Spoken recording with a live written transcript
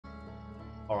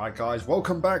Alright guys,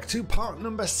 welcome back to part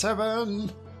number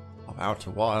 7 of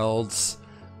Outer Wilds,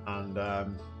 and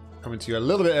coming to you a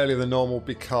little bit earlier than normal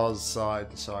because I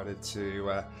decided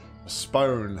to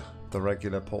postpone the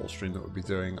regular Portal stream that we'll be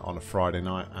doing on a Friday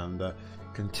night and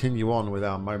continue on with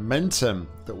our momentum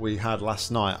that we had last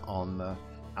night on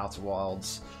Outer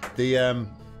Wilds. The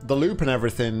loop and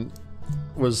everything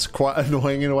was quite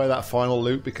annoying in a way, that final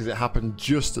loop, because it happened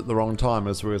just at the wrong time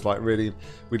as we was like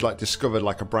we'd like discovered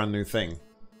like a brand new thing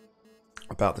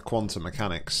about the quantum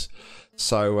mechanics,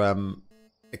 so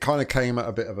it kind of came at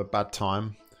a bit of a bad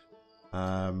time,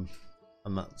 and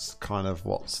that's kind of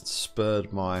what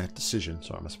spurred my decision.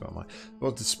 Sorry, I misspelled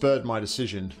what spurred my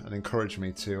decision and encouraged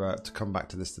me to come back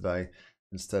to this today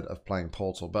instead of playing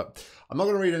Portal. But I'm not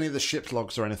going to read any of the ship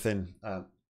logs or anything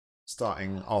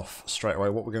starting off straight away.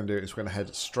 What we're going to do is we're going to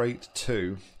head straight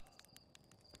to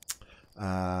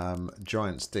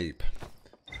Giant's Deep.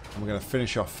 And we're going to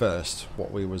finish off first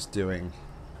what we was doing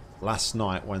last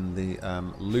night when the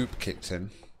loop kicked in.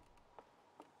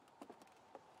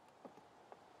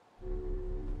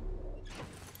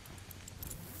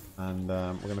 And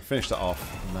we're going to finish that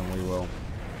off, and then we will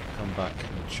come back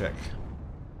and check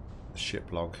the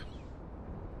ship log.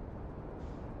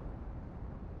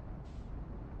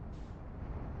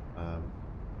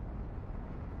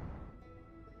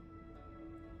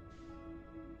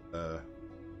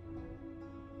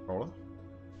 Roller?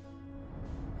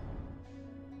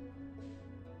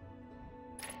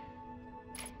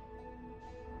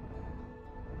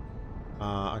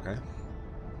 Okay.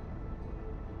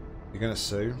 You're gonna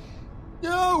sue?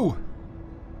 Yo!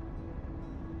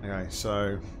 Okay,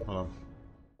 so hold on.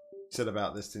 You said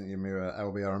about this, didn't you, Mira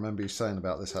LB? I remember you saying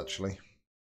about this actually.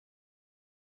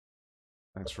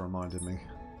 Thanks for reminding me.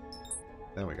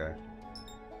 There we go.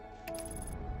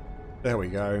 There we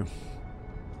go.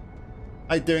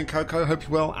 How you doing, Coco? Hope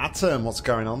you're well. Atom, what's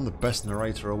going on? The best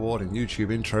narrator award in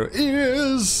YouTube intro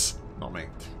is not me.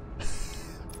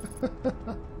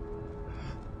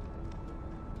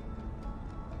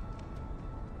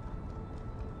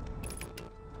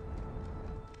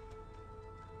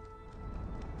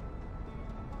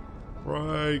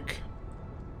 Break.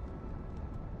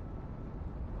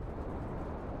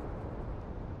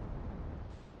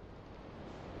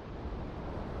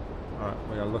 Alright,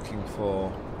 we are looking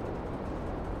for,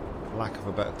 lack of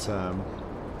a better term,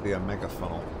 the Omega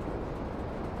funnel.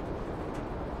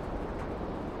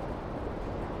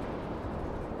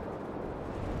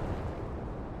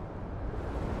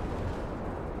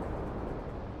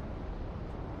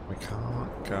 We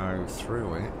can't go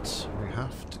through it, we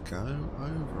have to go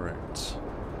over it.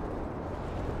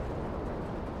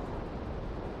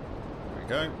 There we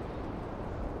go.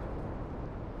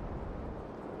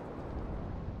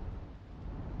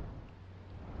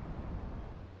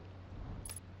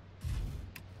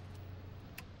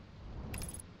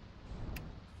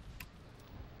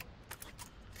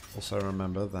 Also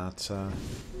remember that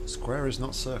square is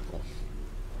not circle.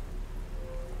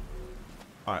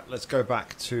 Alright, let's go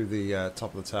back to the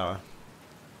top of the tower.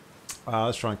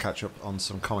 Let's try and catch up on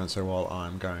some comments here while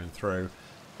I'm going through.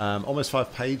 Almost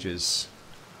 5 pages.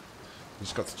 You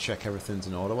just got to check everything's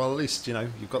in order. Well, at least, you know,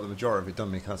 you've got the majority of it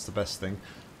done, Mick. That's the best thing.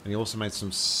 And you also made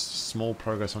some small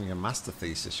progress on your master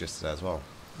thesis yesterday as well.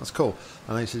 That's cool.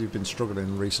 I know you said you've been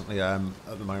struggling recently at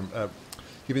the moment.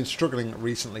 You've been struggling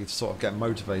recently to sort of get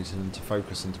motivated and to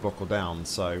focus and to buckle down,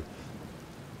 so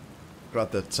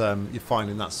glad that you're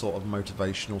finding that sort of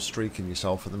motivational streak in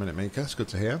yourself at the minute, Mika. It's good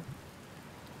to hear.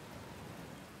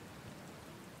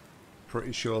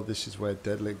 Pretty sure this is where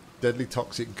deadly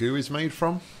toxic goo is made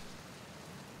from.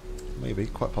 Maybe,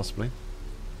 quite possibly.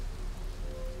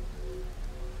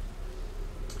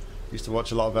 Used to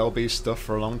watch a lot of LB stuff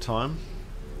for a long time.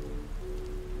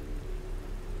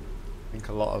 I think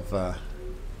a lot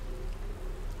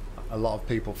of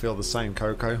people feel the same,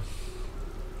 Coco.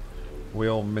 We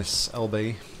all miss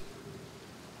LB.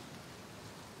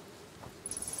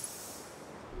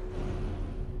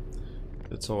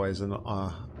 It's always an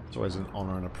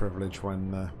honour and a privilege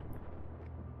when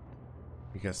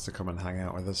he gets to come and hang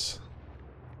out with us.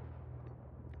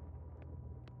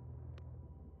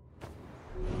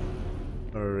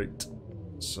 Alright,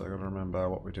 so I've got to remember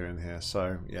what we're doing here.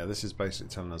 So yeah, this is basically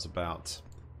telling us about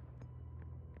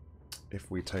if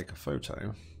we take a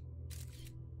photo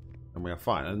and we are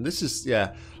fine. And this is,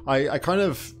 yeah, I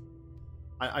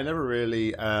never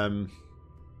really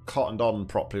cottoned on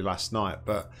properly last night,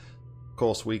 but of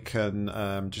course we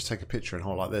can just take a picture and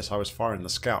hold like this. I was firing the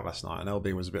scout last night and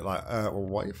LB was a bit like, well,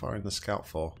 what are you firing the scout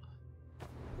for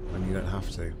when you don't have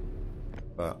to?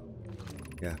 But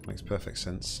yeah, makes perfect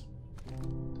sense.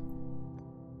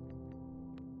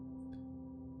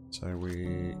 So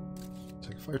we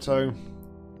take a photo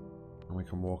and we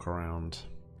can walk around.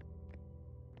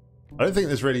 I don't think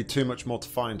there's really too much more to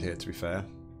find here, to be fair,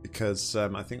 because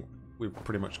I think we've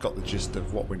pretty much got the gist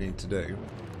of what we need to do.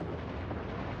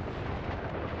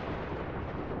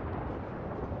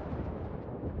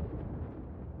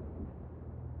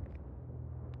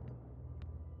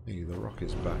 Hey, the rock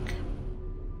is back.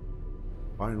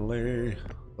 Finally,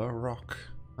 the rock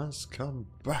has come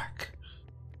back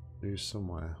to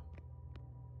somewhere.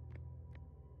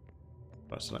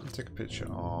 Right, so let me take a picture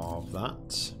of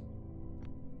that.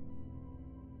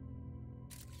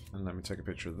 And let me take a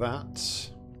picture of that.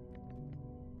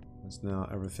 As now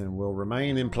everything will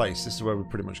remain in place. This is where we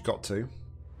pretty much got to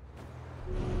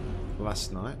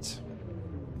last night.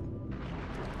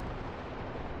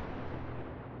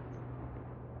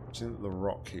 I think that the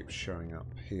rock keeps showing up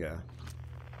here.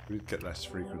 We get less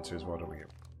frequency as well, don't we?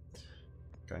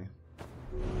 Okay.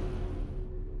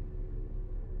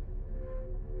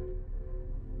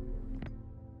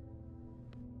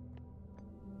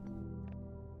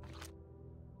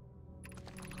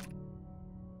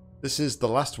 This is the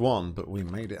last one, but we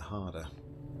made it harder.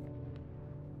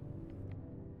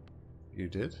 You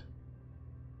did?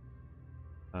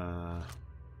 I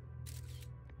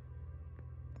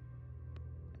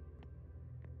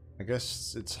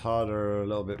guess it's harder a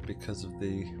little bit because of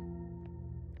the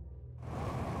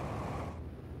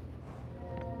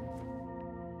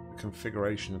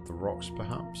configuration of the rocks,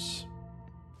 perhaps.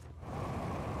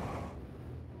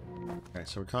 Okay,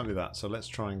 so we can't do that. So let's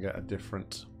try and get a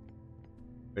different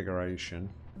configuration.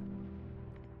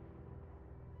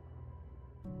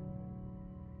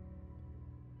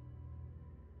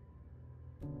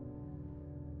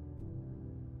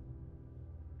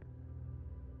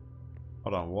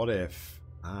 Hold on, what if...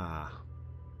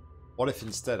 what if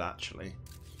instead, actually,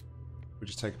 we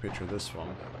just take a picture of this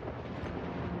one.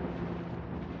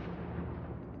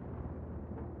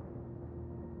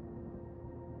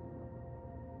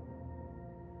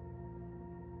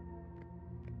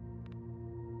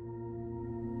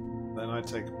 Then I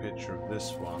take a picture of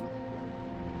this one.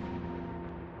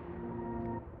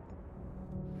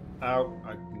 Oh,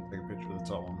 I can take a picture of the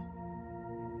top one.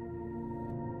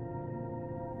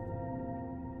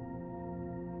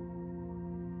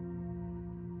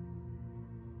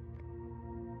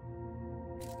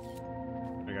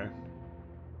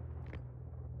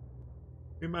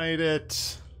 We made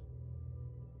it.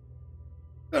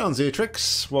 Good on,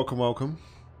 Zeatrix. Welcome, welcome.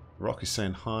 Rock is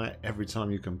saying hi every time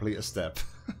you complete a step.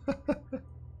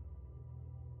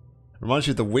 Reminds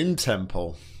you of the Wind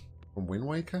Temple from Wind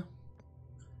Waker.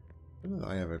 I don't know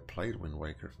that I ever played Wind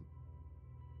Waker.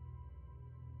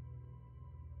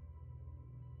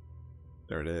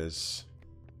 There it is.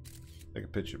 Take a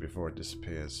picture before it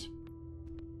disappears.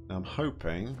 Now I'm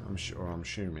hoping, I'm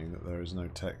assuming that there is no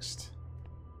text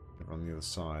on the other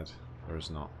side. There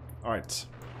is not. Alright.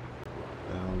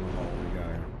 Down the hole we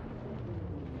go.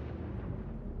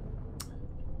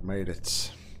 Made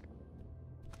it.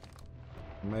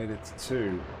 Made it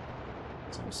to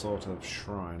some sort of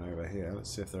shrine over here. Let's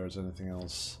see if there is anything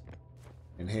else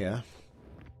in here.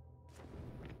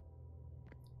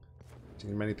 Do you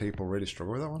think many people really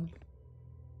struggle with that one?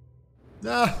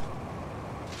 Ah!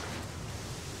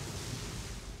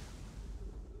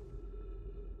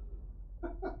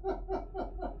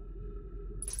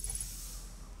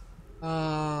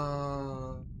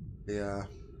 Yeah.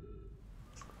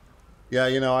 Yeah,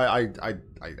 you know, I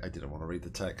didn't want to read the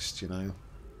text, you know.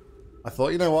 I thought,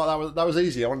 you know what, that was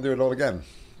easy. I want to do it all again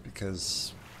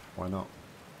because why not?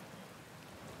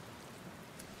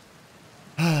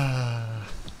 I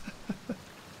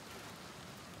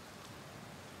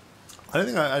don't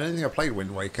think I played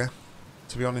Wind Waker,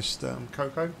 to be honest,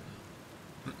 Coco.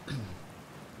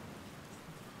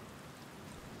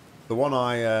 The one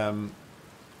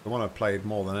I've played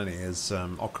more than any is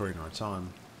Ocarina of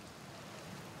Time.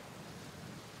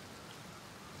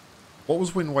 What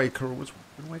was Wind Waker? Was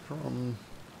Wind Waker on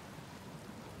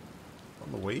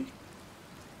the Wii?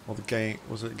 Or the game?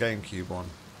 Was it a GameCube one?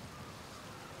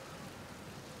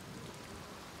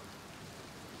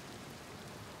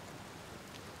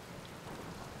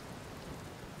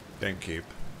 GameCube.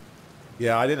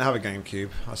 Yeah, I didn't have a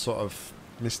GameCube. I sort of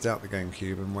missed out the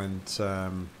GameCube and went.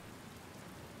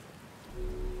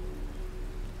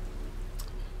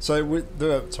 So with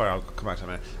the sorry, I'll come back to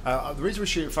that in a minute. The reason we're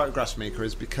shooting photographs, Mika,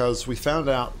 is because we found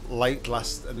out late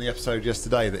in the episode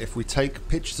yesterday that if we take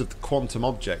pictures of the quantum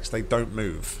objects, they don't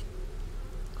move.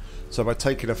 So by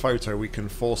taking a photo, we can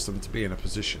force them to be in a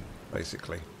position,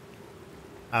 basically.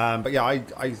 But yeah, I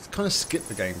kind of skipped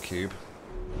the GameCube.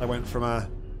 I went from a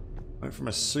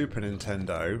Super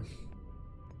Nintendo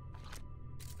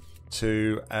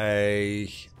to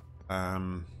a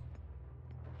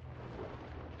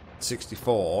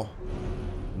 64,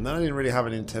 and then I didn't really have a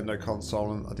Nintendo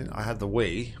console, and I had the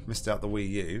Wii, missed out the Wii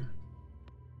U,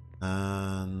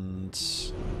 and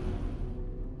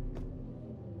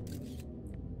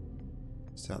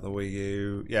missed out the Wii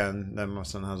U, yeah, and then my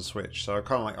son has a Switch. So I've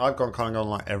gone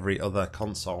like every other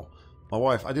console. My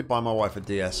wife, I did buy my wife a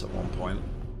DS at one point,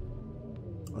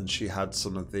 and she had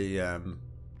some of the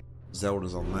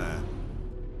Zeldas on there.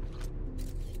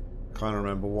 Kind of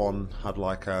remember one had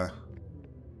like a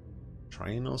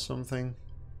train or something.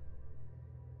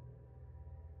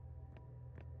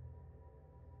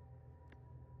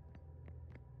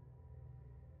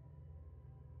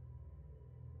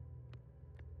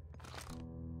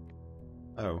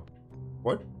 Oh,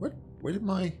 what? Where did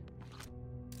my...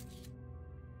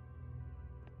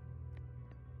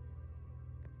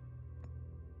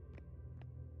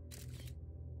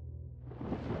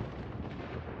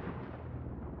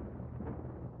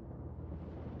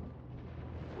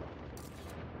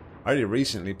 I only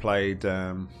recently played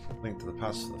Link to the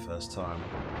Past for the first time.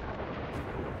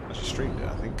 Actually streamed it,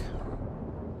 I think,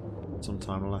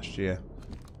 sometime last year.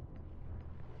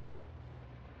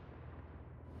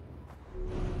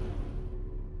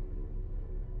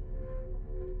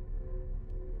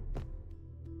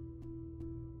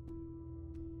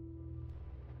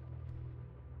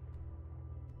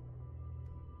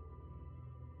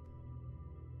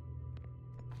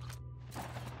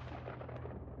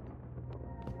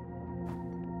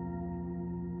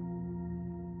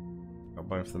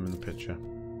 Both of them in the picture.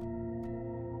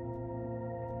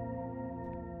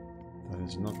 That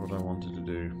is not what I wanted to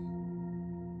do.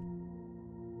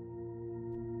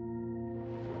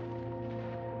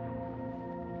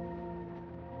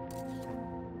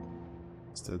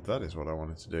 Instead, that is what I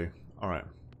wanted to do. Alright.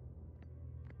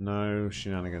 No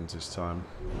shenanigans this time.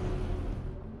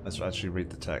 Let's actually read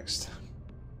the text.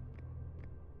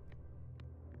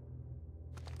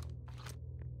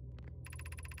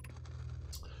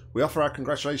 We offer our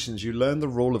congratulations. You learned the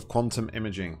rule of quantum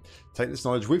imaging. Take this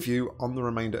knowledge with you on the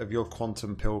remainder of your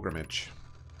quantum pilgrimage.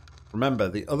 Remember,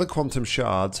 the other quantum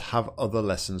shards have other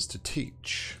lessons to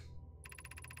teach.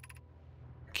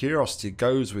 Curiosity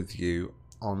goes with you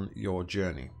on your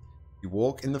journey. You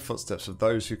walk in the footsteps of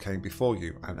those who came before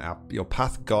you, and your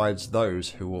path guides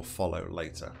those who will follow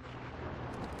later.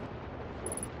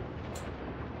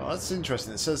 Well, that's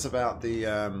interesting. It says about the...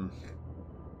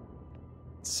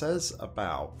 It says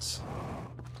about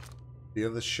the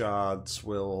other shards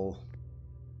will...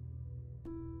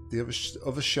 The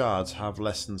other shards have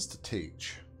lessons to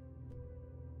teach.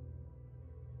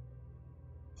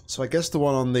 So I guess the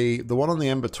one on the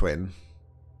Ember Twin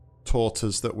taught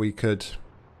us that we could,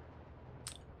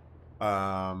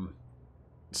 certain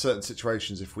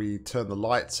situations, if we turn the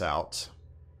lights out,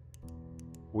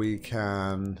 we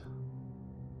can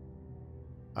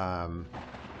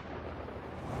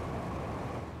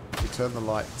if we turn the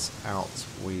lights out,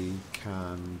 we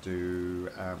can do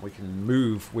we can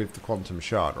move with the quantum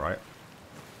shard, right?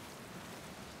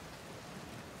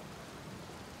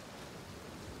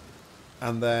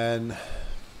 And then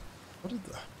what did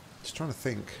just trying to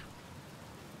think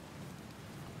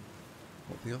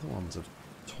what the other ones have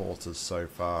taught us so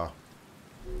far.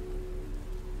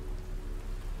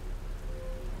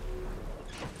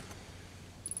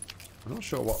 I'm not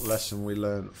sure what lesson we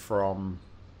learned from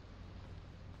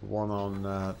the one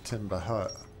on Timber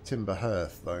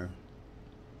Hearth, though.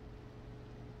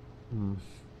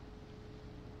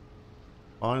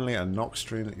 Finally, a Nock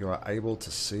stream that you are able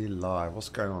to see live. What's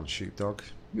going on, Sheepdog?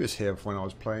 You was here when I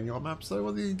was playing your maps, though.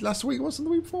 Well, last week wasn't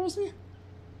the week before, wasn't you?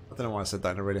 I don't know why I said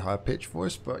that in a really high pitched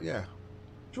voice, but yeah,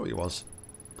 sure you was.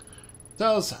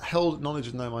 Does held knowledge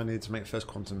and know my need to make first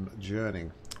quantum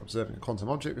journey. Observing a quantum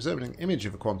object, observing an image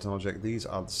of a quantum object, these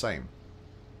are the same.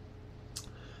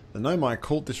 The Nomai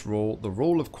called this rule the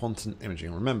rule of quantum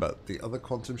imaging. Remember, the other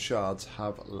quantum shards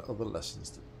have other lessons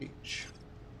to teach.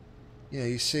 Yeah,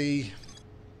 you see...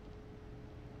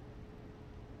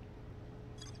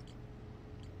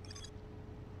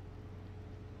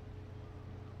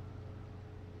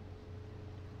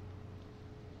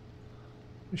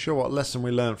 I'm sure what lesson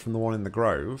we learned from the one in the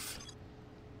Grove.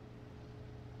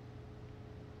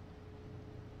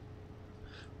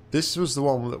 This was the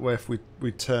one that where if we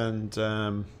turned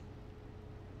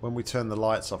when we turned the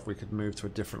lights off, we could move to a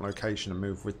different location and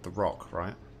move with the rock,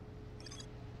 right?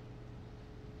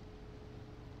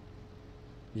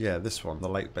 Yeah, this one, the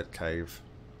Lake Bed Cave.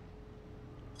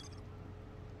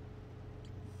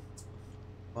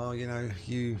 Well, you know,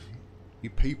 you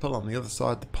people on the other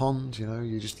side of the pond, you know,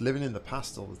 you're just living in the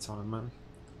past all the time, man.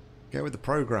 Get with the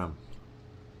program.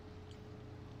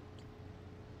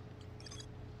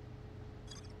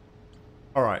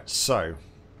 Alright, so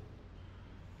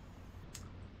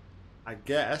I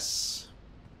guess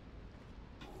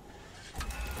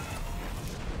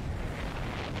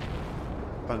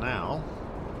for now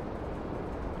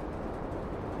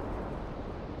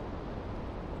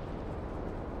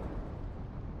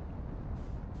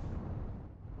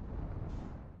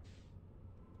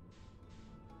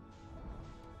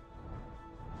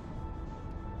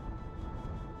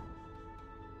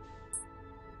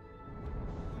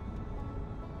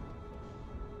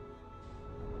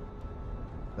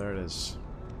there it is.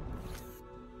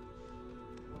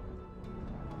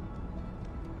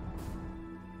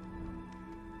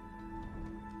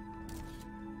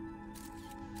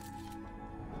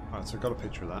 Alright, so I've got a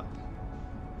picture of that.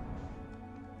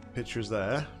 Picture's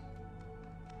there.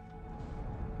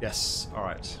 Yes,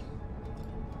 alright.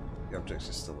 The object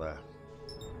is still there.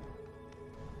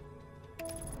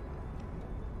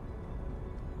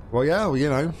 Well, yeah, well, you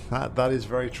know, that is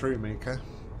very true, Mika.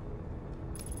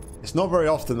 It's not very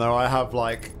often, though, I have,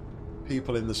 like,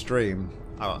 people in the stream.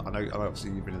 I know obviously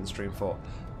you've been in the stream for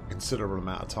a considerable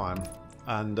amount of time.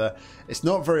 And it's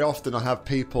not very often I have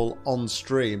people on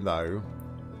stream, though,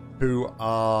 who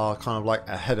are kind of, like,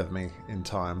 ahead of me in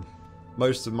time.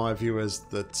 Most of my viewers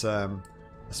that I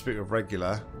speak of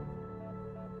regular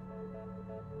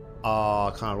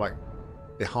are kind of, like,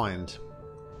 behind.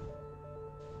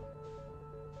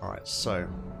 Alright, so...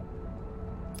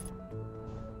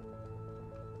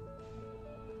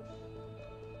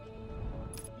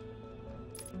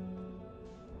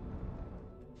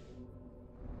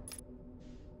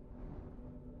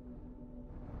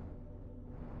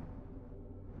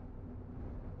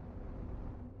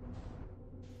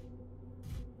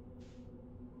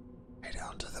 head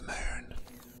on to the moon.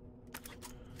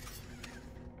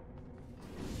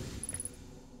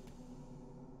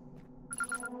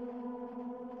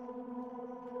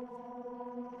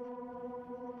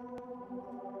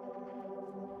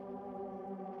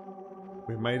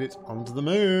 We made it onto the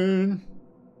moon.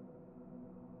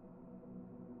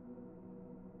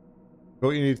 But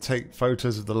you need to take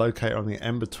photos of the locator on the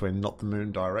Ember Twin, not the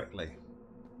moon directly.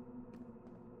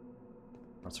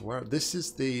 Right, so where this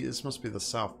must be the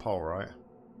South Pole, right?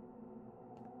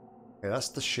 Okay, that's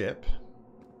the ship.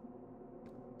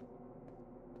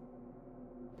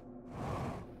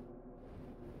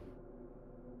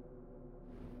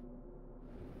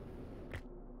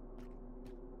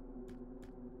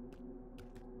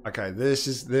 Okay, this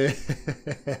is the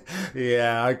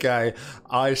yeah, okay.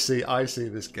 I see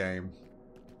this game.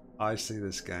 I see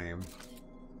this game.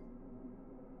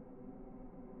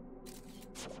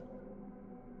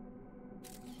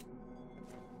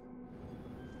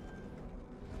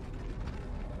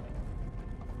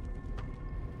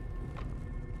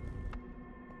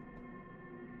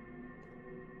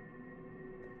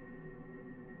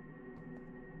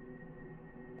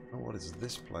 Oh, what is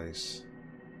this place?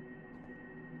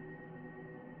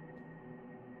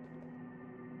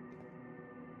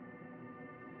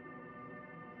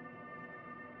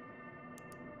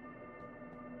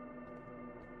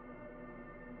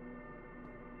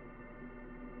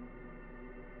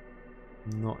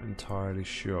 Not entirely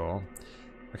sure.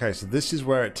 Okay, so this is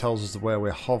where it tells us where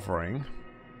we're hovering.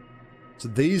 So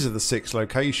these are the 6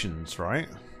 locations, right?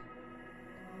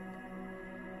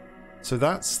 So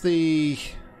that's the...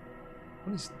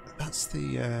 What is... That's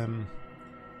the...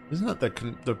 Isn't that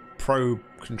the probe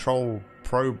control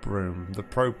room? The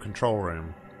probe control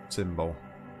room symbol.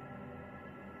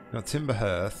 Got Timber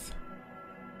Hearth.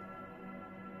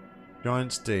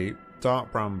 Giant's Deep.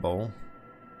 Dark Bramble.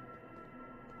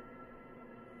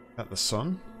 At the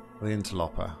Sun, the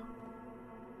Interloper.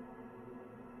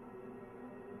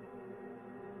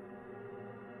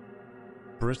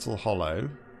 Brittle Hollow.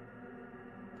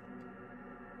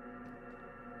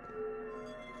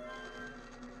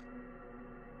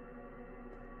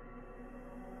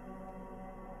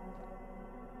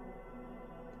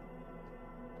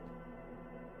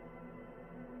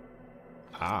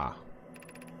 Ah.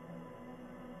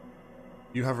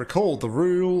 You have recalled the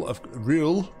rule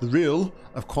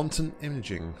of quantum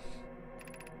imaging.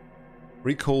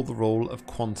 Recall the rule of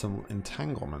quantum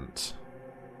entanglement.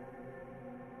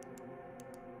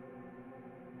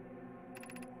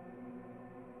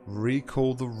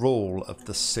 Recall the rule of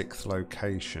the 6th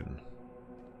location.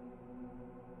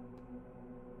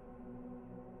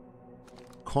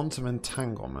 Quantum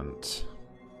entanglement.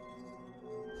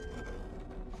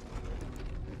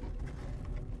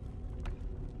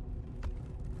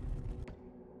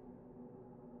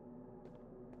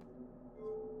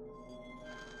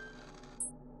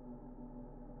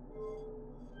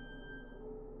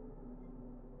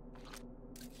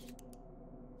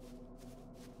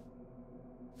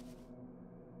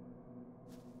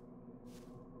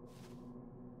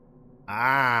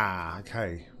 Ah,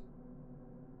 okay.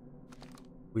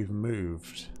 We've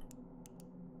moved.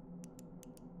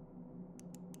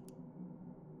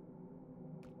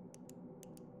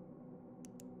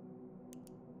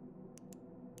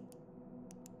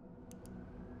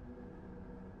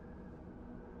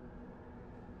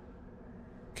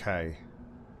 Okay.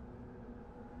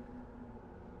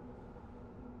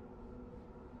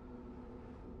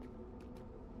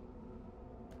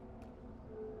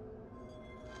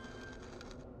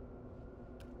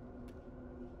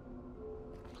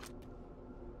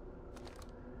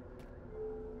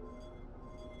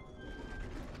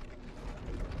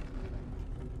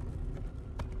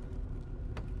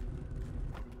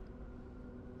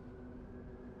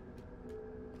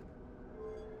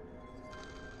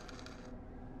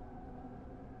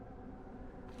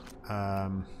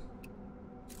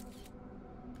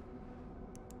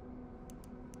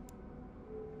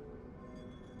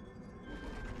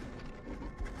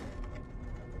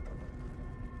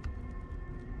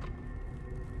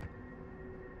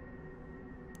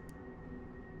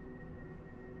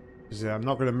 Yeah, I'm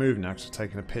not going to move now because I've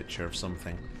taken a picture of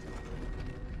something.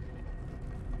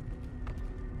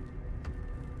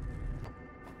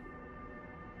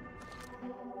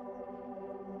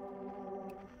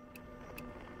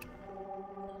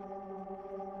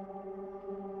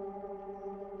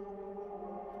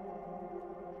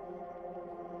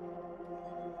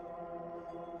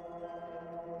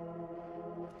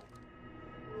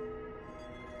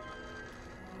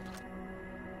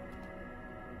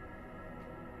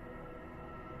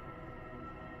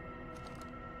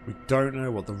 We don't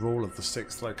know what the rule of the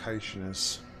 6th location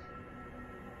is.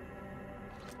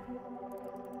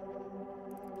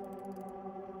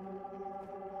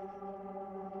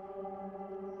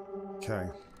 Okay.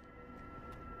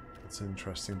 That's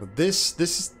interesting. But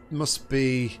this must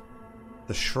be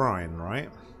the shrine, right?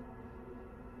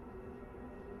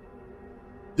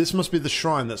 This must be the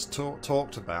shrine that's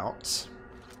talked about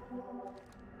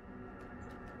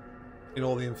in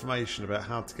all the information about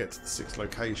how to get to the 6th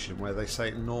location, where they say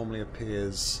it normally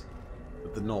appears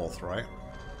at the north, right?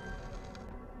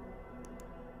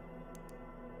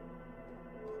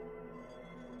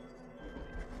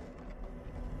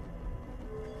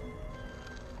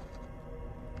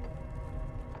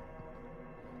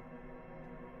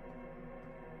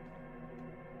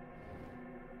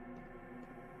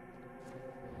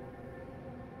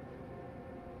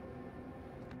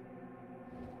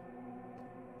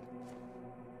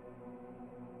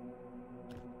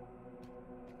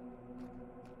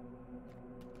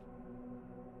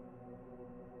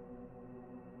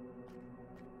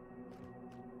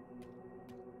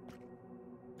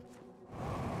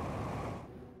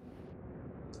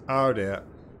 Oh dear.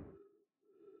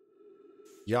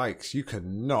 Yikes, you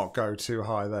cannot go too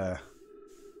high there.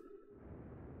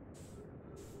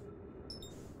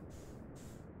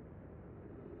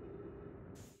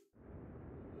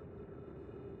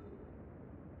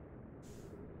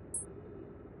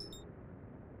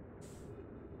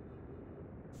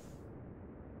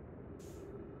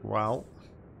 Well,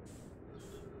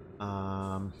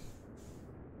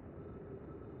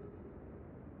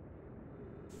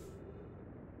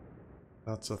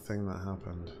 that's a thing that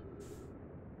happened.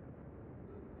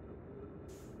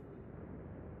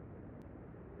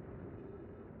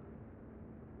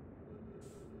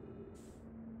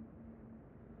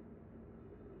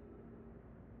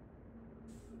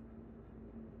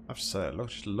 I have to say,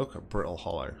 just look at Brittle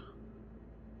Hollow.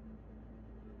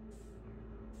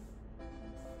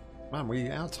 Man, we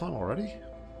out of time already?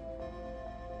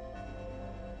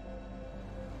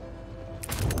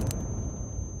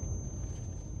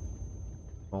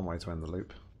 One way to end the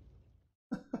loop.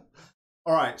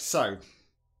 All right, so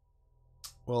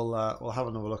we'll have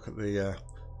another look at the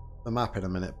map in a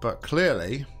minute, but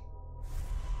clearly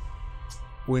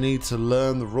we need to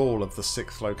learn the rule of the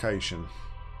 6th location.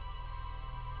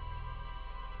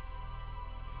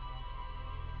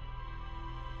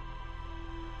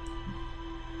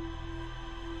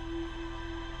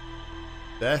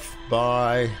 Death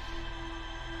by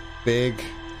big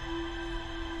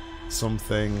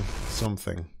something.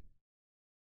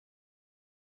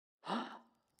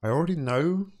 I already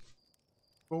know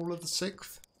all of the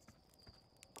 6th.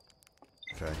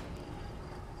 Okay.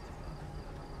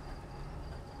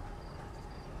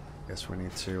 Guess we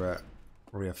need to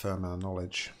reaffirm our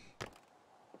knowledge.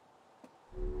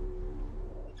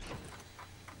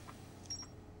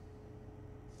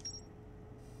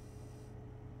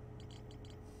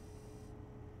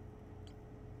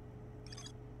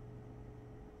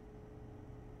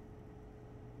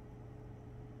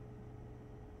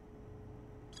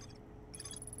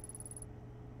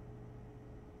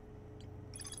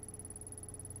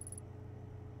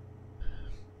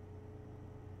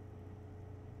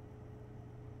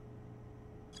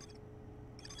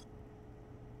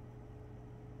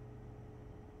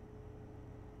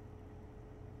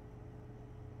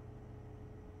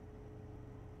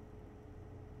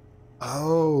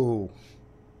 Oh.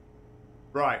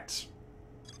 Right.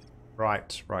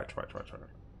 Right.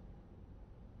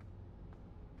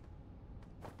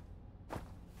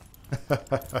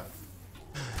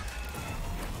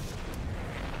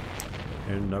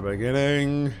 In the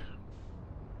beginning,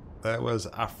 there was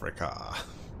Africa.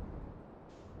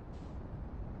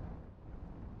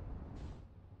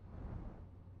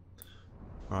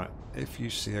 Right, if you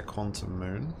see a quantum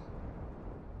moon,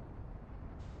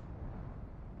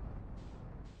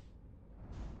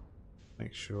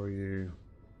 make sure you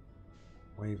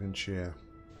wave and cheer.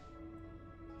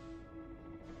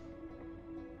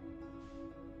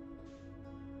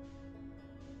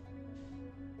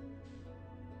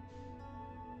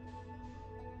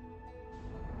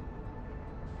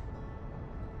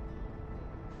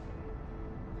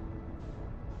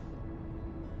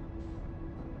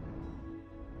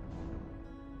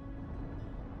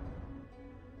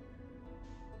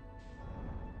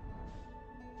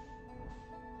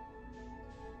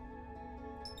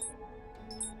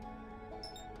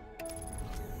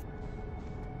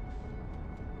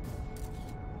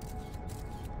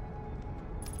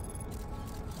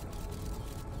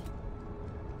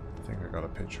 I think I got a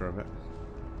picture of it.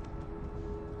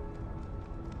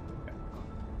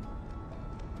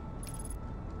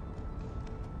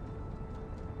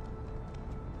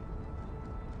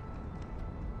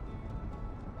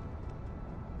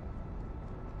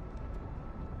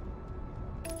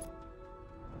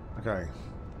 Okay.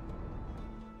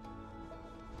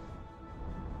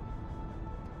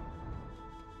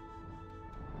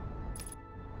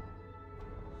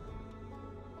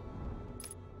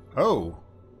 Oh!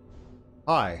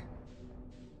 Hi.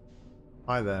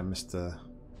 Hi there, Mr.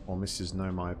 or Mrs.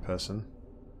 Know My person.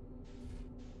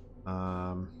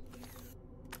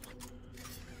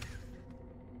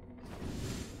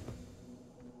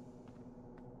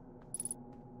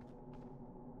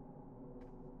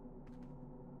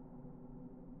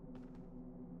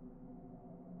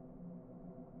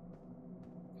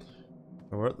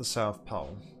 We're at the South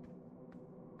Pole.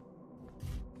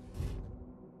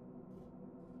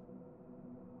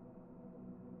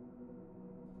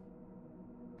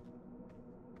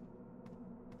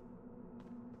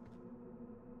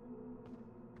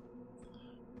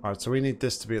 Alright, so we need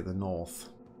this to be at the north.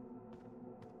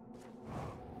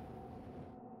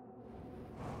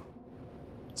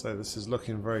 So this is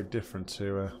looking very different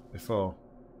to before.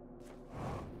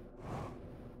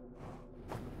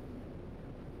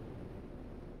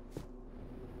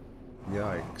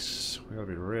 Yikes. We've got to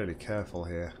be really careful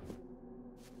here.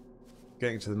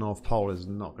 Getting to the North Pole is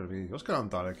not going to be... What's going on,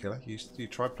 Dino Killer? You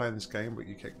tried playing this game, but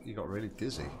you got really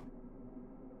dizzy. I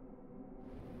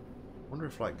wonder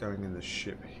if, like, going in the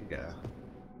ship here...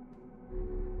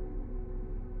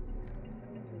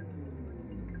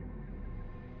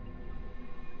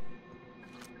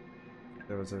 if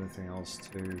there was anything else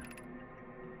to...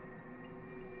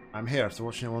 I'm here after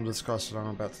watching it on discuss, and I'm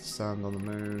about to stand on the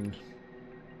moon.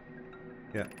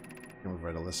 Yeah, we've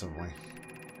read all this, haven't we?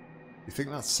 You think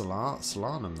that's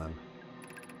Solanum then?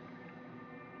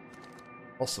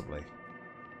 Possibly.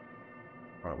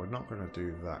 Right, we're not going to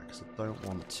do that because I don't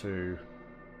want to...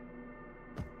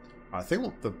 I think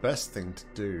what the best thing to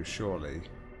do, surely,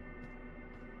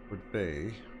 would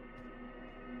be...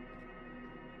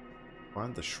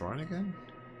 find the shrine again?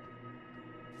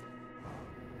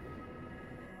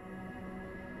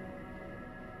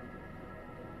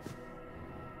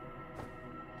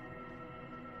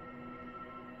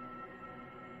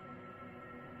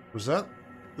 Was that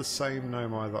the same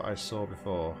Nomai that I saw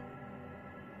before?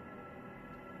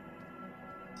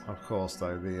 Of course,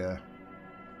 though, the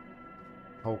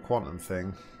whole quantum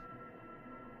thing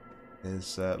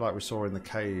is like we saw in the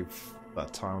cave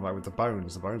that time, like with the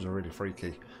bones. The bones are really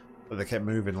freaky, but they kept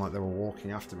moving like they were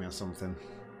walking after me or something.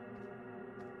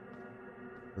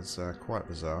 It was quite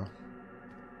bizarre.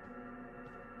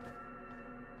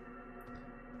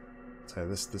 So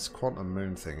this quantum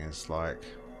moon thing is like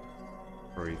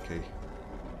freaky.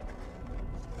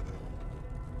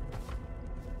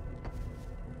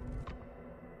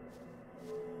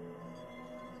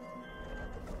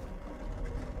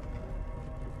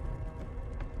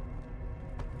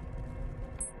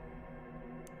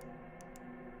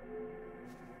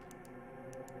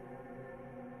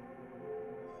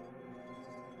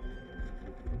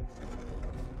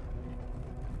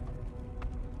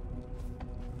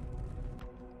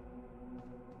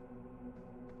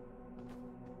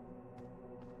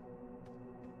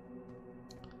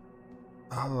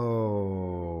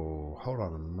 Oh, hold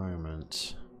on a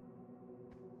moment.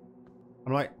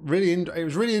 I'm like really. It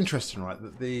was really interesting, right?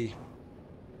 That the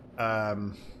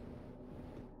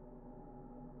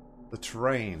the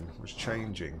terrain was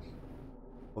changing.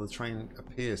 Well, the terrain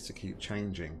appears to keep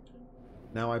changing.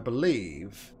 Now I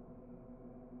believe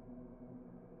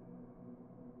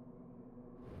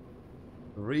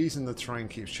the reason the terrain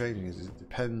keeps changing is it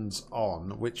depends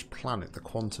on which planet the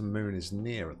quantum moon is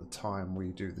near at the time we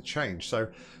do the change. So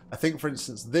I think, for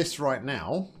instance, this right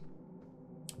now,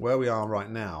 where we are right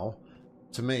now,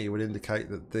 to me would indicate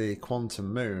that the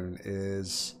quantum moon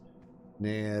is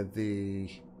near the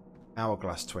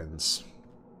hourglass twins.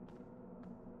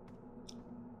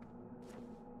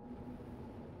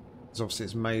 Because obviously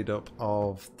it's made up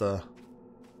of the...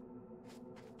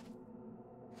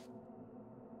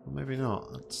 Well, maybe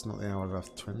not. That's not the hourglass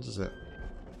twins, is it?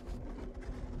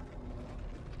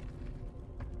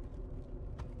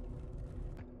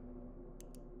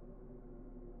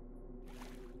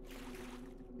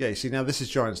 Yeah, you see, now this is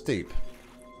Giant's Deep.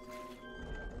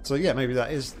 So yeah, maybe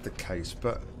that is the case,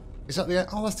 but is that the...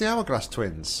 Oh, that's the hourglass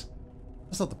twins.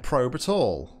 That's not the probe at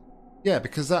all. Yeah,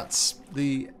 because that's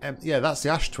the... yeah, that's the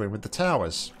ash twin with the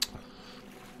towers.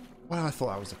 Well, I thought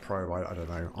that was the probe. I don't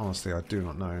know. Honestly, I do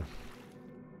not know.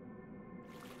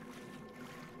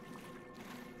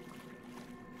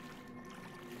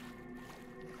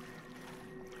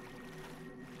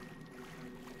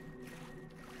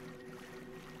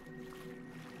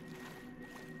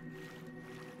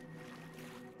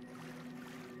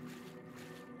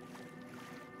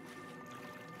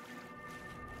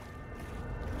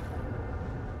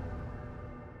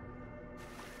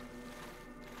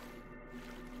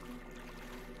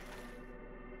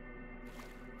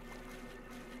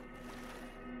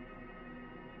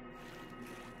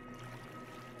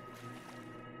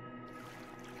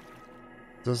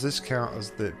 Does this count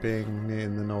as it being near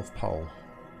the North Pole?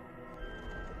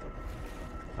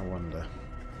 I wonder.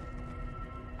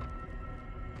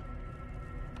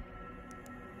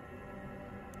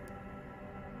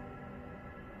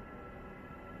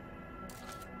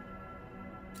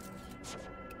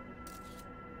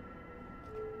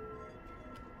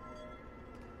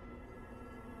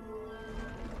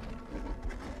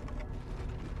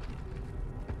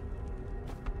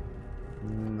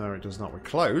 No, it does not. We're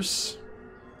close.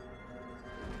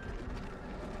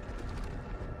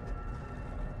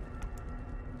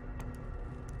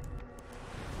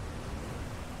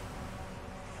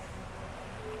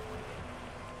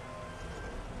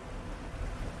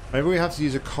 Maybe we have to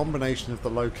use a combination of the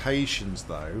locations,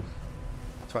 though,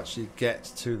 to actually get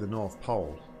to the North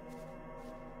Pole.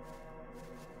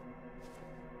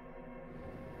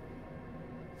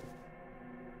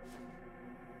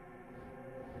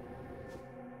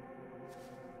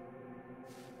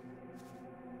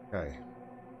 Okay.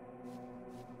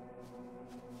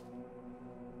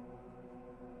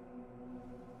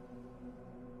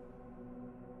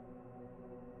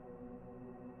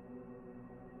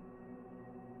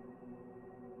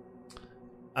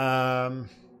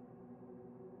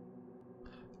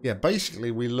 Yeah,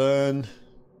 basically we're learning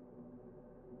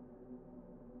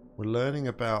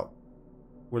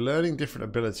different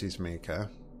abilities, Mika.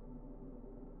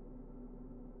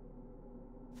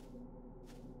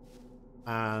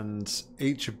 And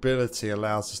each ability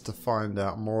allows us to find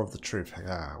out more of the truth.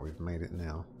 Ah, we've made it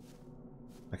now.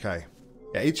 Okay.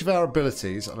 Yeah, each of our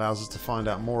abilities allows us to find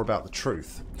out more about the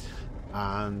truth.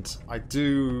 And I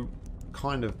do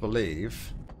kind of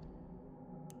believe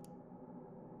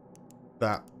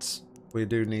that we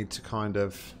do need to kind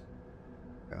of...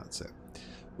 Yeah, that's it.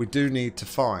 We do need to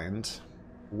find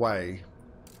a way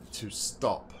to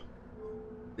stop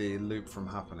the loop from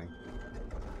happening.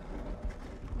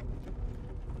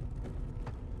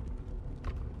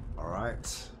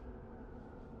 Alright.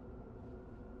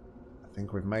 I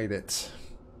think we've made it.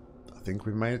 I think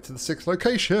we've made it to the 6th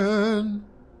location.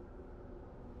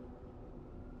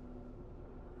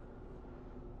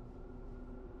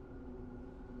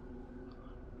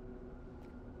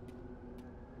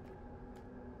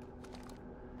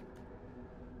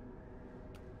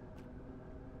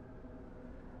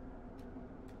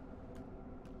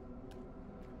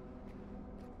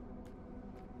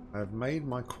 I've made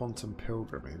my quantum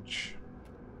pilgrimage.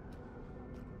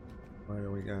 Where do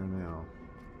we go now?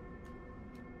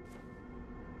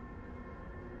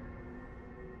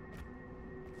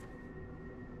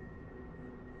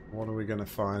 What are we going to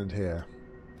find here?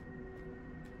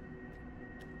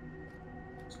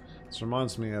 This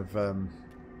reminds me of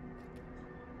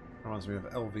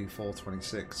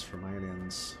LV-426 from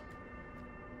Aliens.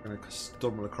 I'm going to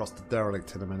stumble across the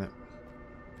derelict in a minute.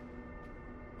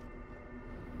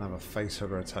 Have a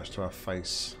facehugger attached to our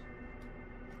face.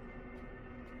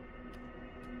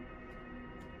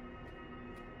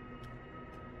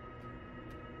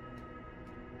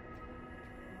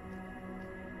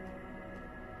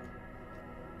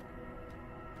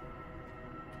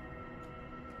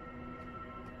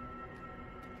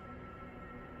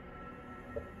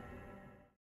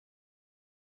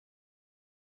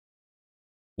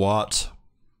 What?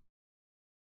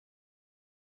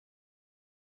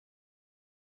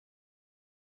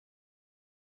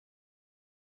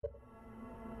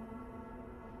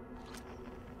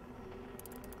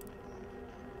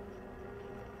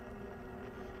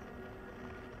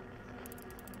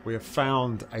 We have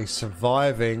found a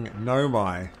surviving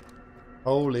Nomai.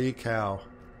 Holy cow.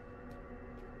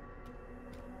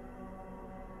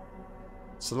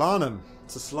 Solanum.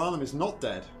 So Solanum is not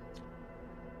dead.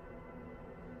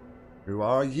 Who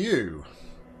are you?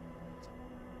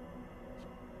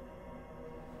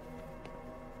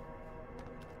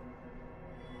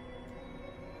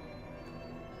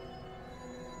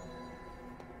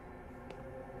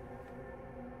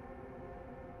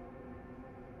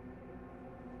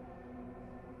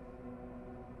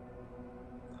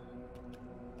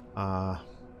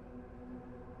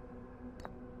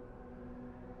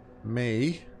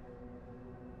 Me.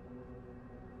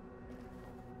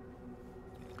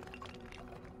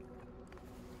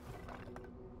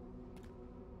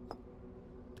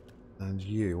 And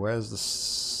you. Where's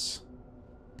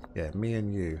the... Yeah, me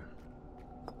and you.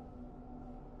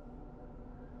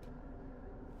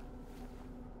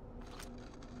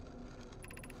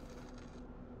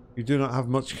 You do not have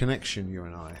much connection, you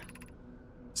and I.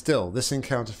 Still, this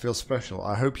encounter feels special.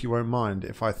 I hope you won't mind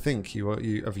if I think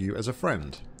of you as a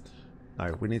friend.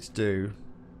 No, we need to do...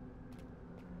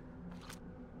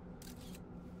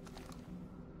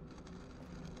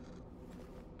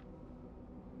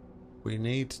 We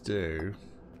need to do...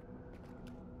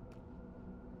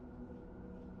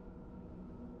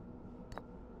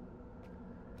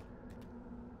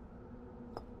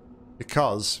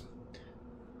 Because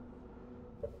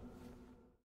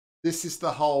this is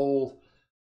the whole...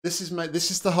 This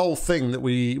is the whole thing that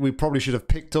we probably should have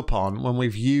picked up on when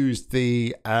we've used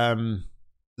the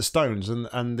stones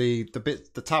and the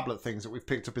tablet things that we've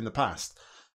picked up in the past,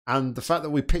 and the fact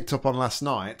that we picked up on last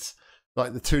night,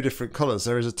 like the two different colours.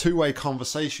 There is a two-way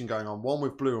conversation going on, one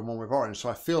with blue and one with orange. So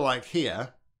I feel like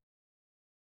here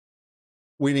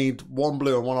we need one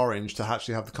blue and one orange to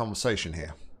actually have the conversation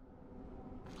here.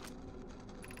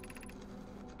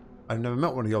 I've never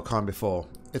met one of your kind before.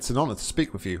 It's an honour to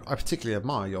speak with you. I particularly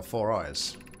admire your 4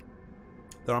 eyes.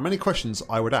 There are many questions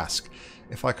I would ask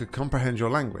if I could comprehend your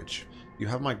language. You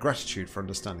have my gratitude for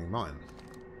understanding mine.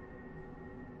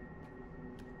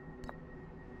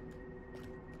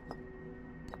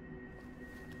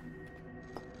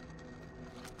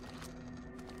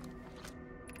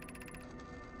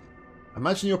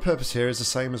 Imagine your purpose here is the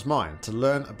same as mine, to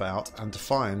learn about and to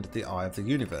find the eye of the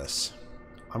universe.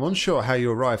 I'm unsure how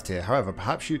you arrived here, however,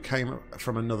 perhaps you came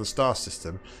from another star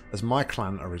system, as my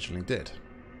clan originally did.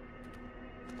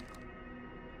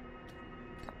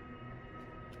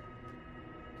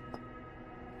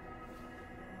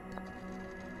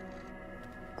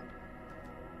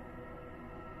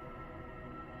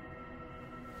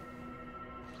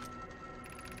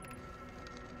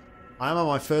 I am on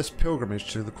my first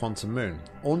pilgrimage to the Quantum Moon.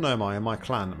 All Nomai and my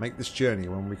clan make this journey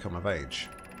when we come of age.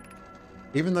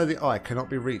 Even though the eye cannot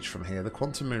be reached from here, the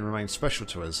Quantum Moon remains special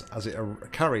to us, as it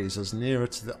carries us nearer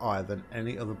to the eye than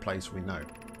any other place we know.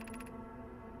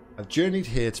 I've journeyed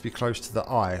here to be close to the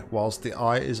eye, whilst the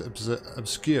eye is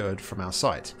obscured from our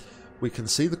sight. We can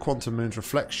see the Quantum Moon's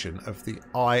reflection of the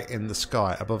eye in the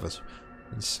sky above us.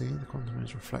 We can see the Quantum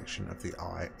Moon's reflection of the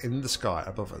eye in the sky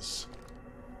above us.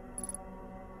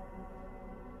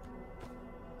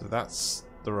 So that's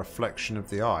the reflection of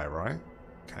the eye, right?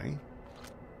 Okay.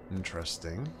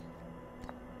 Interesting.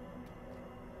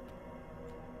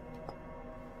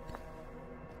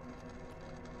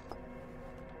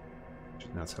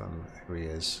 Should now tell him who he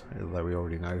is, although we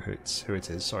already know who it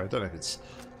is. Sorry, I don't know if it's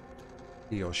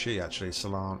he or she actually.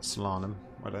 Solanum.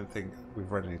 I don't think we've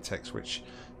read any text which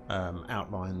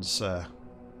outlines. I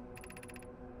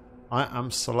am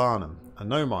Solanum, a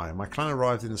Nomai. My clan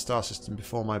arrived in the star system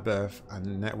before my birth,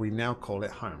 and we now call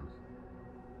it home.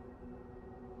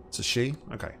 It's a she?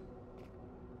 Okay.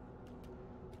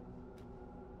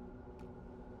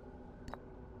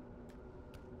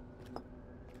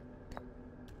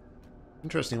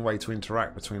 Interesting way to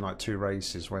interact between like two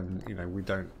races when, you know, we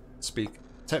don't speak,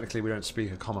 technically we don't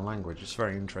speak a common language. It's a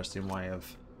very interesting way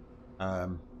of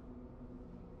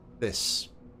this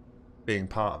being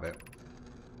part of it.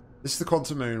 This is the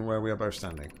Quantum Moon where we are both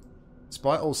standing.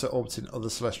 Despite also orbiting other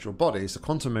celestial bodies, the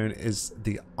Quantum Moon is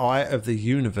the eye of the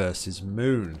universe's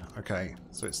moon. Okay,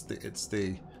 so it's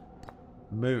the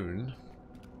moon.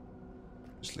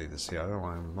 Just leave this here. I don't know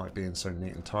why I'm like being so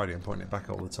neat and tidy and pointing it back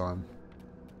all the time.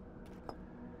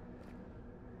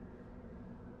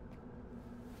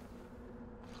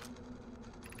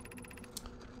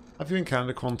 Have you encountered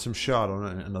a quantum shard on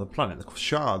another planet? The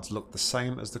shards look the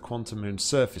same as the quantum moon's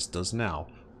surface does now,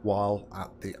 while at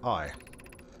the eye.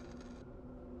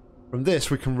 From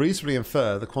this, we can reasonably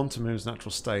infer the quantum moon's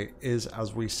natural state is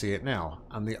as we see it now,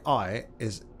 and the eye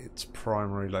is its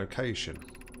primary location.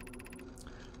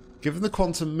 Given the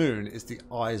quantum moon is the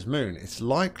eye's moon, it's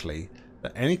likely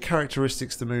that any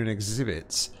characteristics the moon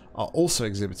exhibits are also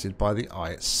exhibited by the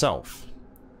eye itself.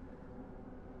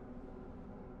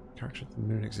 Characteristics the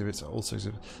moon exhibits are also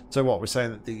exhibited. So what, we're saying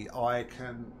that the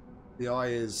eye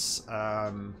is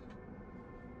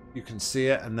you can see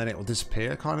it and then it will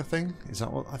disappear kind of thing? Is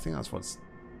that what, I think that's what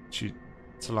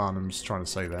Talanum's trying to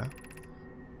say there.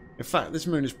 In fact, this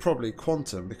moon is probably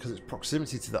quantum because its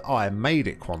proximity to the eye made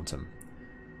it quantum.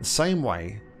 The same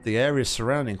way, the areas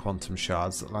surrounding quantum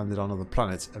shards that landed on other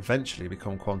planets eventually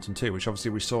become quantum too, which obviously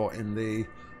we saw in the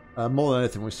more than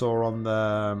anything we saw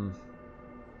on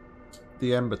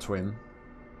the Ember Twin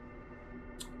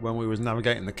when we was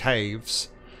navigating the caves.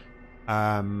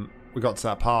 We got to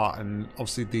that part and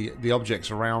obviously the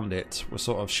objects around it were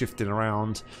sort of shifting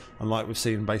around, and like we've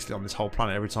seen basically on this whole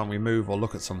planet, every time we move or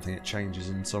look at something it changes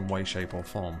in some way, shape or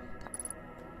form.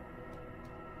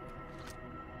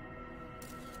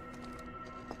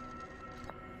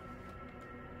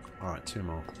 Alright, 2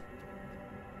 more.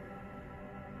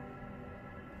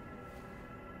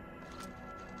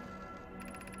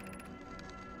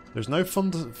 There's no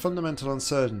fundamental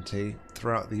uncertainty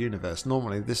throughout the universe.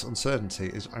 Normally, this uncertainty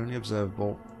is only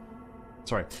observable...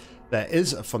 Sorry. There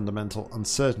is a fundamental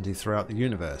uncertainty throughout the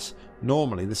universe.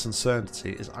 Normally, this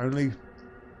uncertainty is only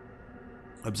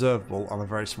observable on a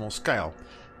very small scale.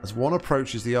 As one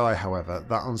approaches the eye, however,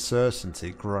 that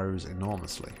uncertainty grows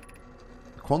enormously.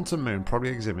 The quantum moon probably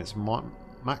exhibits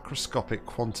macroscopic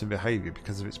quantum behavior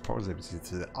because of its proximity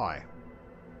to the eye.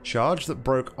 Shards that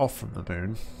broke off from the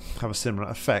moon have a similar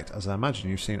effect, as I imagine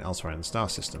you've seen elsewhere in the star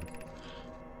system.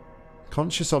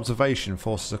 Conscious observation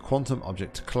forces a quantum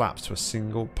object to collapse to a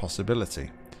single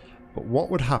possibility. But what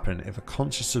would happen if a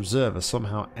conscious observer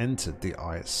somehow entered the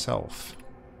eye itself?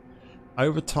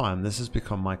 Over time, this has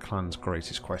become my clan's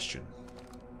greatest question.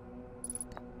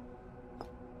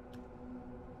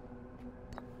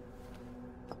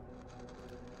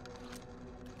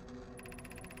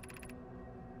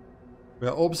 We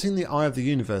are orbiting the eye of the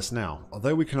universe now.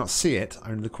 Although we cannot see it,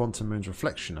 only the quantum moon's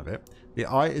reflection of it, the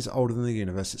eye is older than the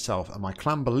universe itself, and my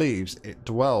clan believes it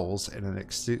dwells in an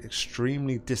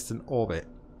extremely distant orbit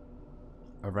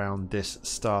around this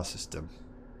star system.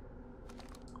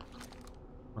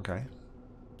 Okay.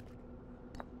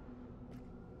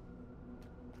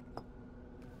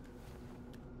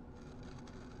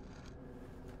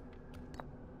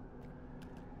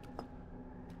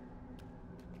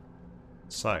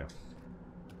 So...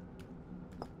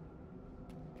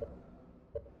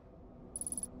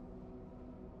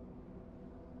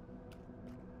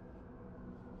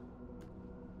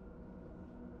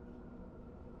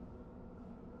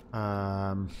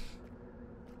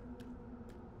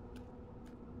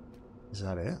 is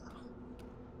that it?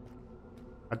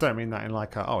 I don't mean that in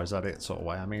like a, oh, is that it sort of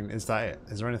way. I mean, is that it?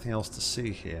 Is there anything else to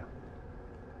see here?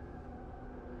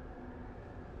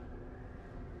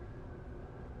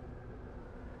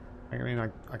 I mean,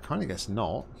 I kind of guess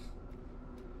not.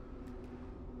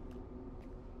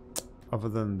 Other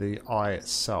than the eye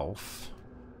itself.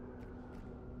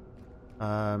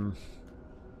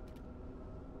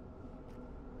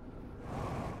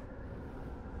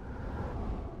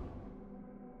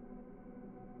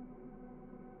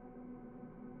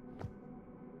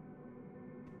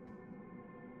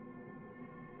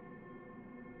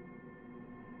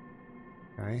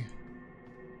 Okay.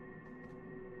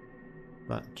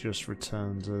 That just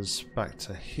returns us back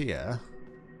to here.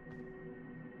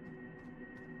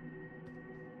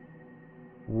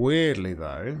 Weirdly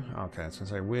though, okay, I was going to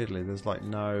say weirdly, there's like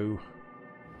no...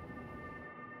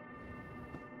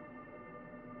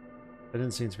 There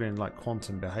didn't seem to be any like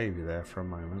quantum behavior there for a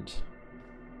moment.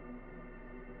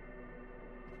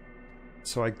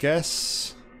 So I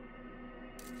guess...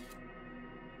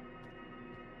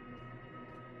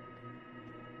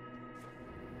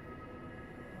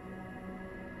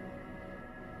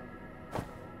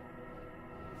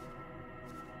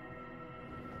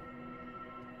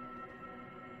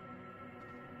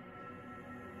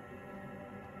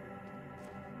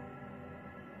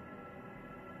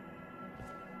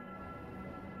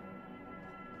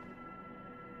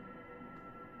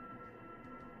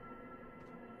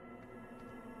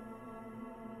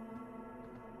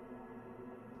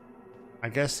 I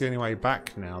guess the only way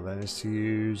back now then is to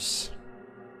use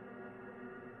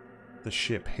the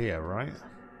ship here, right?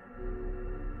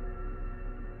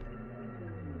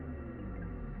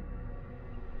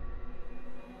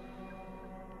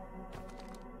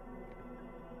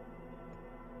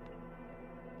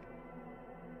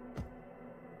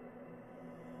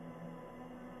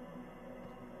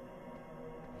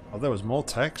 there was more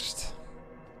text.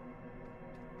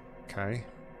 Okay.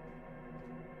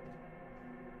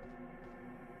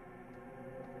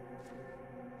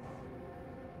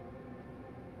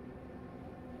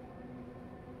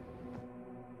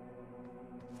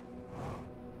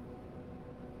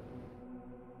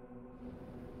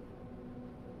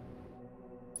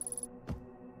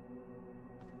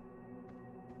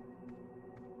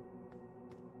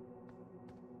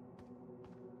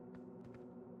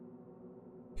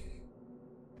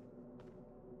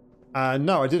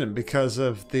 No, I didn't, because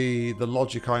of the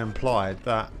logic I implied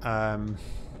that I don't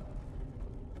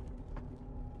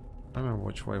remember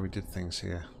which way we did things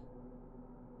here.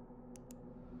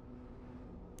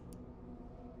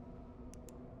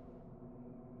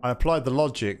 I applied the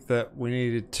logic that we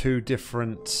needed two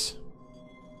different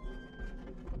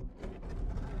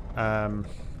the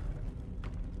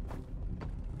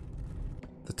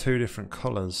two different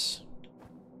colours.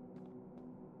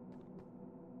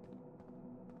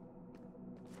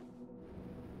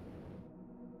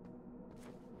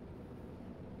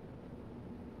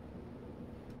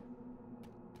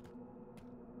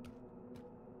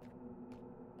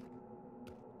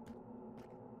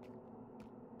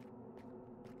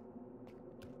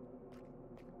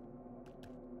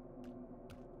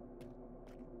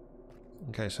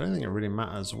 Okay, so I don't think it really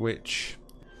matters which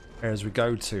areas we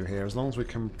go to here, as long as we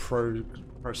can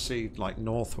proceed like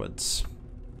northwards.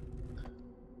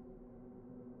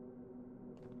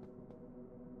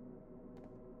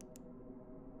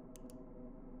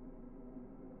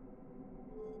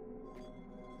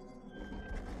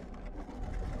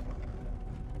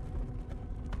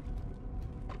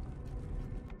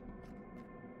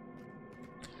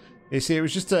 You see, it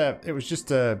was just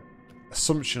a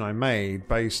assumption I made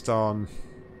based on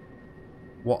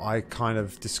what I kind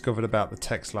of discovered about the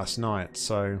text last night,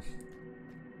 so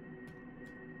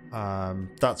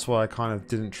that's why I kind of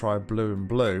didn't try blue and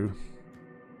blue.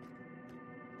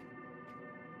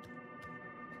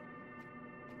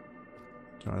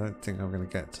 I don't think I'm going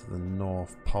to get to the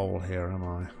North Pole here, am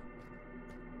I?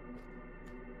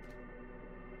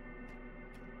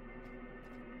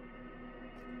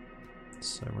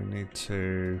 So we need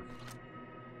to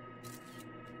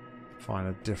find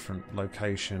a different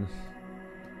location.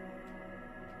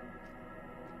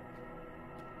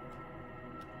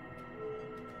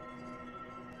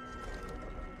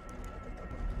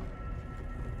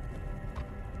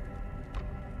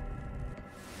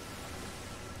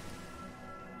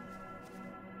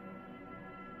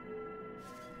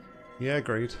 Yeah,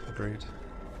 agreed.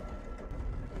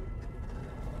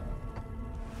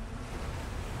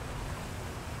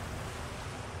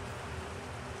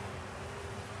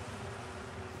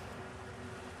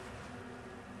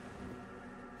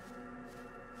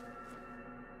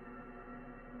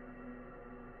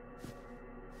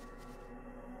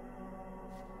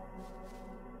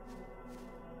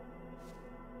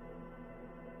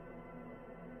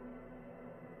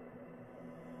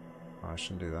 I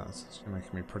shouldn't do that. It's making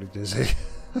me pretty dizzy.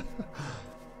 Here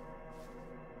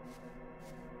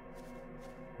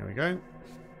we go.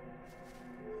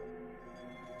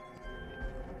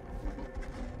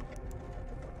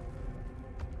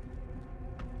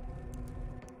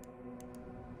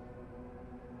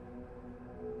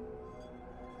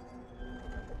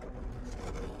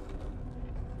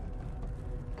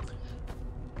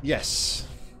 Yes.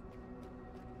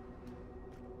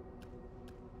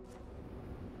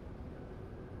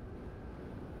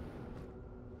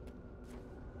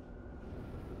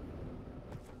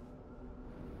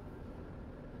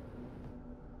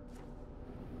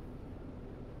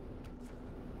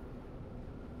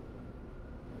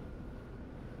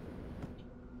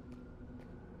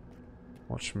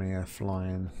 Watch me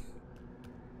flying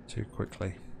too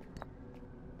quickly.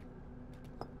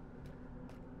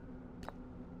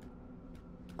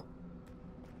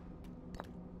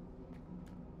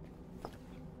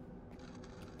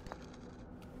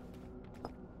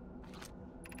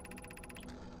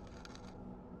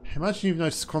 Imagine you've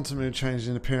noticed the quantum moon changes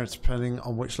in appearance depending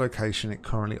on which location it's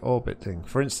currently orbiting.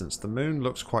 For instance, the moon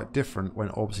looks quite different when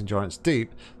orbiting Giant's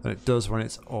Deep than it does when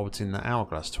it's orbiting the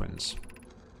Hourglass Twins.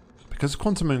 Because the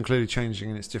quantum moon clearly changing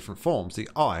in its different forms, the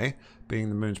eye, being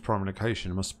the moon's primary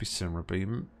location, must be similarly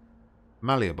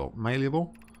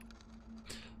malleable.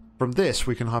 From this,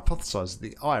 we can hypothesize that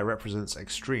the eye represents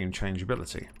extreme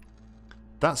changeability.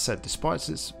 That said, despite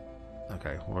its...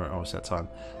 Okay, we're almost at time.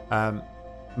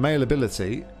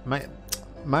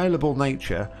 Malleable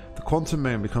nature, the quantum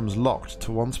moon becomes locked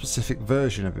to one specific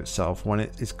version of itself when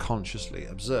it is consciously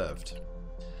observed.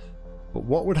 But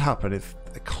what would happen if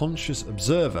a conscious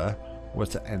observer were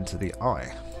to enter the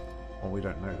eye? Well, we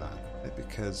don't know that.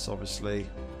 because obviously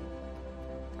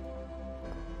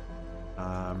we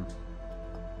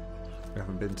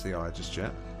haven't been to the eye just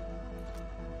yet.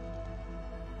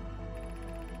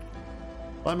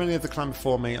 Like many of the clan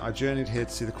before me, I journeyed here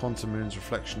to see the quantum moon's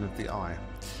reflection of the eye.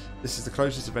 This is the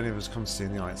closest of any of us come to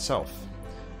seeing the eye itself.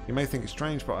 You may think it's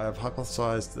strange, but I have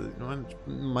hypothesized that it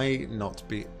may not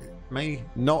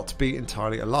be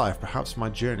entirely alive. Perhaps my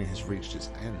journey has reached its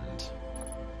end.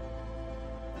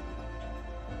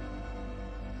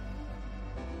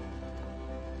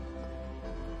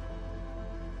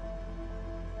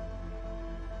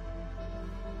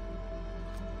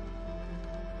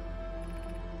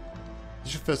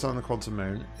 This is your first time on the quantum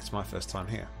moon. It's my first time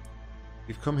here. If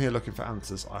you've come here looking for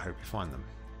answers, I hope you find them.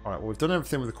 Alright, well, we've done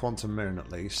everything with the quantum moon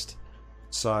at least.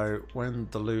 So when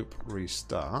the loop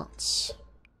restarts,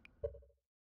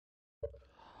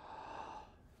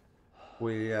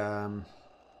 we'll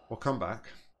come back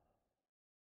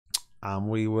and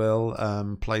we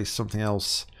will place something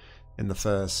else in the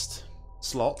first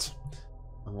slot,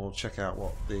 and we'll check out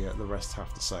what the rest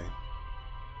have to say.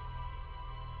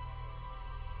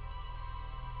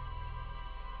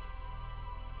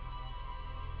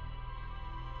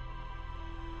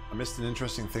 I missed an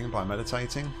interesting thing by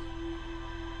meditating.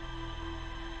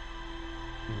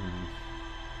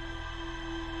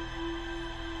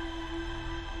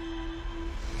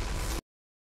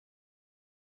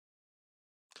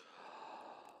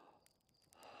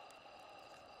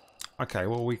 Okay,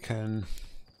 well we can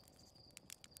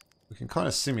kind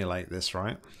of simulate this,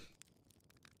 right?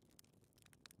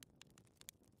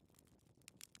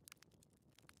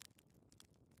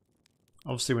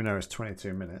 Obviously we know it's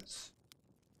 22 minutes.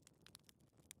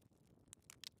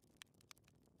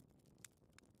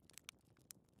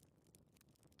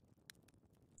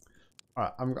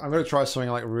 Alright, I'm going to try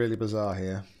something like really bizarre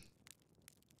here.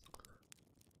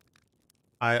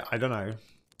 I don't know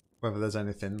whether there's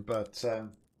anything, but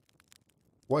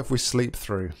what if we sleep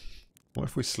through? What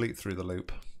if we sleep through the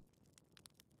loop?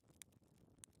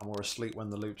 And we're asleep when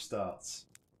the loop starts.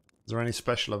 Is there any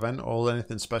special event or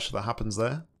anything special that happens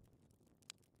there?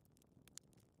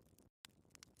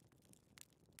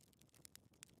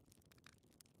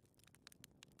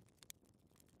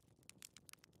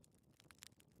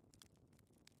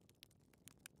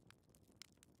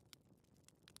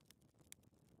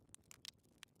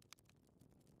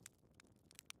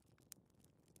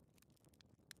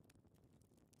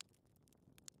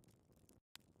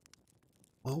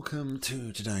 Welcome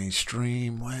to today's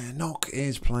stream where Nock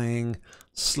is playing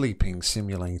Sleeping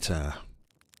Simulator.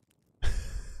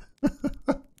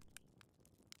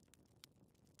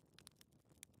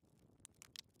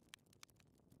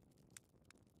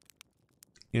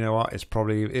 You know what? It's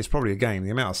probably a game.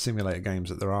 The amount of simulator games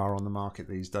that there are on the market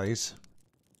these days,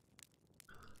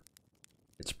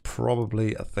 it's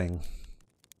probably a thing.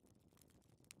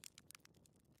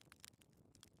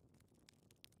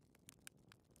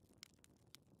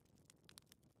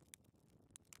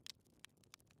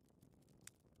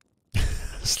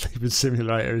 Sleeping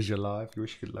Simulator is your life. You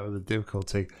wish you could lower the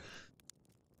difficulty.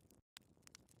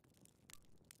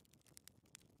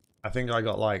 I think I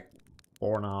got like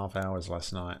 4.5 hours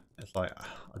last night. It's like,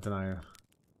 I don't know.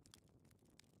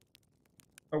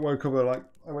 I woke up at like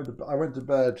I went to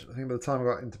bed. I think by the time I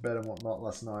got into bed and whatnot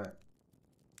last night,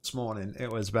 this morning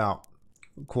it was about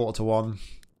 1:45,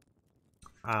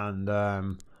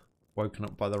 and woken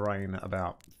up by the rain at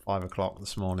about 5 o'clock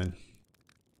this morning.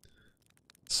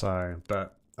 So,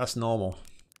 but that's normal.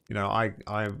 You know,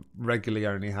 I regularly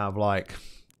only have like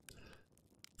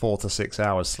 4 to 6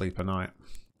 hours sleep a night.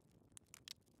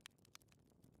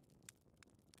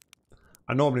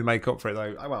 I normally make up for it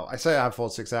though. Well, I say I have 4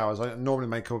 to 6 hours. I normally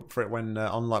make up for it when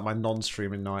on like my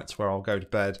non-streaming nights where I'll go to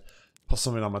bed, put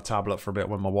something on my tablet for a bit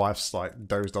when my wife's like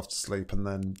dozed off to sleep, and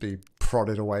then be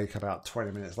prodded awake about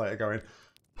 20 minutes later going,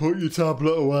 "Put your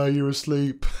tablet away, you're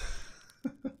asleep."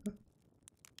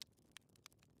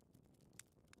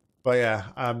 But yeah,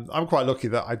 I'm quite lucky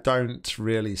that I don't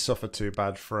really suffer too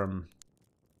bad from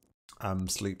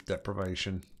sleep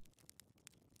deprivation.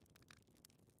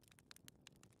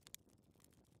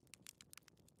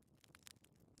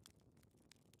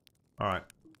 All right.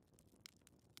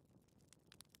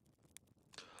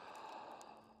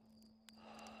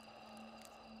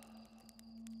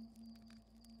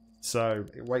 So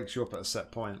it wakes you up at a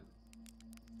set point.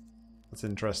 That's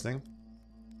interesting.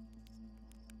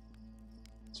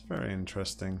 It's very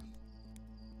interesting.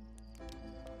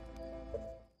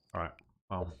 All right.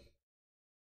 Well,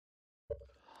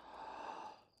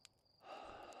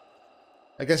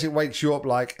 I guess it wakes you up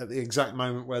like at the exact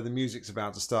moment where the music's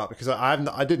about to start, because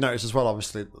I did notice as well.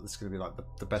 Obviously, it's going to be like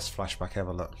the best flashback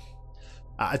ever. Look,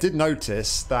 I did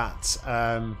notice that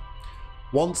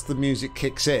once the music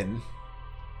kicks in,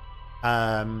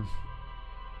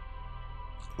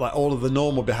 like all of the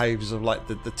normal behaviors of like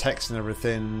the text and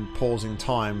everything, pausing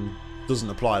time doesn't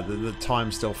apply. The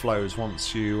time still flows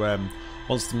once you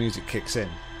once the music kicks in.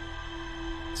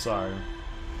 So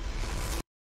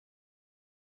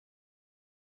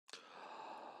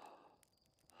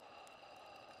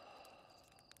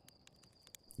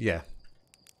yeah.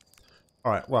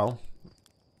 All right. Well,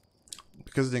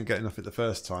 because I didn't get enough it the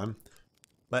first time,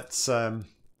 let's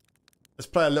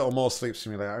play a little more Sleep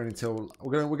Simulator. Only until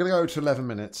we're gonna go to 11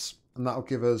 minutes, and that'll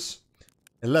give us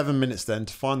 11 minutes then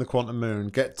to find the quantum moon,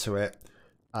 get to it,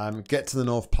 get to the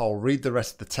North Pole, read the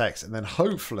rest of the text, and then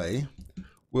hopefully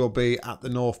we'll be at the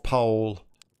North Pole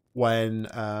when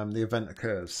the event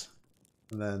occurs,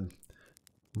 and then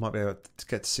we might be able to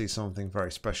get to see something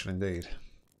very special indeed.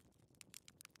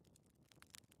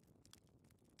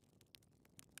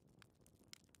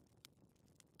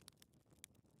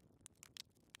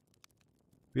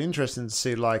 Be interesting to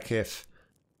see, like, if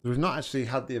we've not actually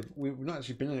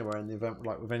been anywhere in the event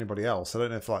like with anybody else. I don't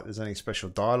know if like there's any special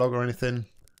dialogue or anything,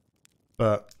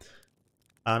 but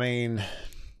I mean,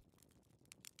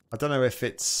 I don't know if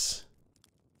it's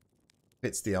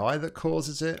the eye that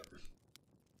causes it.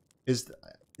 Is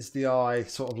the eye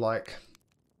sort of like,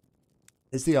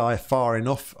 is the eye far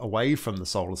enough away from the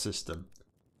solar system?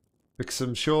 Because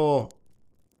I'm sure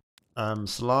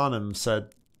Solanum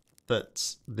said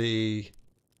that the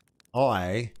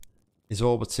eye is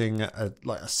orbiting at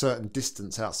like a certain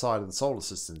distance outside of the solar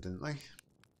system, didn't they?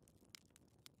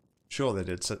 Sure they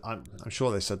did. So I'm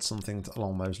sure they said something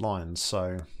along those lines.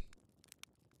 So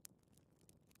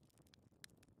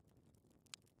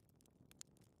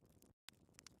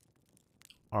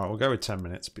all right, we'll go with 10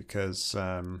 minutes because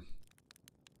we'll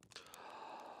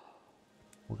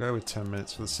go with 10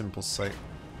 minutes for the simple sake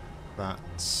that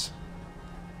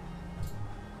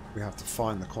we have to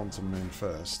find the quantum moon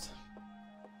first.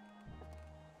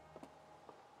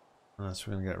 Unless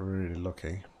we're going to get really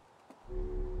lucky.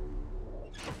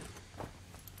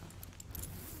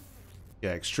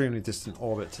 Yeah, extremely distant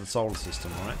orbit to the solar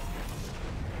system, right?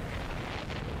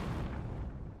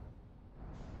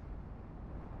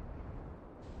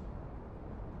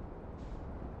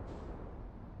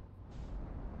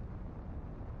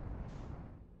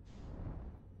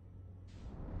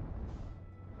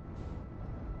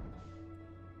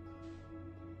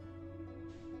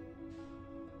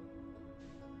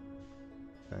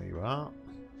 There you are.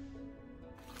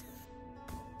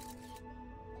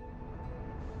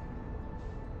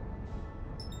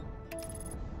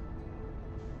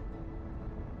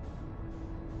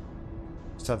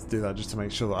 Just have to do that just to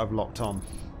make sure that I've locked on.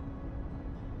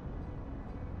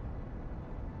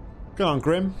 Good on,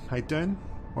 Grim. How you doing?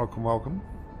 Welcome, welcome.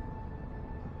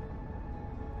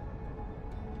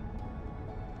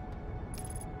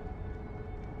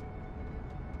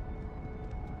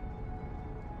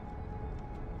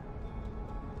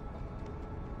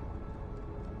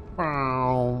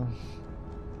 Wow.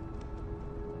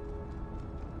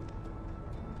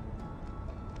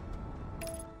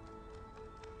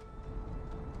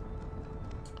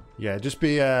 Yeah, just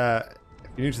be, if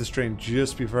you're new to the stream,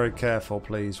 just be very careful,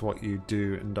 please, what you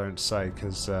do and don't say,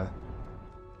 because it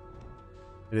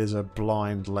is a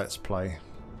blind let's play.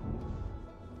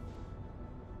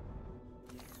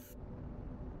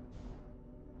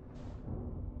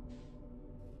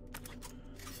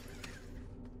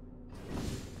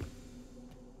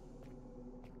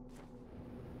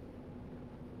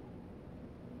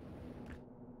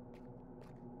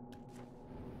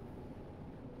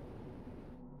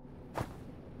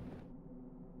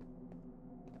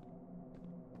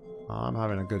 I'm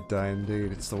having a good day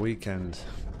indeed. It's the weekend.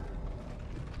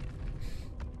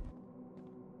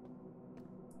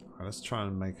 Right, let's try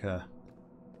and make a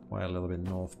way a little bit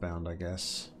northbound, I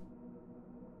guess.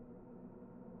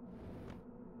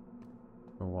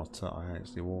 For what I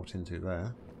actually walked into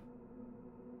there.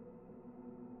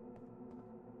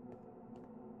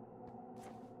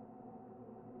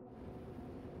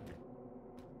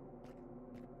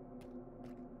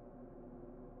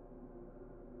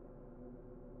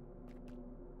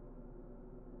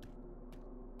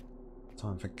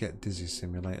 Time for Get Dizzy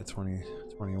Simulator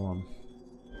 2021.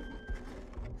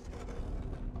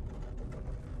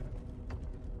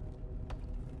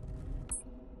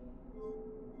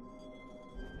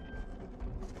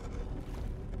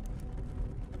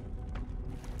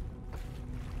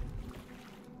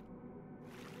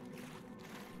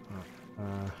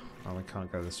 Oh, we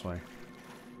can't go this way.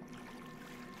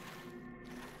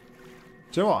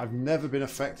 Do you know what? I've never been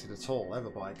affected at all,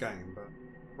 ever, by a game, but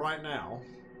right now,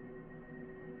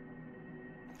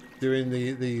 doing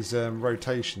these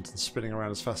rotations and spinning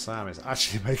around as fast as I am is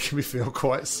actually making me feel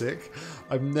quite sick.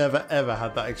 I've never ever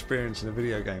had that experience in a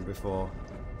video game before.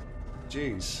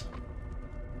 Jeez.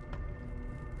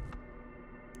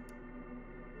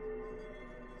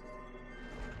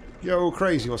 Yo,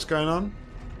 crazy, what's going on?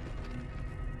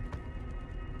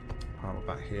 Right, we're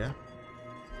back here.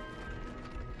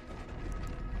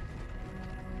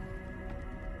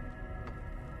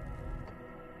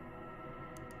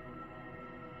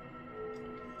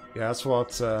 Yeah, that's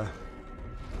what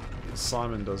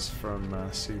Simon does from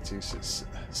CTC,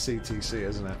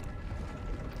 isn't it?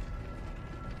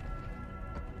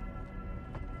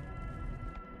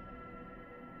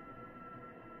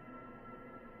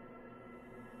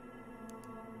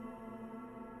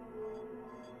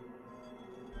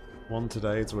 One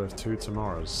today's worth two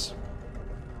tomorrows.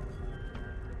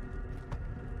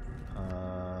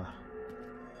 Not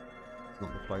the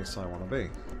place I want to be.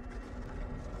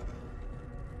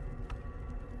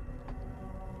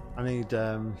 I need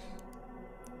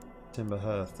timber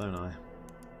hearth, don't I?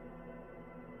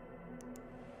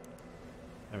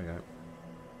 There we go.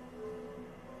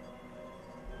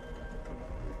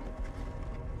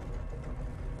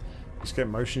 Just get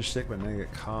motion sick, but then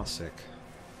get car sick.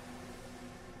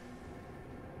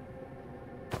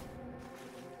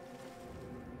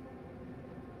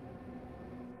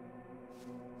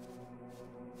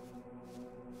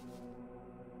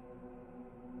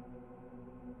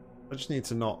 I just need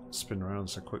to not spin around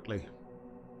so quickly,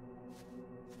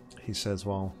 he says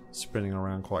while spinning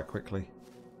around quite quickly.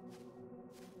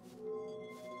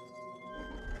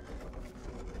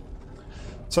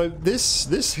 So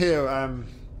this here,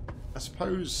 I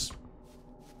suppose,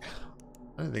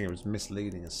 I don't think it was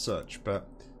misleading as such, but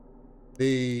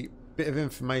the bit of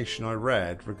information I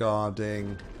read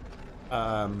regarding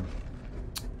there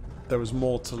was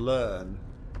more to learn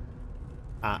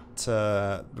at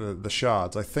the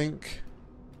shards. I think,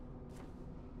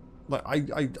 like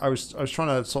I was trying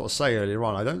to sort of say earlier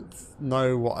on, I don't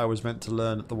know what I was meant to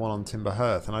learn at the one on Timber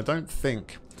Hearth, and I don't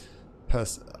think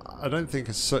as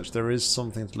such there is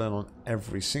something to learn on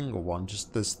every single one.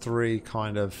 Just there's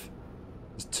there's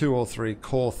 2 or 3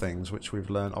 core things which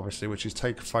we've learned, obviously, which is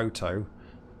take a photo,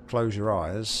 close your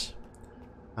eyes,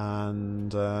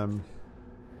 and open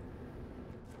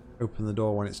the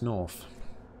door when it's north.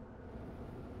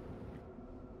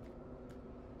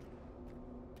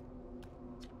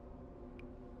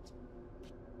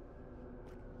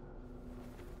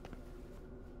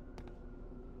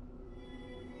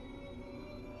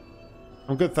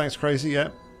 I'm good, thanks, Crazy.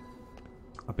 Yeah,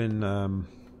 I've been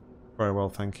very well,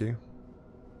 thank you.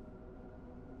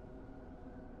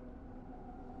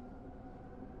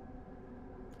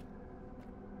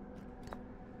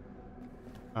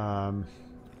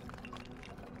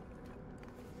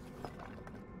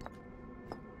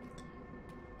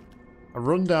 A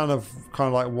rundown of kind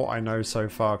of like what I know so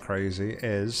far, Crazy,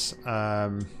 is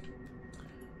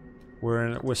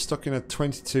we're stuck in a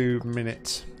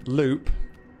 22-minute loop.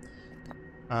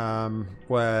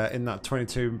 Where in that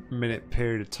 22-minute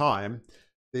period of time,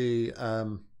 the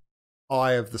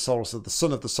eye of the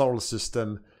sun of the solar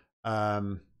system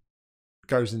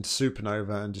goes into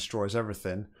supernova and destroys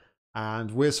everything,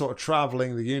 and we're sort of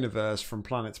traveling the universe from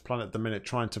planet to planet at the minute,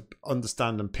 trying to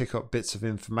understand and pick up bits of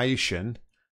information.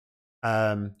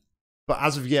 But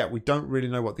as of yet, we don't really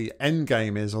know what the end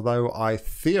game is, although I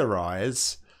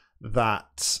theorize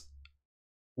that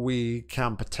we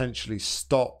can potentially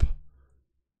stop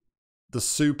the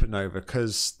supernova,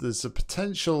 because there's a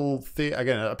potential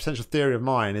theory of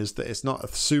mine is that it's not a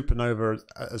supernova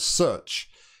as such,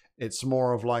 it's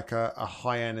more of like a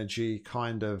high energy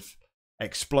kind of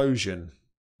explosion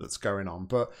that's going on.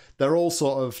 But they're all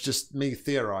sort of just me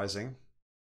theorizing.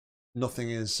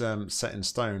 Nothing is set in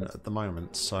stone at the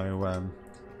moment. So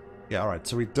yeah, all right,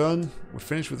 so we're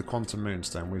finished with the quantum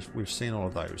moonstone. We've seen all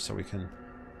of those, so we can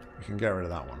get rid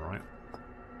of that one, right?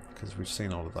 Because we've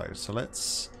seen all of those. So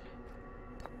let's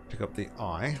pick up the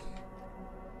eye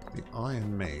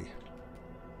and me.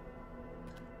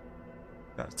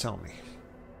 Gotta tell me.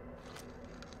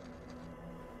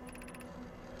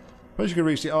 Suppose you could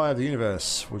reach the eye of the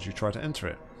universe. Would you try to enter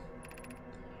it?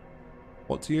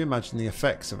 What do you imagine the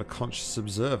effects of a conscious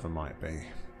observer might be?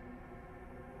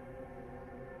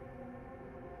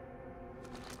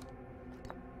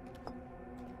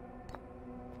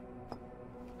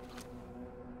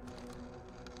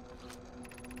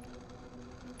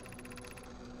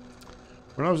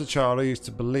 When I was a child, I used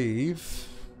to believe...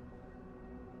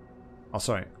 Oh,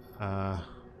 sorry.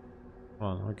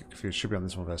 Hold on, I get confused. Should be on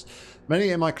this one first. Many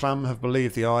in my clan have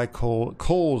believed the eye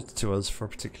called to us for a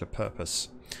particular purpose.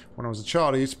 When I was a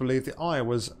child, I used to believe the eye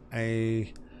was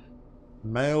a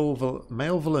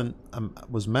malevolent. I'm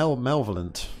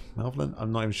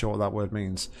not even sure what that word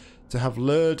means. To have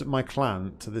lured my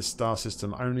clan to this star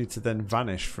system, only to then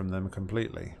vanish from them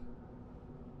completely.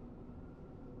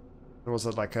 Was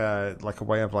it like a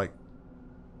way of like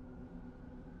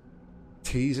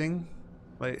teasing?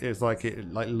 Like it's like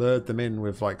it like lured them in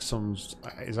with like some.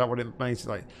 Is that what it makes it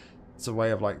like? It's a way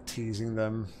of like teasing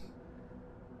them.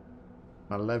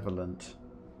 Malevolent.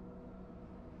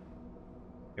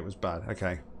 It was bad.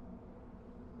 Okay.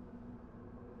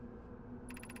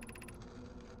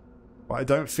 But I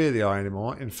don't fear the eye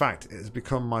anymore. In fact, it has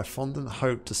become my fondant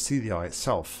hope to see the eye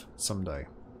itself someday.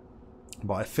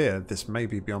 But I fear this may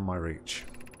be beyond my reach.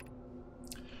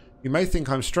 You may think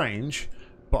I'm strange,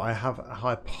 but I have a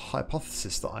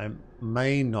hypothesis that I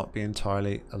may not be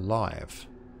entirely alive.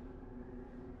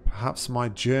 Perhaps my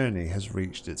journey has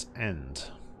reached its end.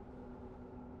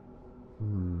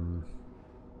 I'm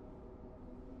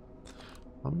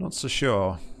not so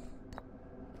sure.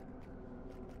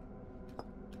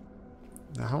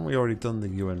 Now, haven't we already done the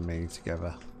you and me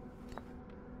together?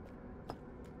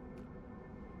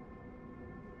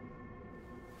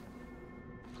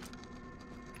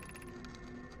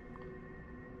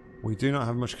 We do not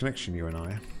have much connection, you and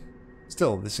I.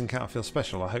 Still, this encounter feels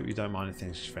special. I hope you don't mind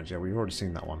anything, friends. Yeah, we've already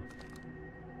seen that one.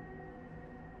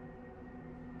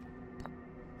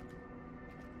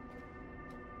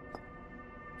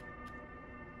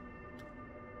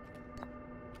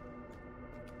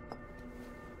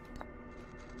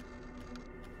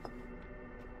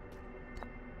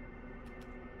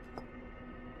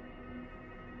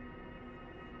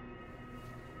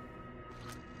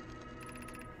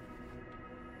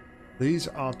 These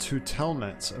are two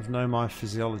telnets of Nomai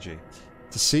physiology.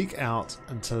 To seek out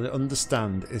and to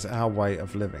understand is our way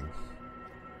of living.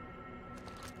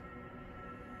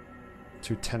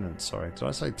 Two tenants, sorry. Did I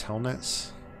say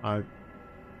telnets? I'm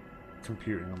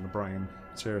computing on the brain.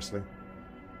 Seriously.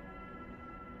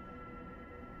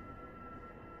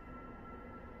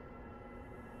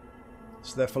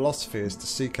 So their philosophy is to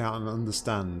seek out and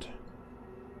understand.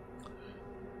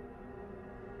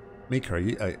 Mika,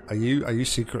 are you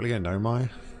secretly a Nomai?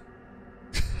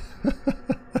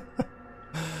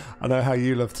 I know how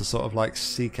you love to sort of like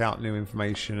seek out new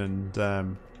information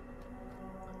and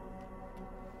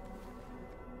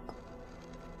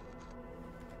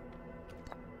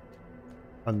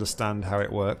understand how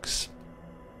it works.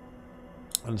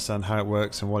 Understand how it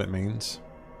works and what it means.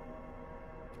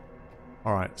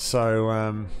 Alright, so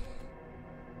I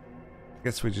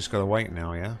guess we just gotta wait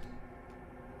now, yeah?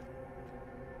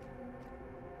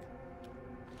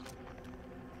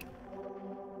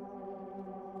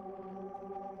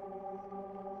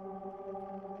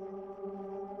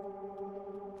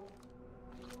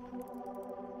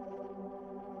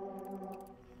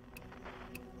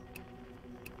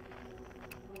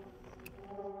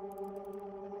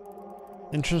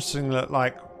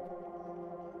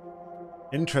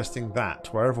 Interesting that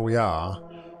wherever we are,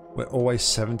 we're always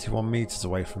 71 meters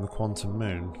away from the quantum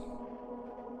moon.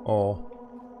 Or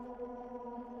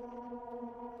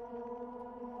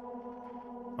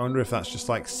I wonder if that's just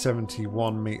like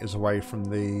 71 meters away from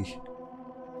the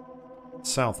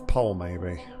South Pole,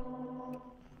 maybe.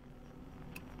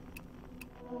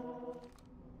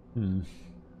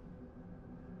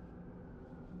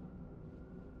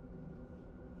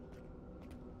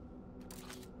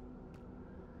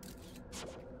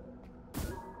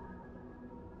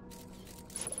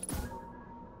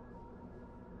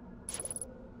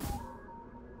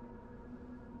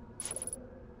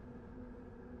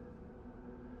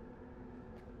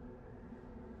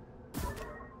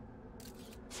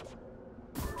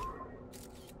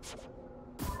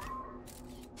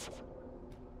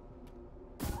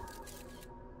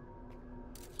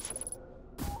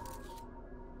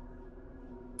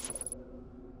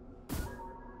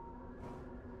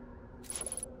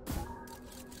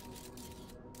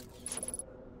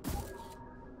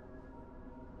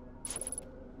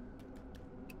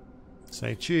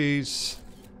 Say cheese.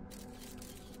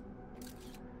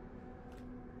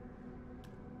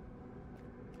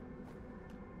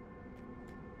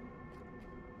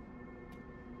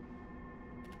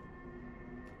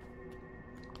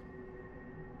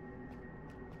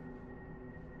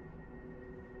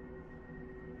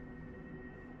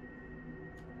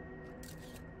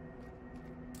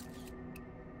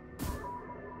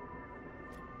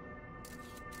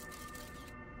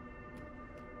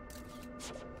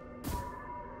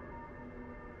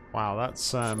 Wow,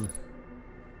 that's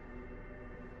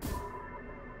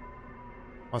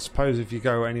I suppose if you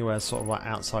go anywhere sort of like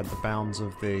outside the bounds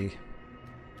of the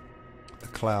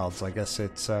clouds, I guess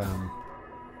it's sort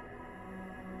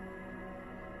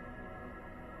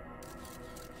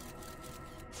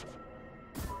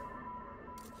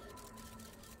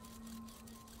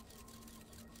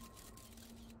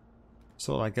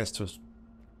of, I guess, to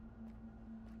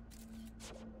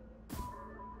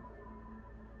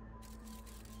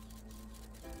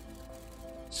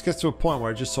just gets to a point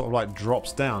where it just sort of like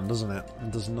drops down, doesn't it?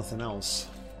 And does nothing else.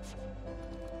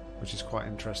 Which is quite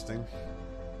interesting.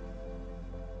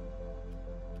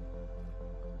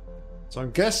 So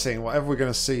I'm guessing whatever we're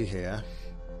going to see here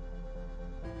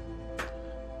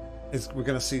is we're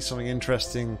going to see something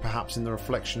interesting perhaps in the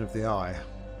reflection of the eye.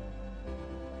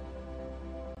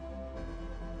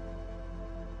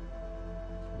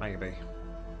 Maybe.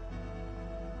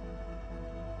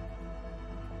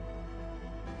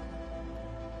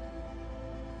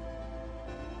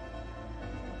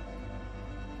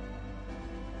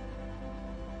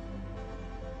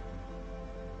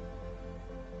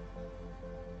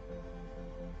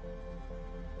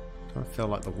 I feel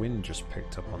like the wind just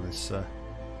picked up on this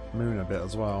moon a bit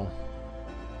as well.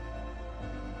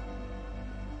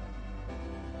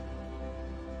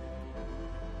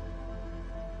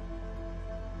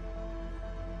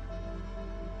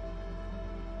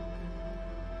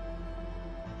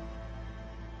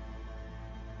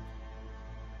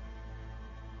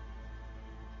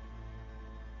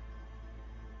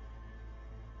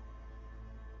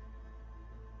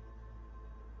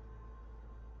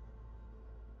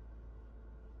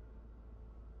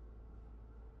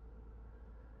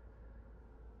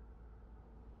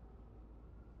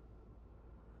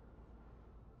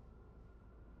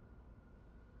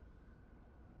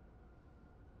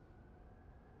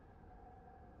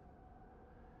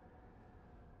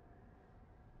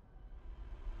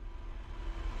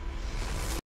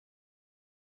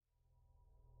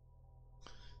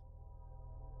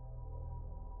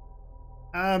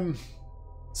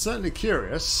 Certainly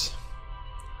curious.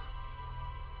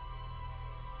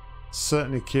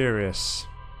 Certainly curious.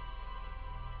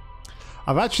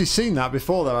 I've actually seen that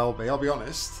before though, LB, I'll be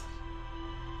honest.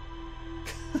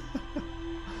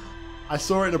 I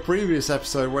saw it in a previous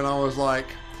episode when I was like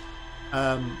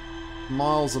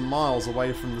miles and miles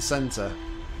away from the center.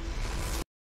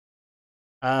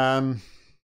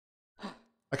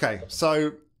 Okay,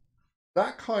 so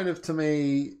that kind of, to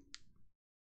me,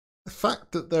 the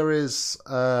fact that there is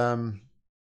Nomai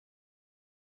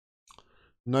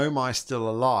still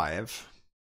alive,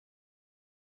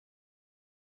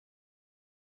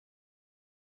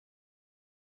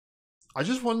 I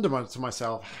just wonder to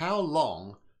myself, how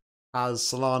long has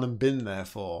Solanum been there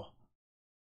for?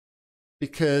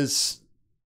 Because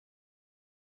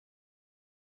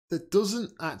it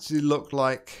doesn't actually look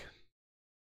like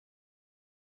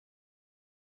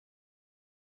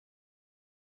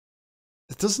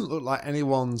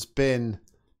anyone's been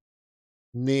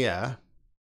near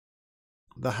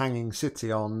the Hanging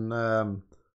City on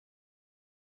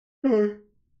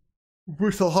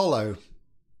Brittle Hollow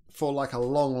for like a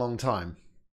long time.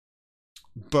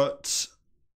 But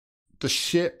the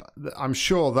ship, I'm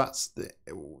sure that's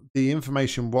the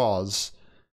information was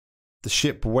the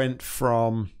ship went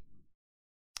from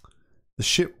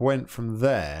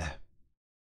there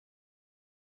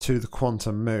to the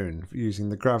Quantum Moon using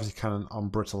the gravity cannon on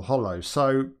Brittle Hollow.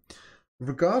 So with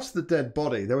regards to the dead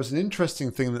body, there was an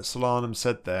interesting thing that Solanum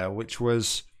said there, which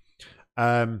was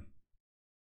I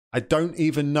don't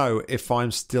even know if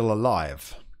I'm still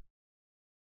alive.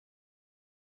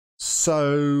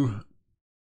 So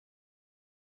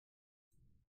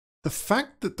the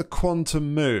fact that the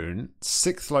Quantum Moon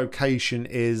 6th location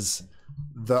is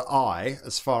the Eye,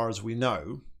 as far as we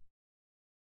know,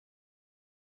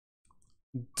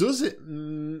 does it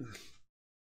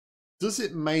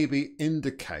maybe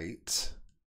indicate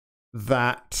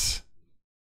that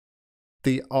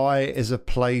the Eye is a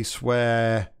place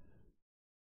where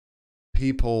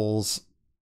people's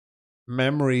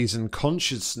memories and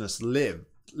consciousness live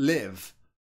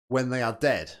when they are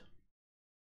dead?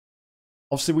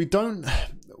 Obviously, we don't.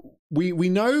 We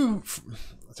know.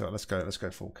 So let's go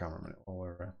full camera a minute while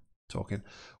we're talking.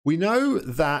 We know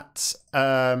that.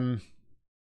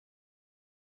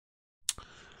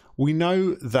 We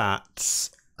know that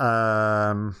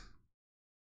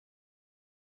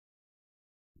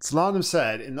Solanum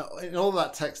said in all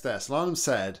that text there. Solanum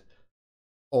said,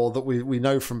 or that we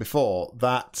know from before,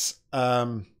 that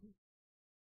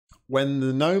when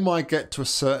the Nomai get to a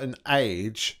certain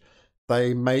age,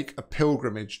 they make a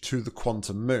pilgrimage to the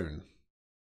Quantum Moon.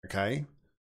 Okay?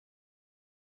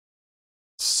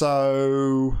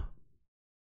 So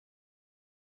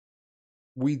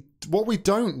what we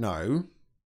don't know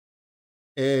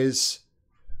is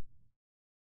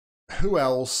who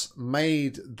else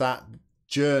made that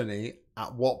journey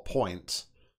at what point.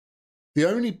 The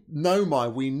only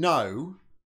Nomai we know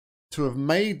to have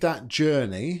made that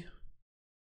journey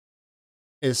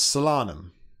is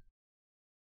Solanum.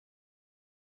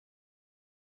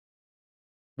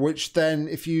 Which then,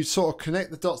 if you sort of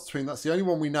connect the dots between, that's the only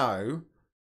one we know.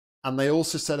 And they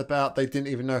also said about they didn't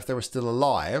even know if they were still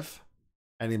alive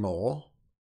anymore.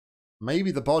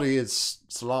 Maybe the body is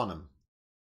Solanum.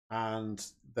 And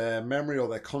their memory or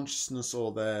their consciousness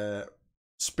or their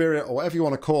spirit or whatever you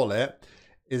want to call it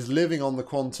is living on the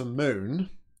quantum moon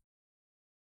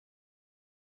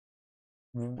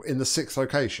in the 6th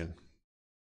location.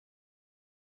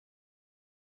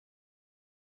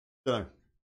 Don't know.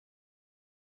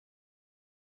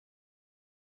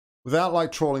 Without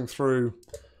like trawling through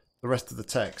the rest of the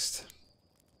text,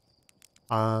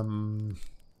 I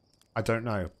don't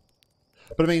know.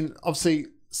 But I mean, obviously,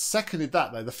 seconded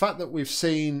that though, the fact that we've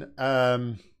seen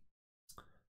one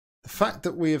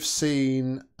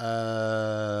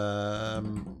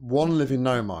living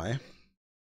Nomai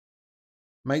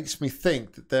makes me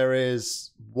think that there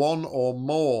is one or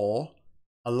more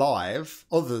alive,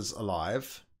 others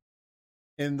alive,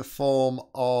 in the form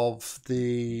of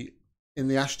the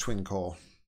Ash Twin core,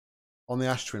 on the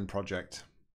Ash Twin project.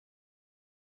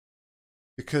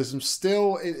 Because it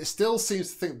still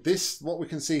seems to think this, what we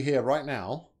can see here right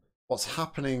now, what's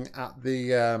happening at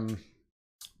the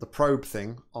probe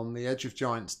thing on the edge of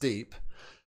Giant's Deep,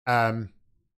 the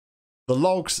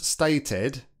logs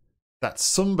stated that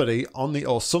somebody on the,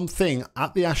 or something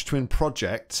at the Ash Twin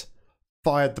project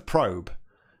fired the probe.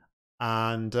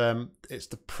 And it's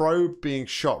the probe being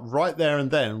shot right there and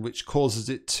then which causes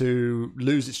it to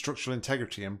lose its structural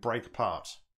integrity and break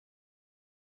apart.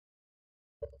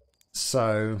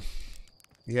 So,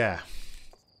 yeah.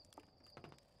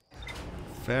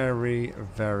 Very,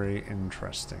 very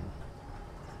interesting.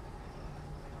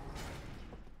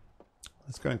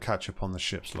 Let's go and catch up on the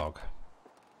ship's log.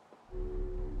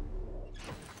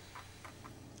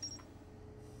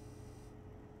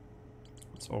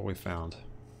 That's all we found.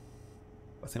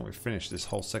 I think we've finished this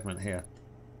whole segment here.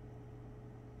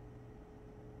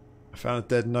 I found a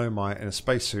dead Nomai in a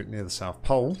spacesuit near the South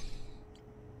Pole.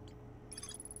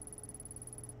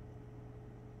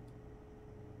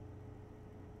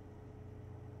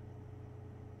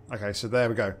 Okay, so there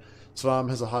we go. Salam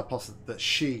has a hypothesis that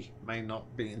she may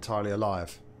not be entirely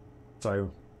alive.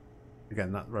 So,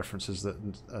 again, that references that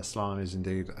Salam is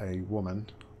indeed a woman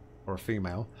or a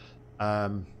female.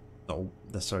 Not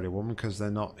necessarily a woman because they're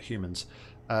not humans.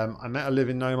 I met a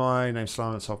living Nomai named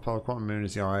Salam at South Pole. Quantum moon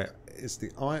is the eye. It's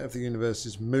the eye of the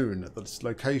universe's moon. At this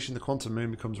location, the quantum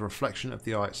moon becomes a reflection of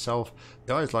the eye itself.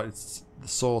 The eye is like the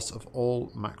source of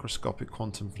all macroscopic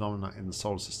quantum phenomena in the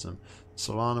solar system.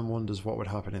 Solanum wonders what would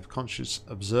happen if conscious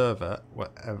observer were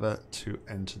ever to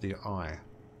enter the eye.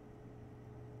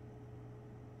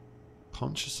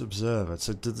 Conscious observer.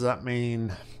 So does that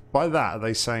mean, by that, are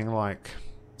they saying like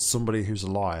somebody who's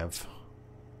alive?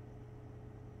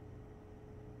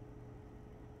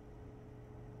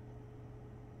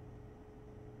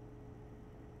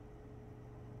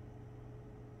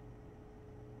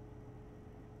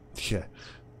 Yeah.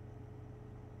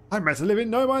 I met a living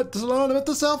Nomai at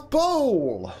the South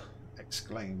Pole!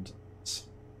 Exclaimed.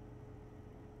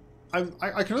 I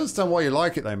can understand why you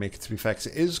like it though, Mika, to be fair, because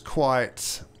it is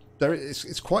quite...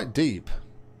 It's quite deep.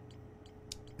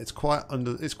 It's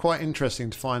quite interesting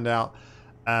to find out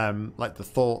like the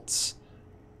thoughts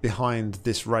behind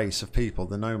this race of people,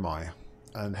 the Nomai,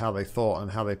 and how they thought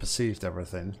and how they perceived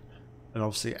everything. And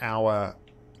obviously our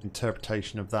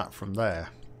interpretation of that from there.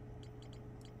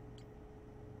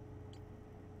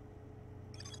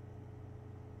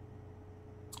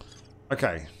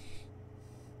 Okay.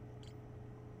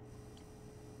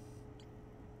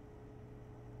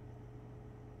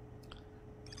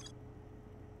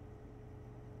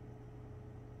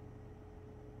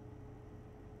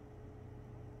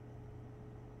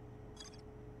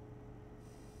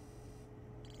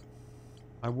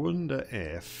 I wonder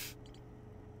if...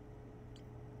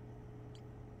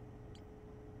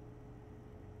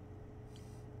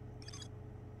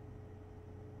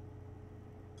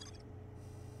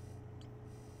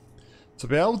 To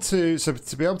be able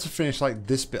to finish like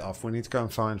this bit off, we need to go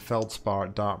and find Feldspar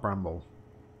at Dark Bramble.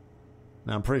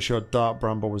 Now I'm pretty sure Dark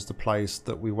Bramble was the place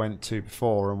that we went to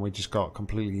before, and we just got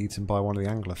completely eaten by one of the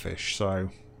anglerfish. So,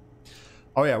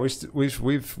 oh yeah,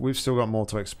 we've still got more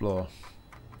to explore.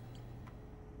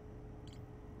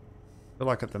 I feel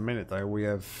like at the minute though we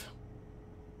have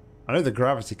I know the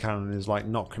gravity cannon is like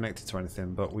not connected to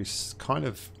anything, but we kind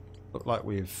of look like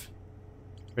we've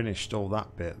finished all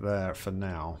that bit there for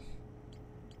now.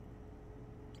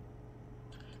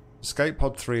 Escape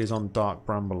pod 3 is on Dark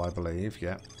Bramble, I believe.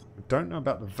 Yeah. I don't know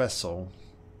about the vessel.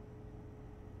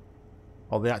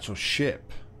 Or the actual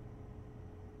ship.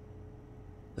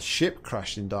 The ship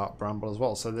crashed in Dark Bramble as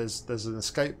well. So there's an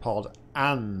escape pod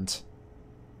and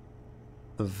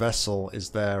the vessel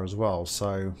is there as well.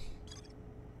 So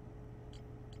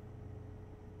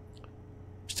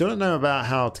still don't know about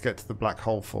how to get to the Black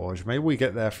Hole Forge. Maybe we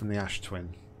get there from the Ash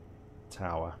Twin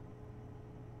Tower.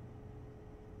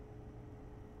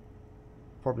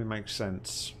 Probably makes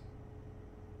sense.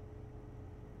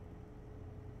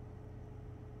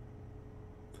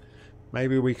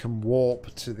 Maybe we can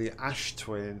warp to the Ash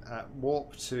Twin,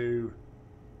 warp to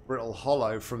Brittle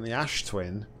Hollow from the Ash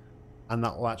Twin, and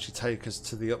that will actually take us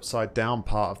to the upside down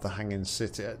part of the Hanging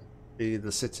City.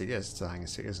 The city, yes, it's the Hanging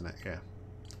City, isn't it? Yeah.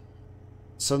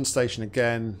 Sun Station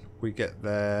again, we get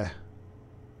there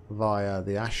via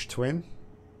the Ash Twin.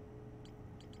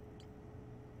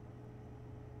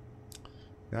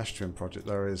 The Ash Twin project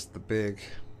though is the big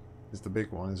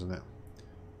one, isn't it?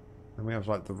 And we have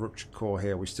like the rupture core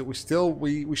here. We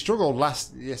struggled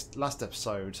last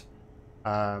episode.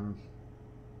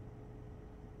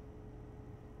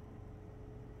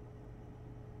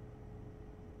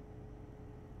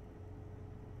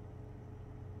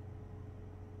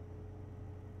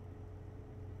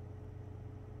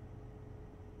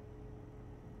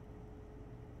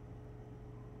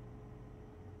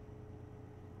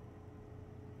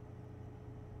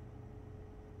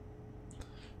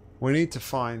 We need to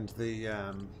find the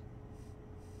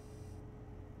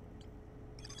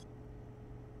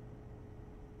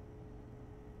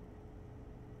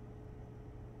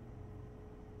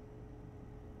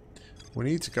we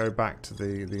need to go back to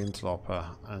the interloper,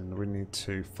 and we need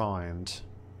to find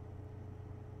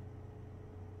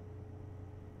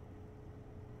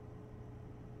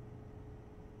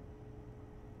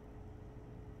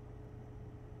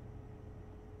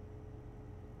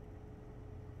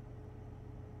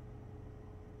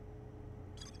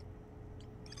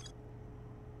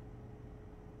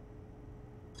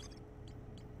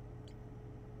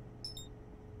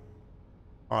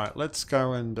Alright, let's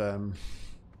go and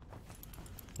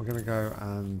we're going to go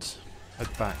and head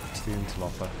back to the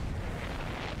interloper.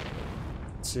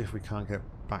 See if we can't get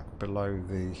back below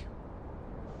the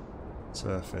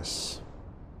surface.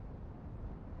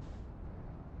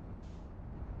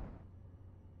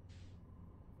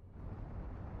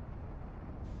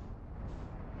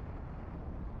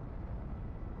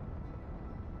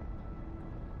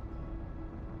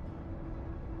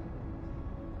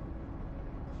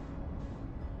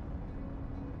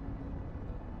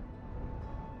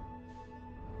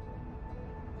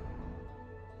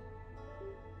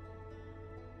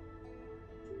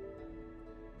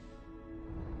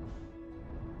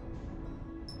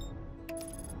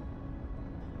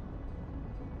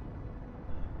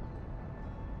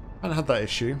 I haven't had that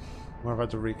issue where I've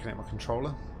had to reconnect my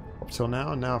controller up till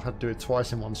now, and now I've had to do it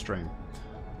twice in one stream.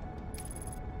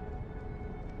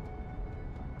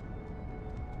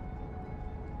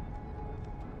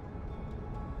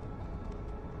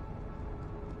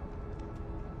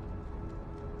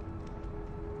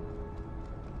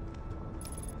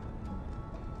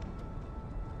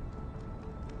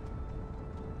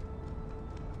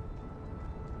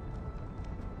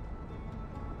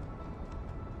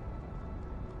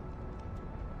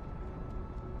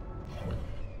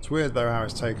 It's weird though how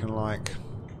it's taken like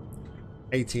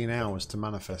 18 hours to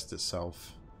manifest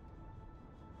itself.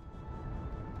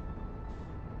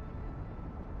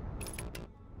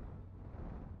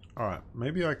 Alright,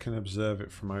 maybe I can observe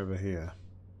it from over here.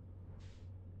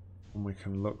 And we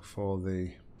can look for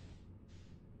the...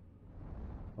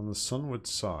 On the sunward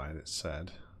side, it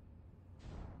said...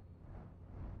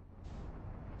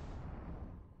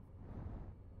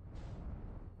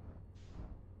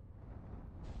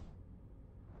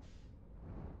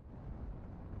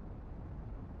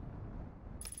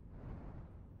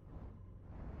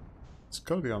 It's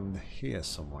got to be on here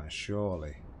somewhere,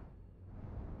 surely.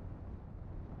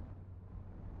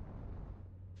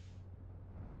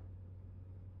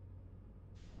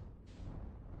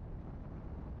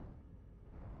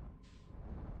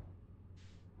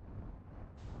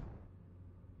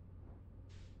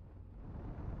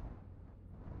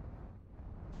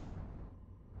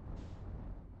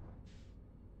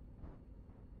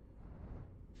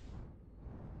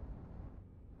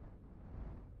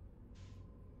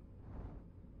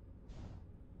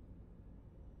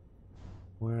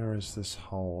 Where is this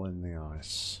hole in the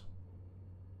ice?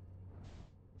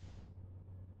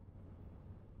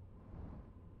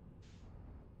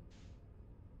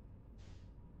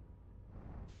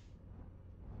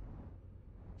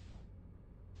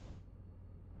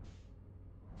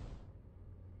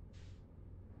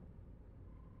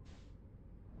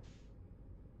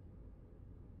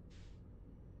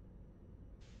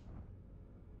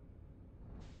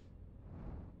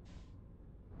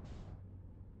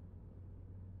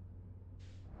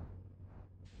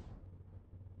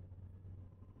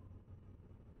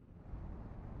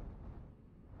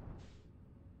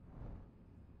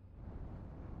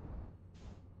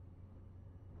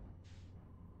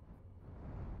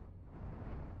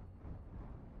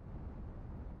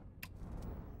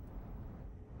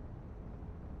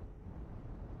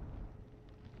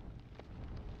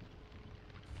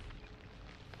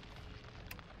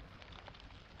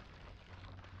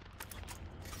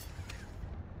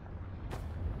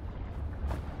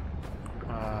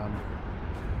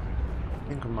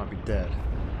 think we might be dead.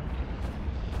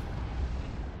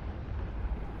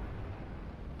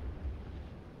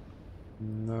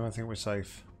 No, I think we're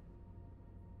safe.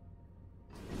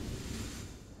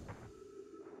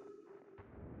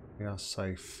 We are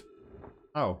safe.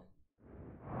 Oh.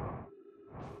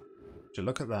 Would you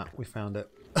look at that? We found it.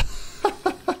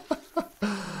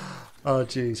 Oh,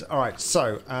 jeez. All right,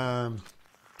 so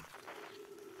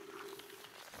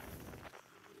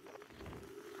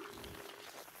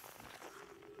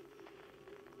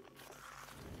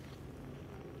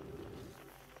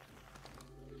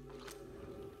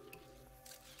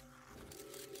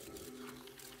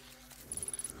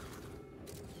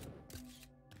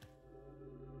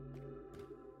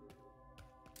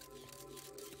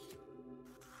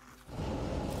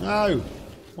no!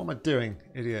 What am I doing,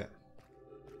 idiot?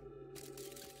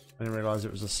 I didn't realise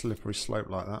it was a slippery slope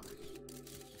like that.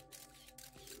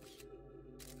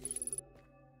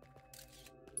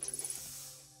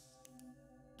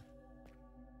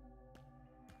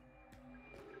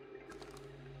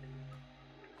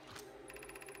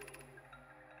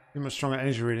 Too much stronger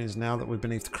energy readings now that we're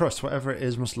beneath the crust. Whatever it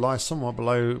is must lie somewhat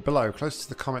below, close to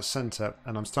the comet's centre,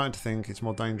 and I'm starting to think it's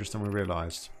more dangerous than we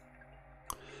realised.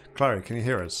 Clary, can you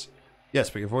hear us? Yes,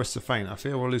 but your voice is faint. I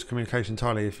fear we'll lose communication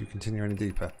entirely if you continue any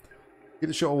deeper. Keep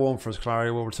the short warm for us, Clary.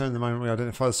 We'll return the moment we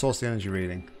identify the source of the energy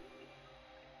reading.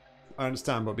 I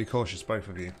understand, but be cautious, both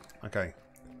of you. Okay.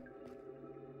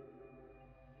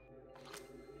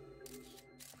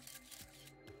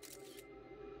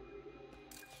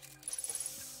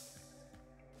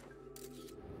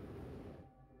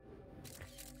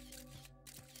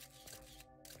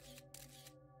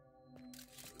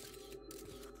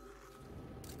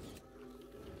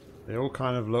 They all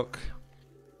kind of look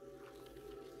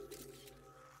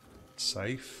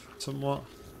safe, somewhat.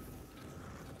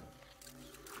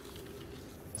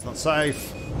 It's not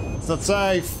safe. It's not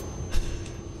safe.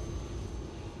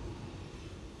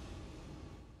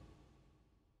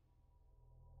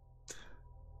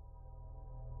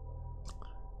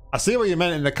 I see what you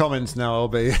meant in the comments now,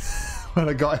 LB. When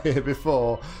I got here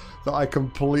before, that I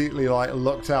completely like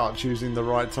lucked out choosing the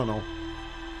right tunnel.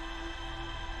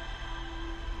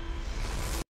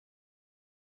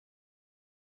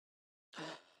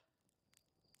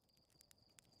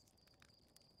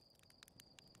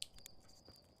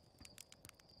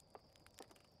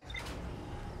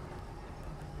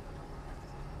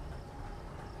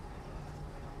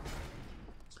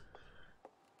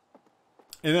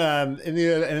 In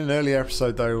an earlier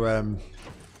episode though,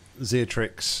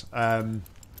 Zeatrix,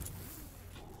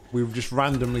 we've just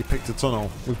randomly picked a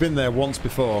tunnel. We've been there once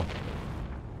before,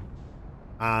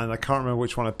 and I can't remember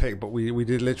which one I picked, but we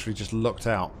did literally just lucked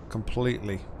out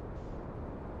completely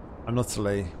and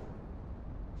utterly.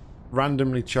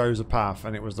 Randomly chose a path,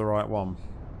 and it was the right one.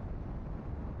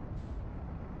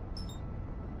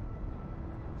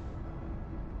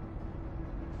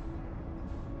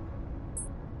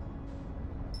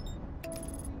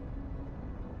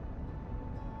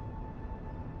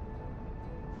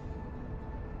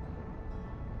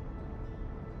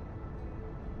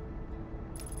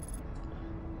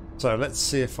 So let's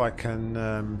see if I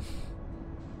can.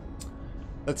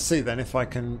 Let's see then if I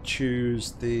can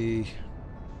choose the,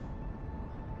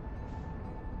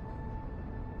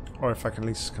 or if I can at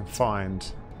least can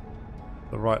find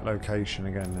the right location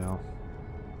again now.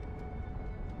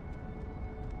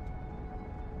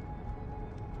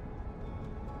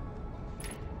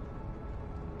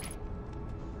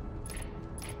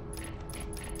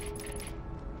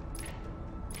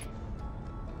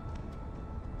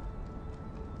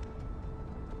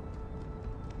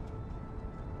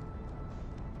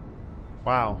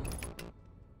 Wow.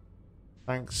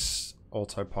 Thanks,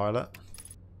 autopilot.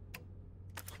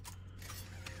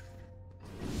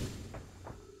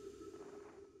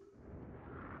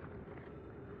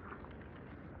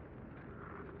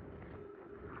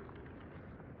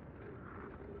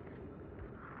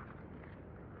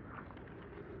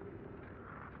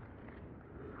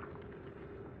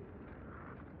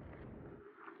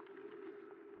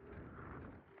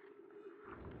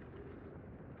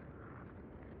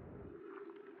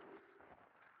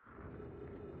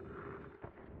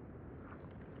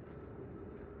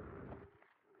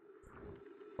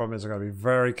 Problem is I've got to be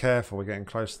very careful. We're getting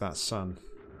close to that sun.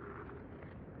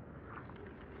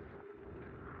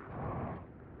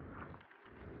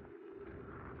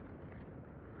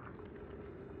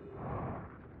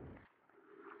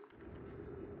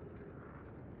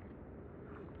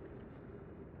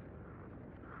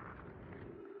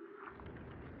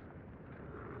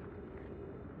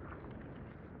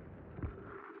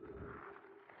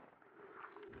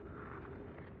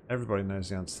 Everybody knows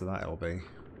the answer to that, it'll be.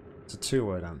 It's a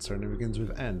two-word answer and it begins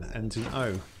with N. Ends in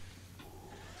O.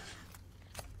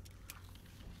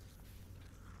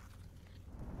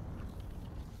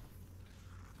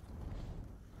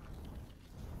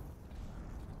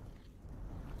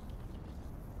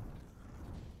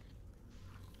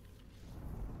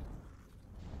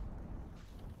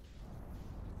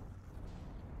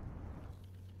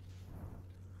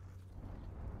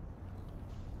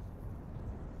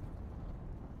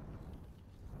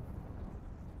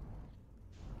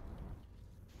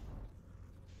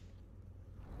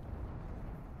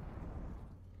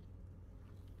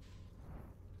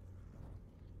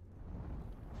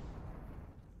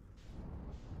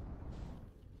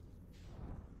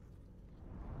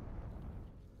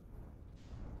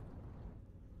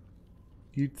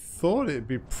 You'd thought it'd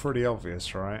be pretty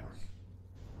obvious, right?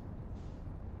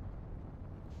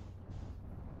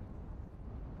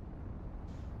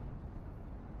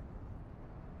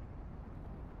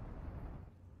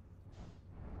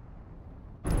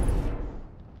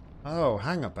 Oh,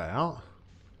 hang about.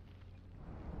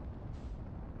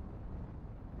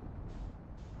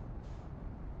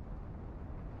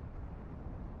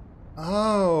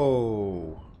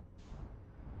 Oh.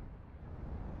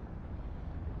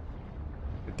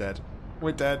 We're dead.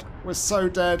 We're dead. We're so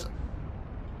dead.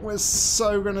 We're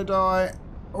so gonna die.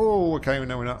 Oh, okay,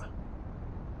 no we're not.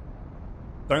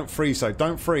 Don't freeze though,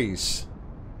 don't freeze.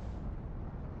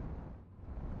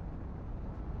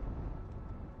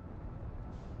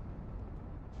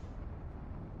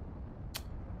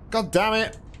 God damn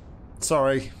it.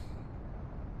 Sorry.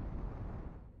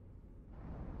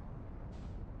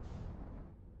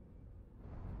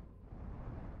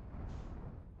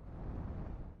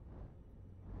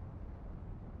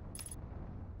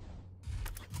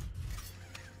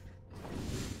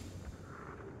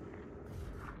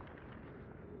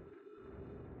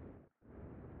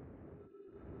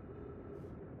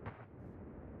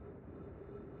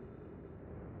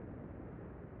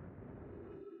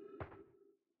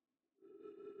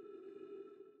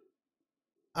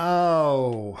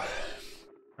 Oh.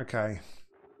 Okay.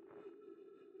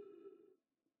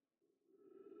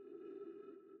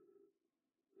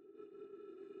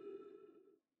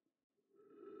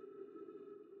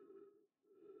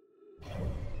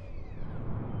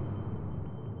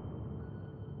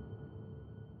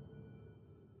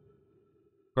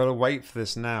 Got to wait for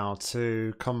this now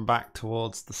to come back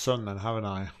towards the sun then, haven't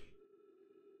I?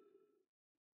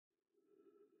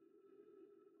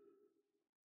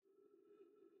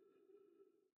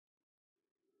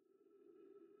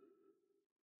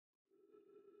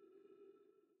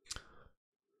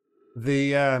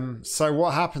 So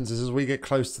what happens is as we get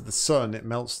close to the sun, it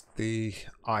melts the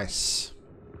ice.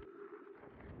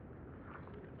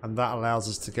 And that allows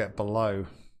us to get below.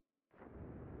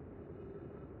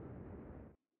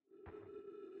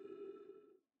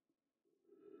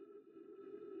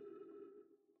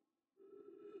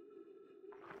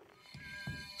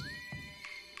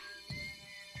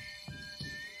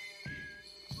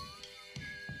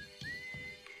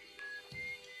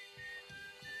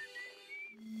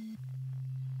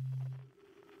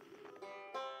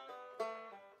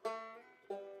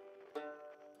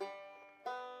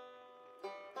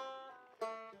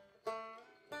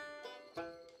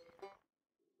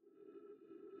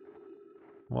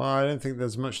 Well, I don't think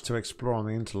there's much to explore on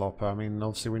the interloper. I mean,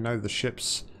 obviously we know the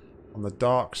ship's on the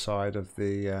dark side of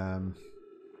the...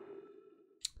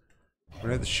 we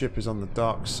know the ship is on the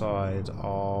dark side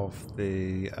of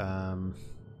the...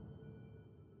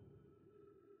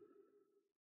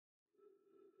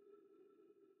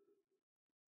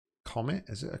 comet?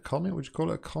 Is it a comet? Would you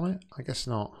call it a comet? I guess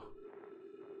not.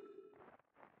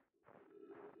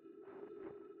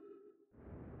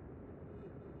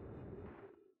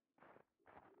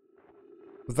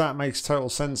 But that makes total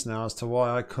sense now as to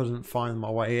why I couldn't find my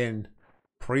way in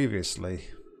previously.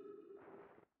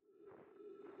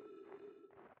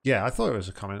 Yeah, I thought it was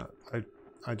a comet.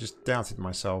 I just doubted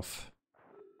myself.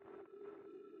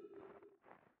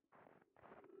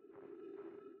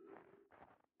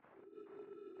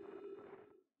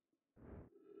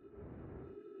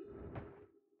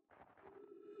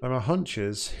 So my hunch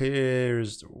is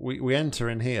here's we enter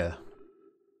in here.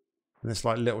 In this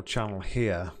like little channel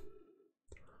here.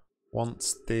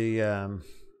 Once the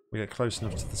we get close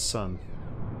enough to the sun.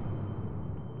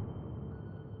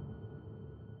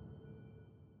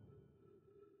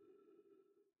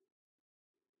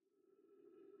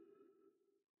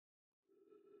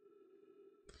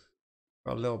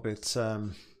 Got a little bit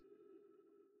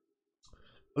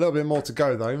more to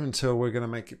go though until we're going to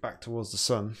make it back towards the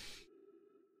sun.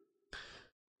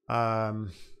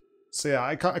 So yeah,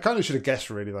 I kind of should have guessed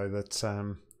really though that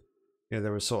you know,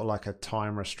 there was sort of like a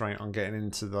time restraint on getting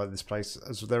into this place,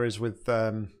 as there is with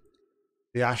the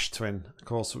Ash Twin. Of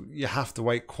course, you have to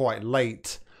wait quite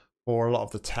late for a lot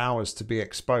of the towers to be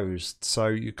exposed, so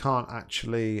you can't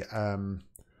actually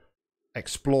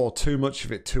explore too much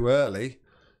of it too early.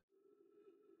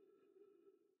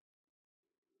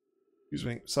 Excuse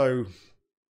me. So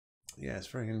yeah, it's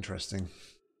very interesting.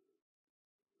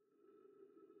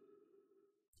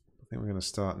 I think we're going to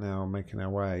start now making our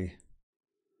way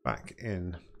back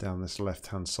in down this left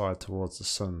hand side towards the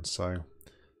sun, so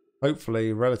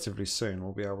hopefully relatively soon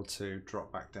we'll be able to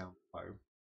drop back down below.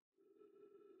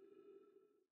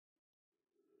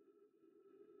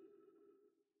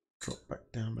 Drop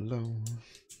back down below.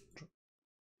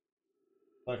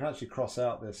 I can actually cross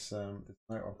out this, this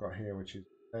note I've got here, which is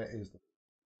there is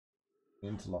the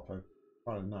interlock. I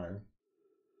kind of know.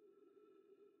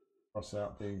 Cross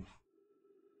out the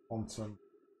quantum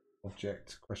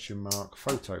object question mark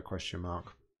photo question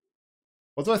mark.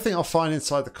 What do I think I'll find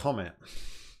inside the comet?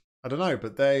 I don't know,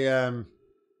 but they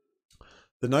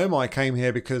the Nomai came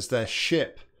here because their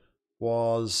ship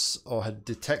was or had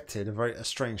detected a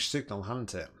strange signal,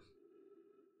 hadn't it?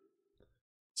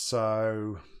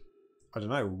 So I don't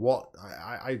know what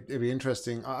it'd be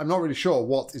interesting. I'm not really sure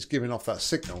what is giving off that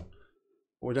signal.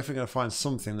 But we're definitely going to find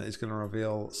something that is going to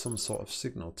reveal some sort of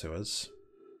signal to us.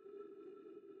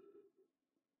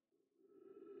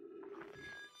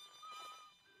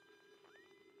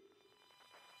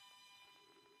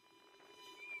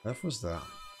 What was that?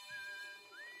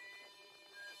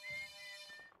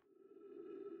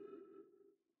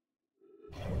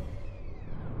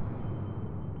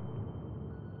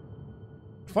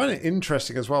 I find it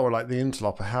interesting as well with like the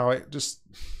interloper, how it just,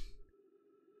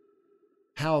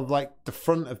 how like the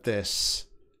front of this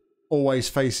always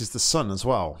faces the sun as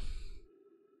well.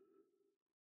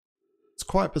 It's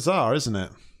quite bizarre, isn't it?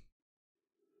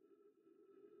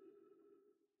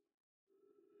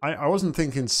 I wasn't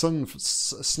thinking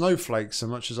snowflakes so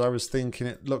much as I was thinking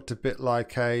it looked a bit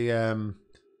like a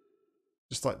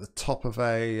just like the top of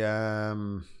a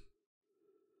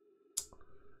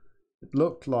it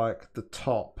looked like the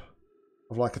top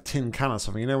of like a tin can or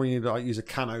something. You know when you like use a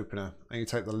can opener and you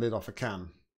take the lid off a can.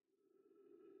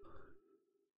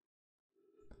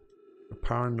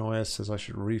 Paranoia says I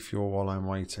should refuel while I'm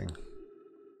waiting.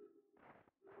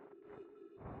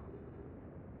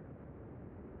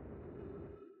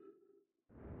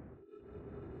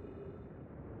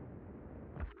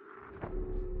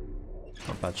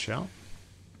 Not a bad shout.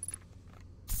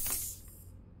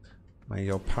 May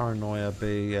your paranoia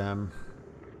be I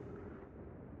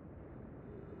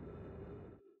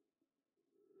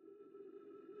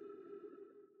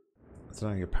don't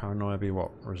know, your paranoia be what?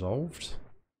 Resolved?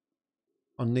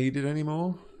 Unneeded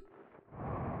anymore?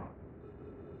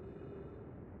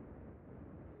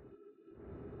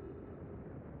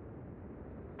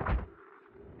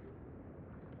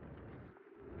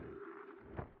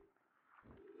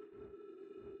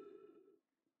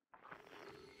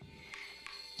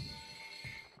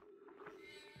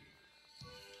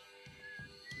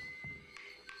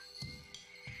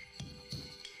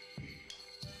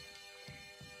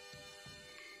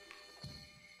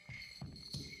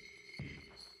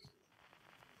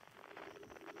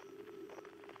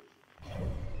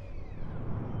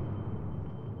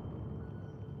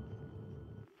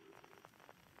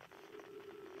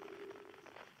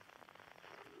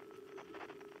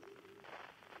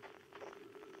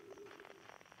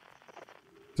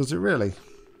 Does it really?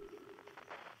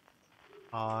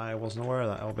 I wasn't aware of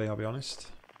that, LB, I'll be honest.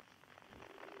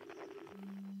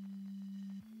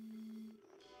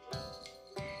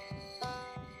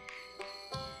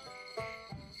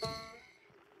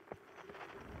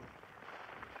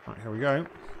 Right, here we go.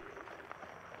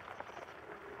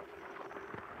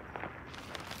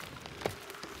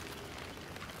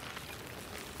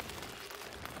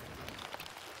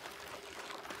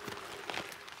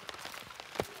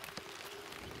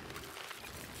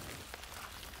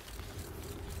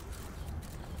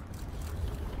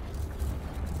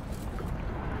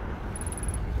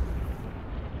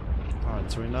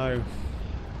 So we know,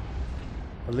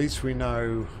 at least we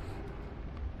know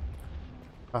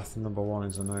path number 1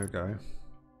 is a no-go.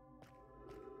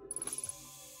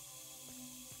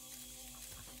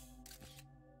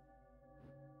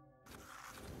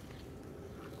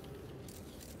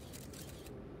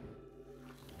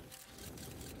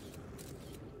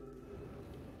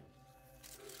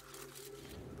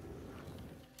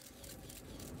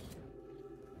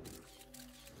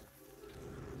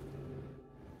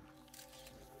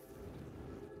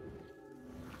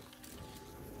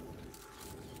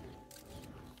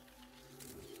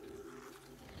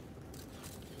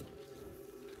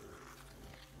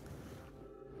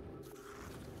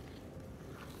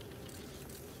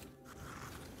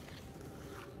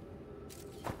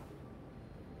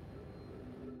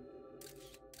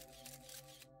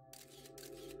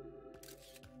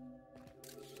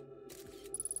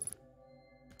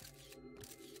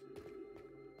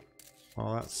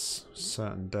 Well, that's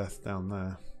certain death down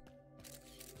there.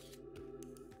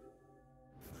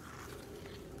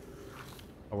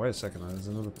 Oh, wait a second, there's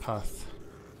another path.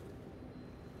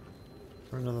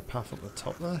 Is there another path up the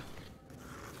top there?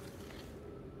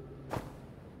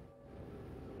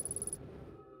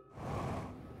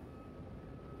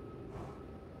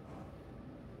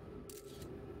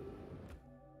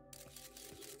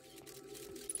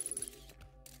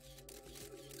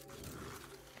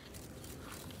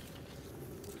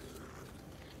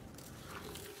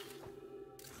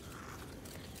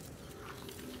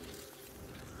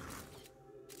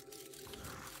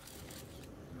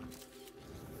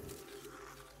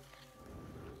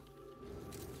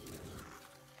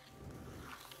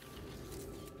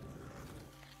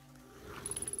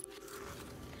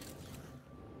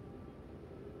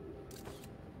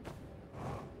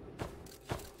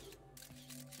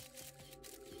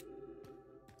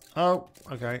 Oh,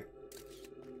 okay.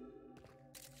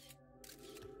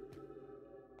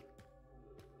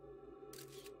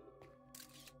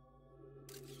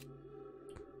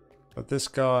 But this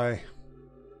guy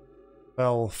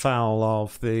fell foul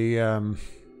of the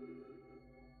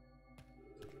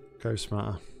ghost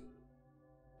matter.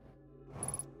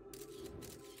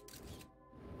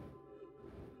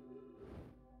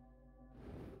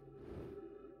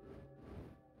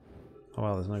 Oh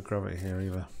well, there's no gravity here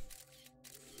either.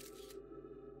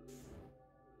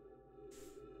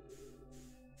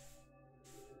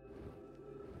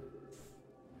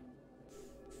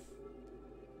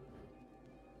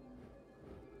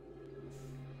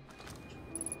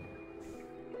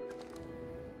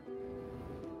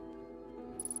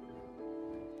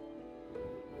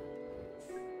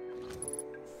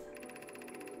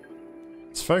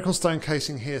 Spherical stone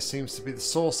casing here seems to be the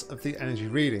source of the energy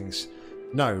readings.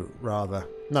 No, rather,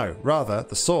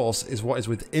 the source is what is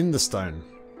within the stone.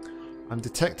 I'm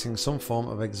detecting some form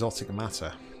of exotic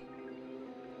matter.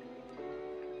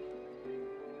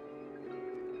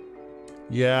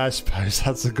 Yeah, I suppose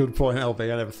that's a good point, LB.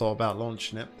 I never thought about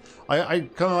launching it. I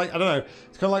kind of like, I don't know,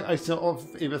 it's kind of like I sort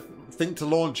of either think to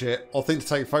launch it or think to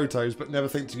take photos, but never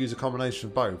think to use a combination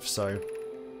of both, so...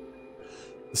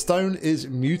 The stone is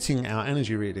muting our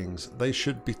energy readings. They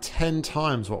should be 10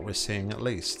 times what we're seeing at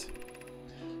least.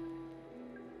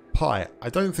 Pi, I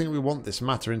don't think we want this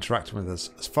matter interacting with us.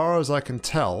 As far as I can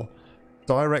tell,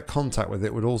 direct contact with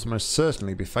it would almost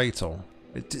certainly be fatal.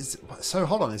 It is, so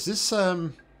hold on, is this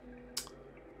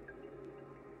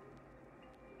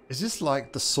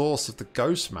like the source of the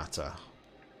ghost matter?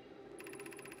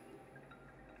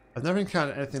 I've never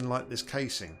encountered anything like this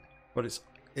casing, but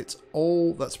it's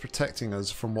all that's protecting us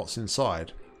from what's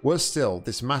inside. Worse still,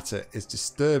 this matter is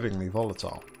disturbingly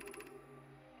volatile.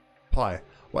 Pi,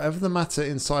 whatever the matter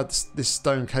inside this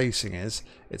stone casing is,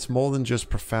 it's more than just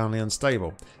profoundly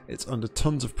unstable. It's under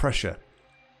tons of pressure.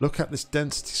 Look at this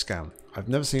density scan. I've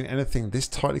never seen anything this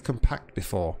tightly compact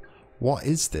before. What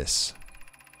is this?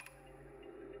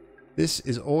 This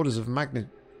is orders of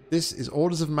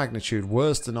magnitude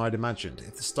worse than I'd imagined.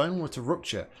 If the stone were to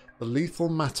rupture, the lethal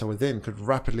matter within could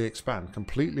rapidly expand,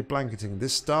 completely blanketing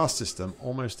this star system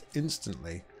almost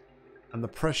instantly. And the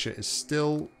pressure is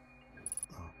still...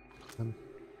 Oh,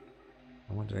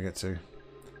 where did I get to?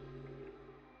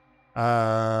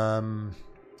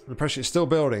 The pressure is still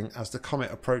building as the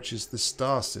comet approaches the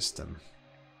star system.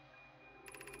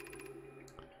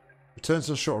 Return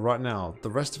to the shore right now. The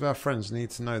rest of our friends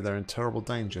need to know they're in terrible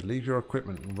danger. Leave your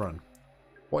equipment and run.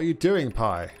 What are you doing,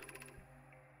 Pi?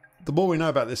 The more we know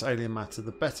about this alien matter,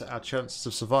 the better our chances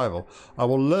of survival. I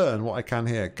will learn what I can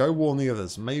here. Go warn the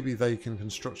others. Maybe they can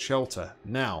construct shelter.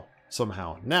 Now.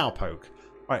 Somehow. Now, Poke.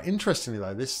 Alright, interestingly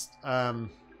though, this... it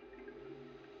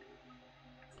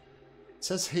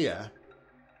says here...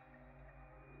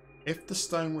 If the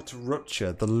stone were to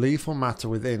rupture, the lethal matter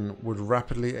within would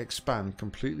rapidly expand,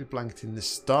 completely blanketing the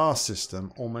star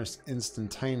system almost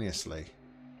instantaneously.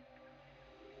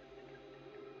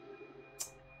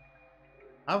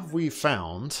 Have we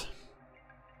found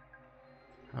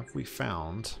the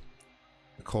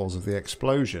cause of the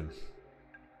explosion?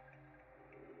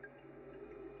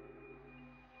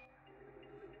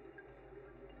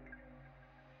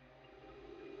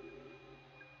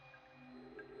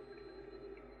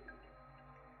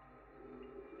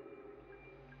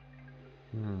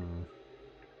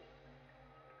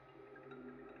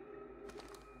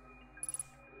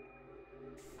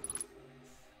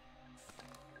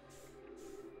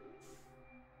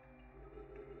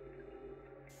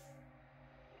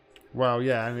 Well,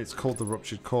 yeah, and it's called the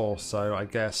ruptured core, so I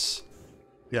guess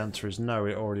the answer is no,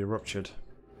 it already ruptured.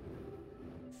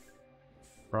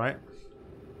 Right?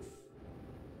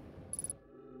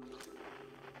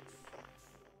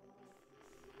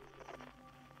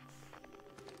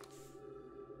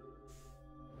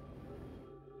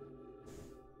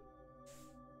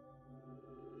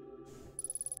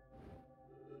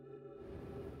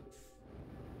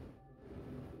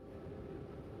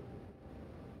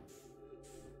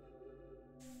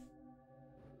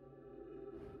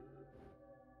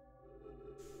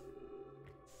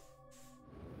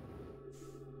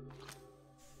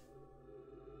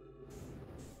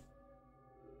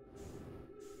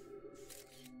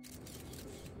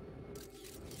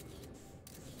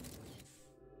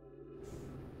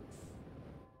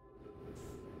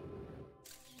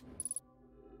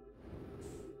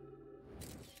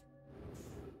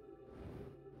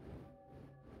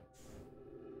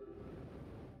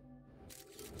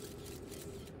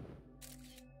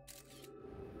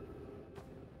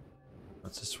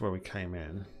 That's just where we came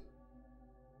in.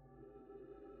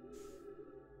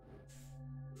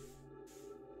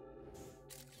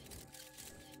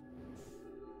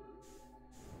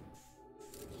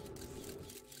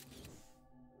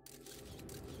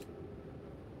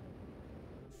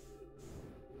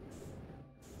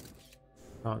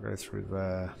 Can't go through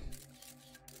there.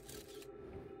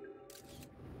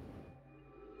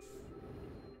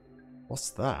 What's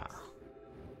that?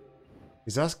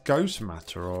 Is that ghost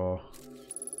matter or?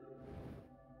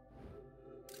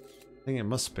 I think it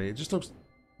must be. It just looks,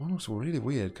 well, it looks really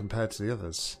weird compared to the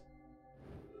others.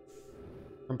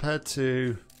 Compared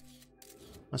to,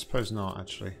 I suppose not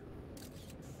actually.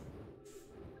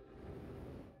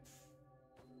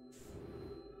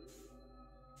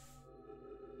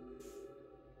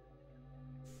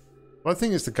 Well, I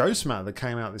think it's the ghost matter that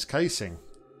came out of this casing.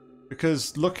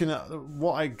 Because looking at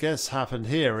what I guess happened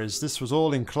here is this was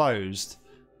all enclosed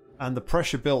and the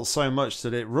pressure built so much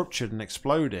that it ruptured and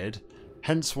exploded.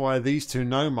 Hence why these two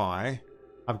Nomai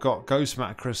have got ghost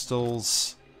matter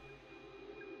crystals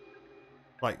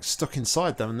like stuck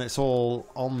inside them, and it's all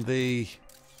on the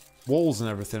walls and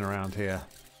everything around here.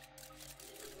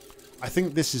 I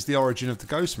think this is the origin of the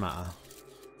ghost matter.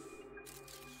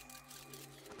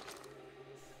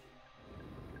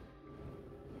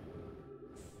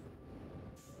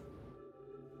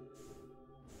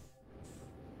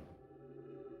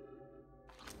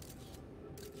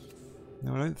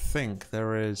 No, I don't think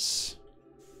there is.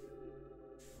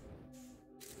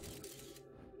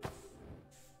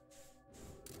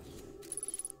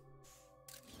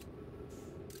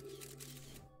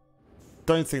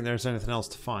 Don't think there's anything else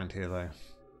to find here, though.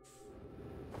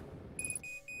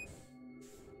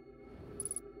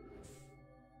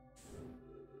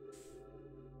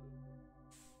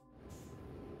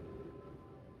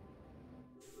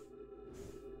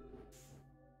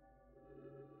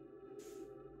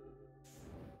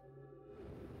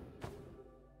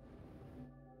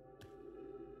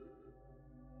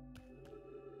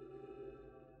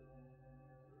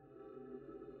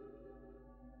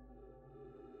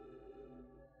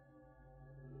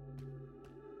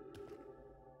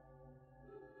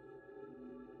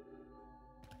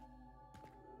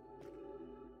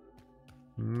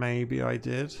 Maybe I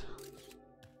did.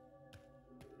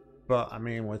 But, I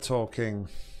mean, we're talking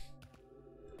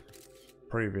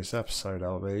previous episode,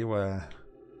 LB, where...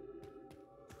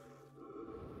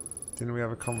 Didn't we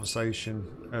have a conversation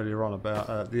earlier on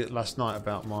about, last night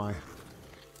about my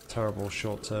terrible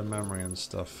short-term memory and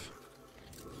stuff?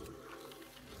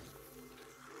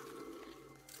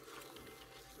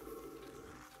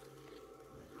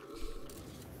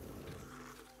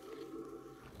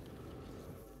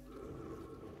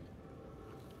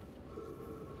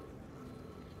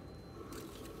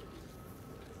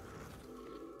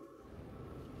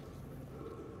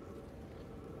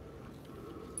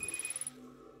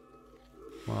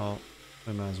 Well,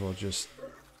 we may as well just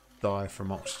die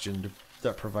from oxygen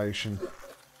deprivation.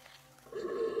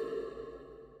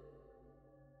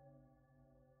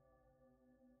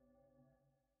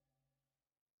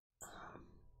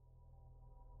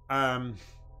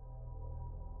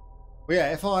 But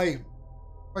yeah, if I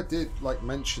did like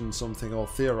mention something or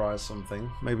theorize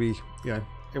something, maybe, you know,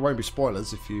 it won't be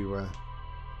spoilers if you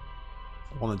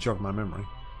want to jog my memory.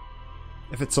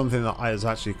 If it's something that has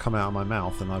actually come out of my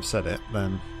mouth and I've said it,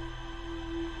 then...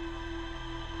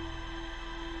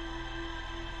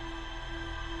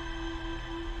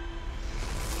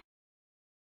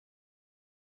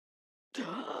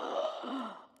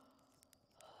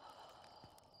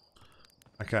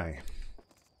 Okay.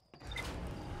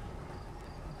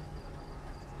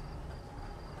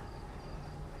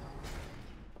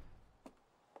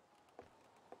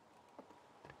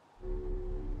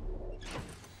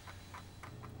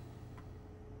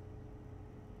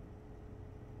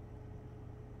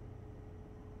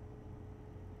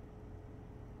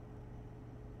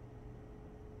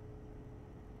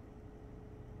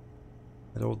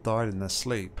 They all died in their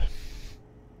sleep.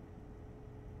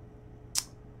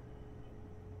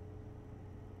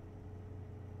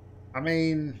 I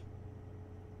mean,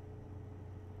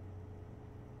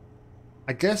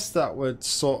 I guess that would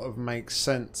sort of make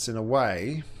sense in a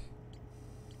way.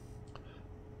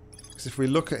 Because if we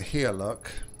look at here,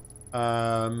 look.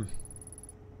 Yeah,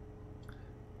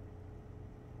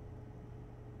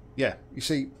 you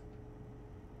see,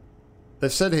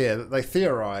 they've said here that they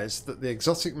theorized that the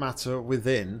exotic matter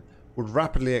within would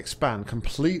rapidly expand,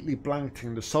 completely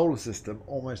blanketing the solar system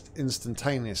almost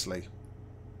instantaneously.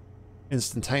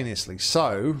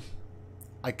 So,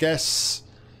 I guess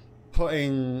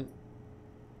putting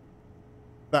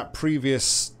that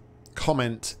previous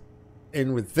comment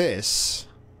in with this,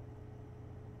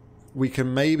 we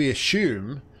can maybe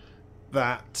assume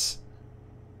that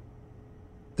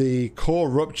the core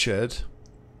ruptured,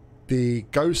 the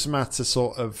ghost matter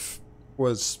sort of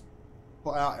was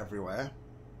put out everywhere,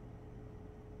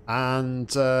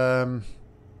 and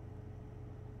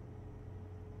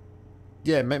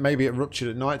yeah, maybe it ruptured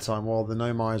at night time while the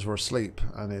Nomais were asleep,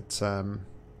 and it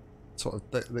sort of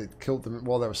they killed them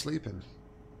while they were sleeping.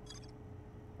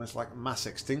 It's like mass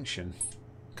extinction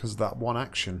because of that one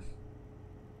action.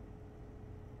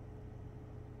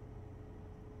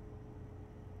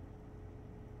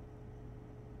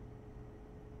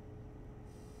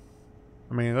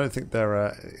 I mean, I don't think there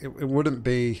it wouldn't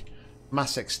be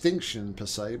mass extinction per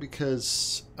se,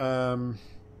 because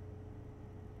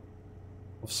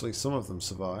obviously some of them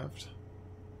survived.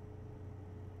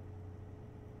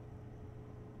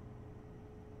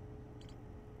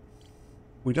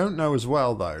 We don't know as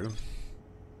well, though.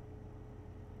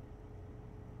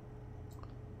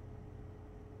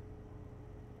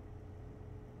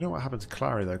 You know what happened to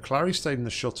Clary, though? Clary stayed in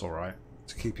the shuttle, right,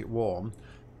 to keep it warm.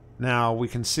 Now, we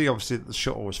can see, obviously, that the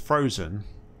shuttle was frozen.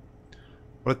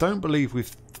 But I don't believe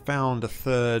we've found a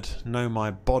third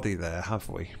Nomai body there, have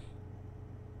we?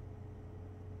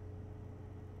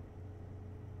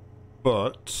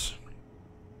 But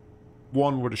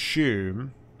one would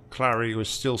assume Clary was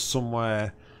still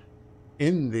somewhere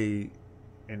in the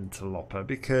interloper,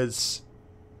 because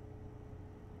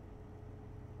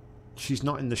she's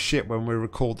not in the ship when we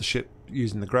recalled the ship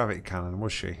using the gravity cannon,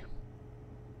 was she?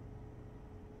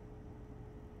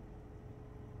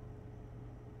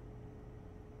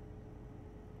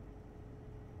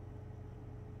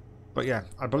 But yeah,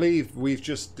 I believe we've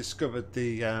just discovered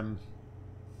the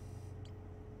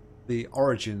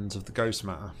origins of the ghost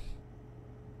matter.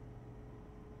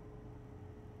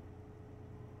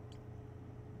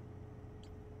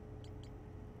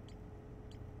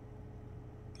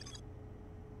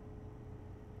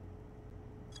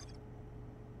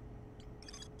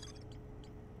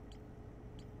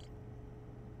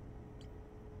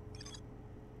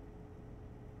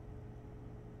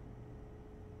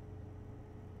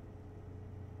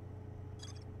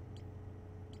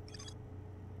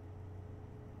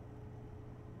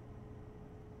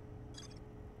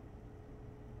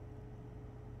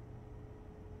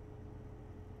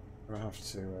 I have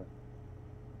to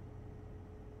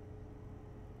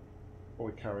before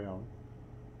we carry on.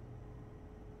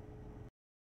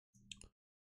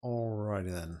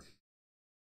 Alrighty then,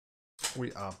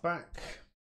 we are back,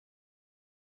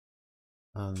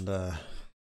 and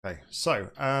okay, so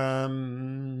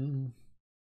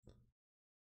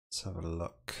let's have a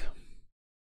look.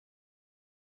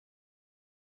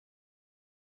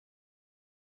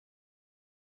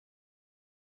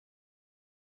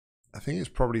 I think it's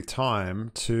probably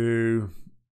time to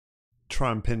try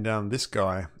and pin down this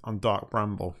guy on Dark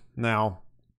Bramble. Now,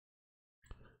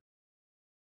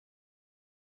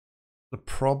 the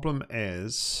problem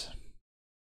is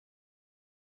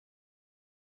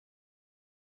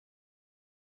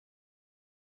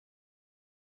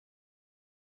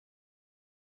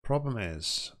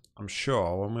I'm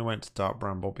sure when we went to Dark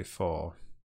Bramble before,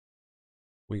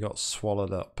 we got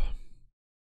swallowed up.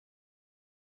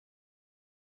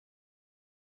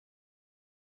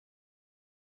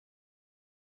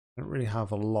 I don't really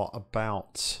have a lot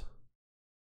about...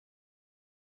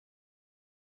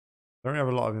 I don't have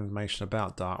a lot of information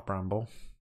about Dark Bramble.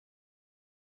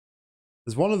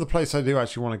 There's one other place I do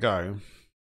actually want to go.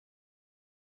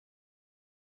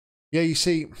 Yeah, you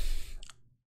see...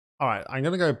 Alright, I'm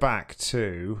going to go back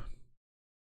to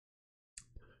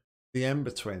the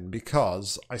Ember Twin,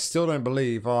 because I still don't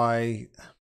believe I...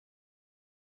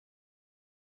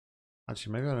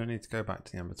 Actually, maybe I don't need to go back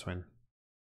to the Ember Twin.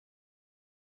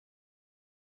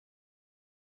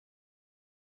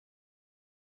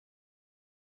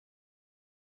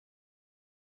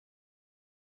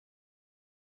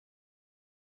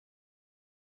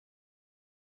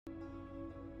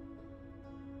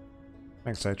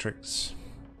 Thanks, Atrix.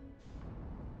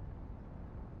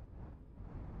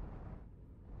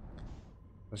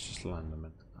 Let's just land them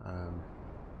in.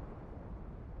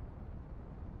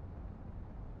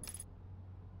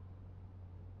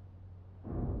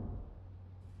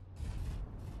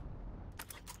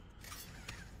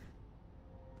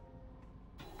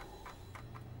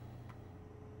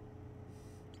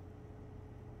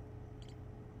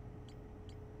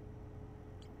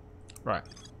 Right.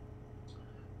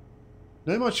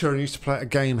 Now, my children used to play a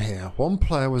game here. One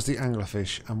player was the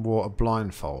Anglerfish and wore a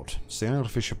blindfold. So the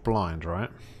Anglerfish are blind, right?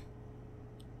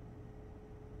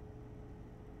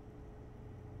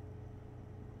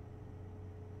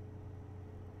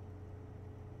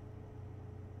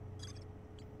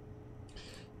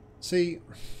 See,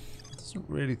 it doesn't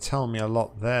really tell me a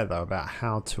lot there though about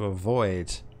how to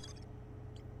avoid.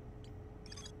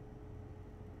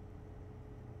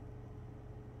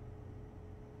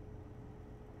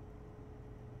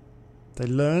 They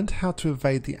learned how to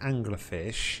evade the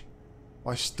anglerfish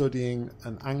by studying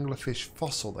an anglerfish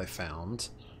fossil they found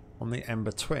on the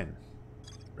Ember Twin.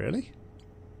 Really?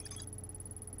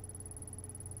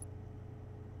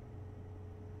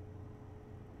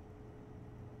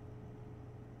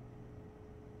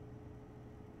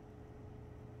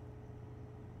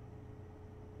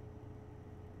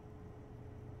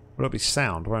 Well, it'll be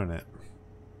sound, won't it?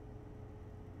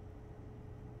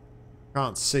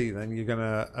 Can't see, then you're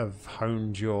gonna have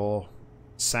honed your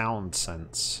sound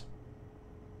sense.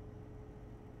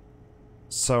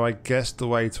 So I guess the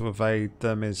way to evade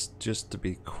them is just to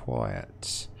be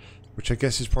quiet, which I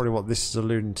guess is probably what this is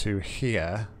alluding to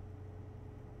here,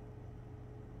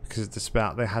 because it's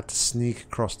about they had to sneak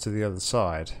across to the other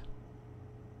side.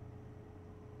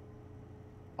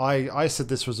 I said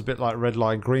this was a bit like red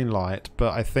light, green light,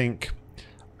 but I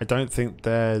don't think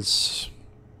there's...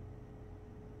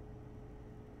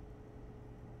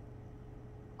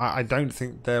 I don't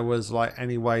think there was like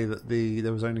any way that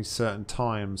there was only certain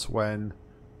times when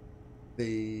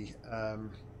the there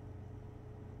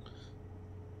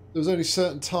was only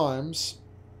certain times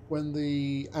when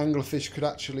the anglerfish could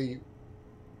actually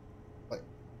like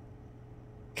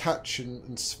catch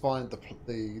and find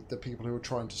the people who were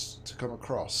trying to come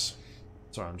across.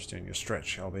 Sorry, I'm just doing a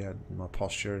stretch. I'll be adding my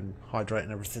posture and hydrate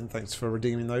and everything. Thanks for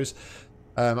redeeming those.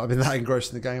 I've been that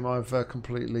engrossed in the game. I've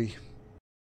completely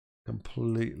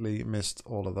missed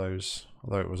all of those,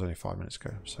 although it was only 5 minutes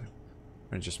ago, so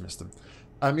I just missed them.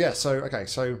 Yeah, so okay,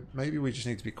 so maybe we just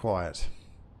need to be quiet.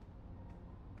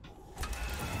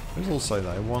 There's also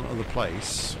though one other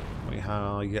place we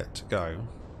have yet to go.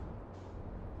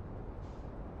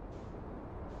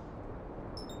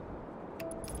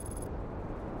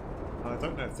 I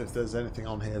don't know if there's anything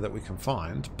on here that we can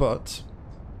find, but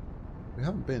we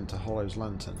haven't been to Hollow's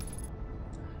Lantern.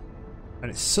 And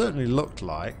it certainly looked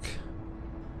like,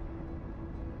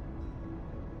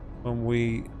 when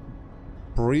we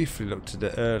briefly looked at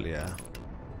it earlier,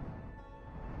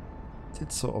 it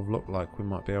did sort of look like we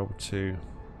might be able to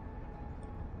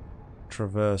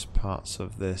traverse parts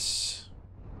of this.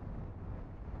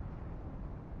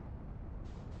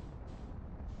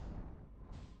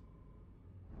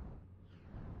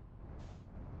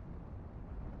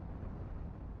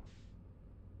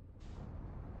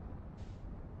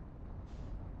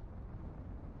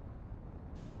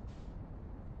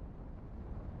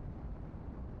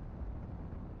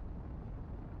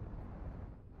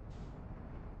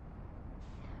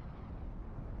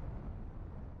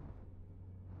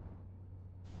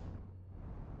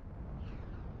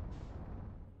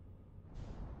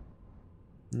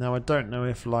 Now I don't know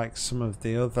if, like some of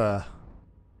the other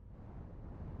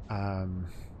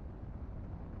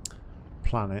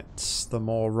planets, the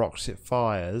more rocks it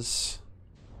fires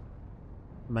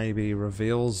maybe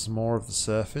reveals more of the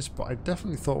surface, but I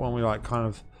definitely thought when we like kind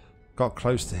of got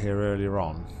close to here earlier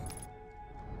on,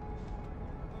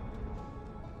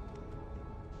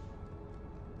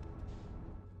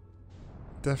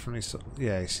 definitely,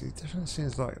 yeah, you see, it definitely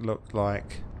seems like looked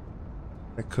like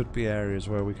there could be areas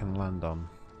where we can land on.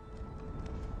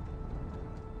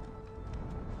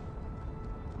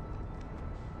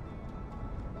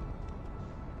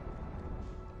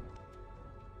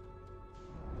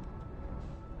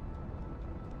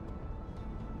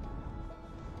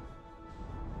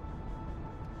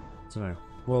 I don't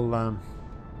know.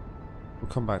 We'll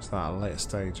come back to that at a later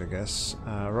stage, I guess.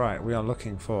 Right, we are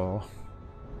looking for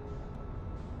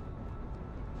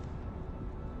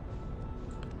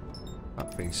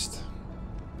that beast.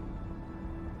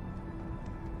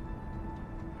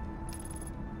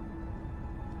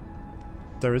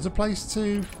 There is a place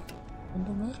to land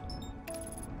on there?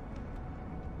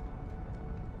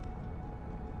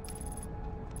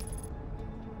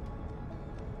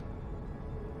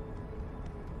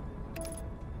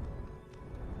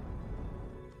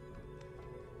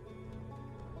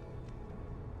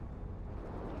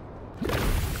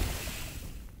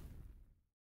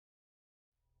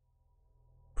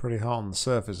 Pretty hot on the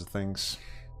surface of things.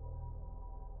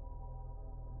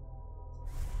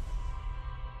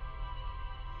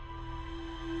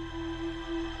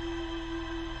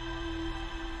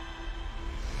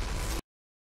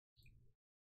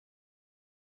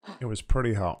 It was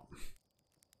pretty hot.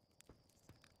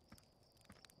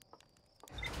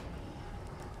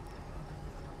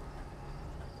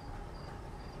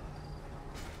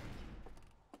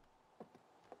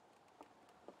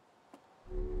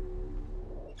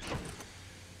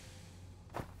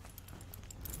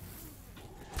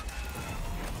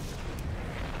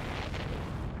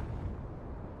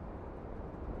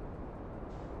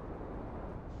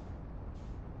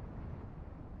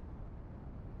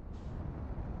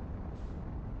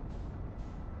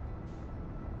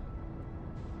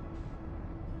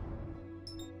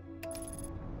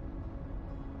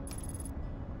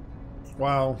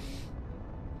 Well,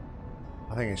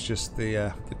 I think it's just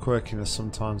the quirkiness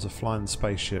sometimes of flying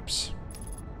spaceships.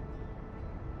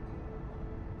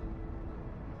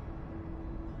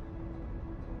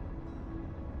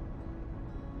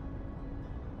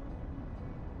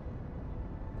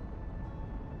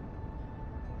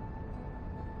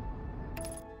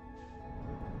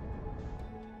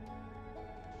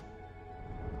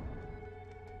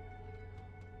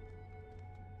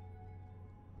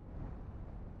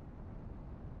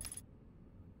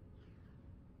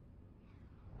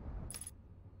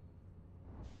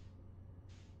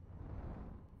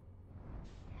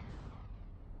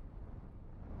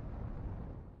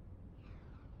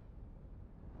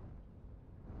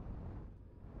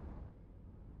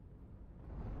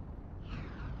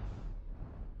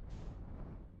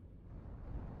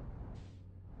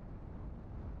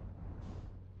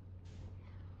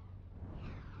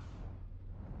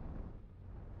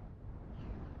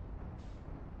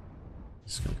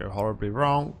 It's going to go horribly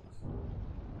wrong.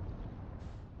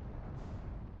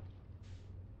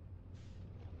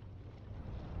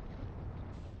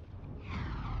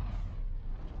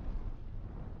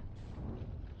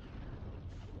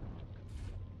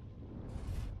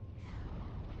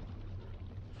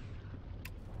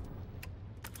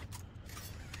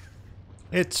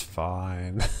 It's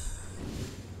fine.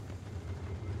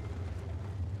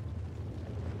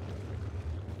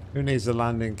 Who needs a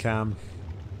landing cam?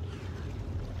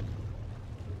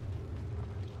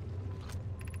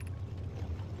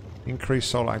 Increased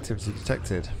solar activity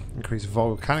detected. Increased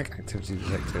volcanic activity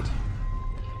detected.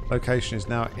 Location is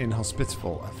now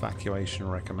inhospitable. Evacuation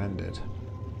recommended.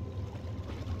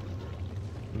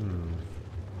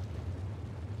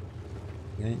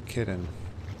 You ain't kidding.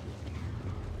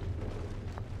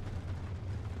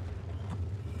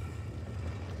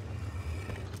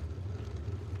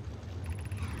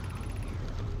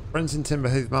 Friends in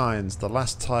Timberheath Mines, the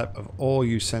last type of ore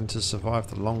you sent us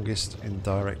survived the longest in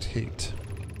direct heat.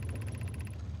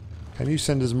 Can you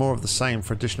send us more of the same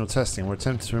for additional testing? We're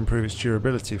attempting to improve its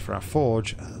durability for our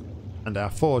forge, and our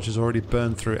forge has already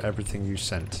burned through everything you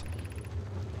sent.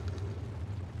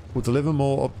 We'll deliver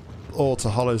more ore to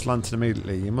Hollow's Lantern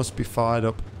immediately. You must be fired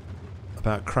up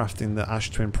about crafting the Ash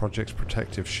Twin Project's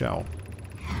protective shell.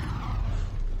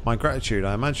 My gratitude.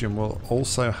 I imagine we'll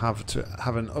also have to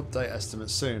have an update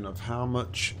estimate soon of how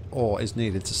much ore is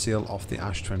needed to seal off the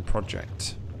Ash Twin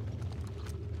Project.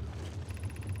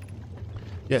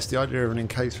 Yes, the idea of an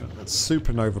encasement that's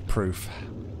supernova proof.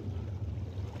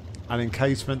 An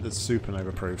encasement that's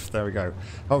supernova proof. There we go.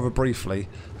 However, briefly,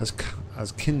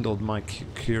 has kindled my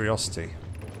curiosity.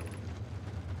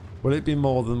 Will it be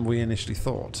more than we initially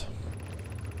thought?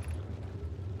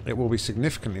 It will be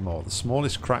significantly more. The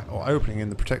smallest crack or opening in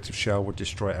the protective shell would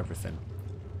destroy everything.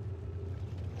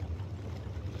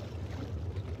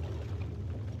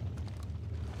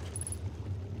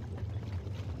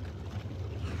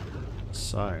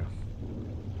 So,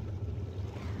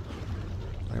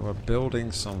 they were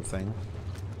building something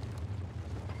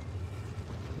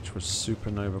which was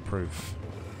supernova proof.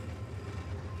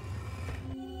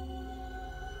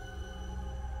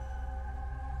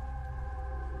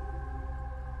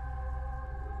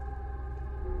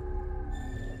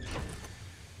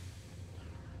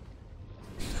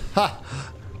 Ha!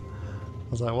 I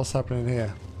was like, what's happening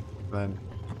here? Then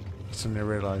you suddenly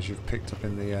realise you've picked up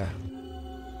in the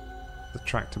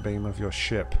tractor beam of your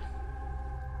ship.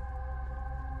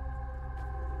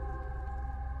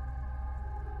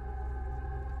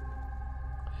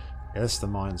 Yeah, this is the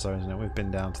mine zone, isn't it? We've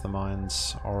been down to the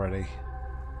mines already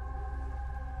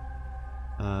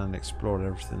and explored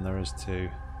everything there is to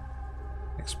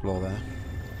explore there,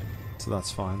 so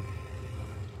that's fine.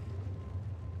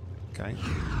 Okay.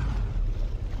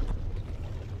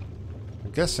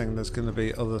 I'm guessing there's going to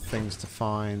be other things to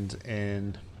find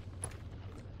in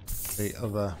the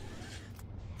other.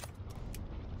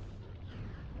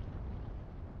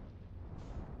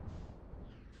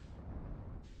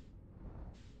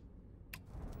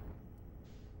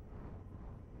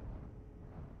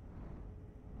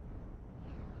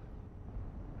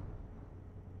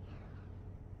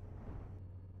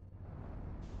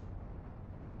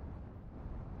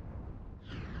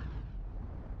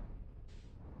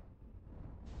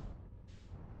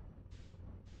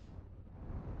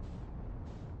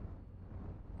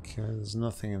 Okay, there's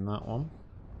nothing in that one.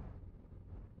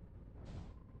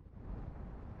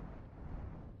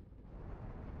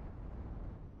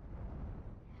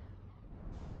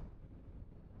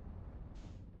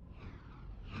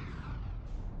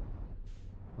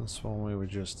 This one we were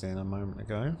just in a moment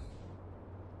ago.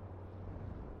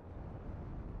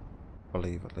 I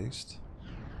believe, at least.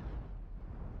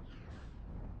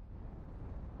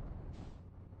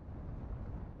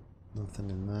 Nothing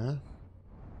in there.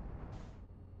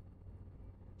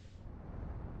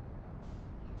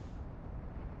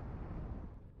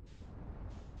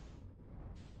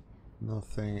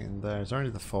 Nothing in there. Is there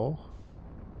only the 4?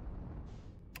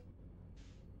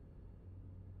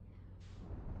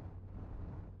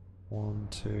 One,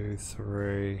 2,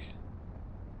 3,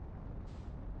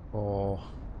 4.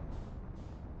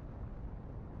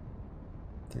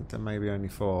 I think there may be only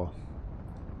 4.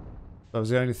 That was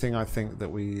the only thing I think that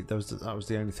that was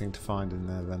the only thing to find in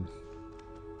there then.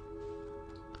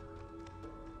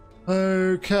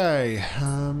 Okay.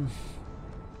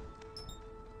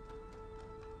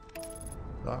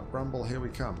 Dark Bramble, here we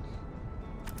come.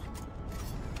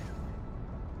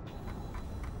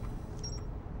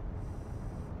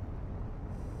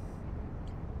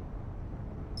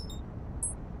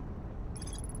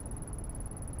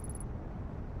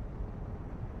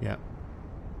 Yeah.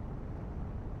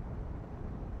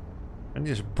 And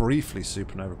just briefly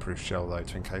supernova proof shell though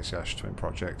to encase the Ash Twin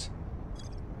project.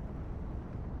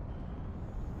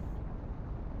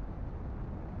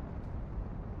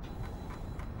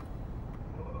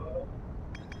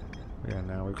 Yeah,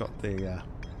 now we've got the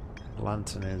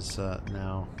lantern is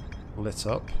now lit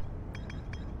up.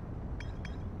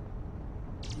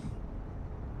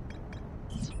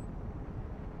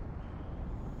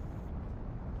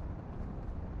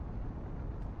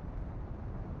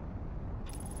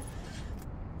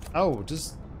 Oh,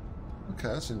 does... Okay,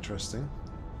 that's interesting.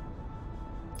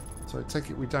 So I take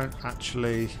it we don't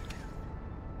actually...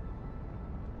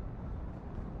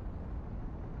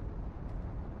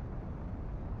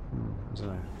 I don't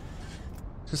know. I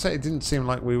was gonna say it didn't seem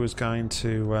like we was going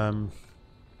to...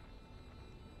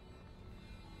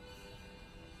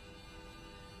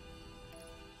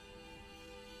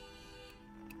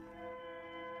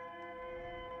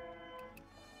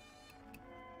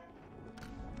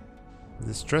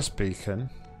 The stress beacon.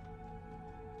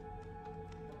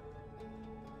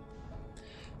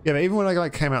 Yeah, but even when I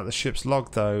came out the ship's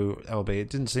log though, LB, it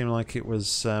didn't seem like it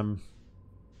was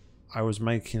I was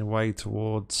making a way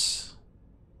towards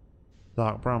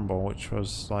Dark Bramble, which I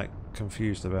was like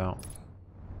confused about.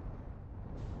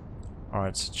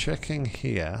 Alright, so checking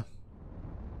here.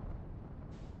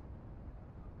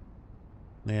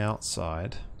 The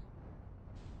outside.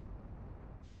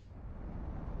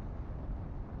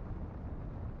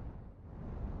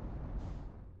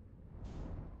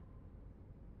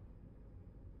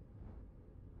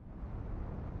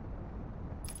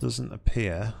 Doesn't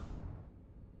appear.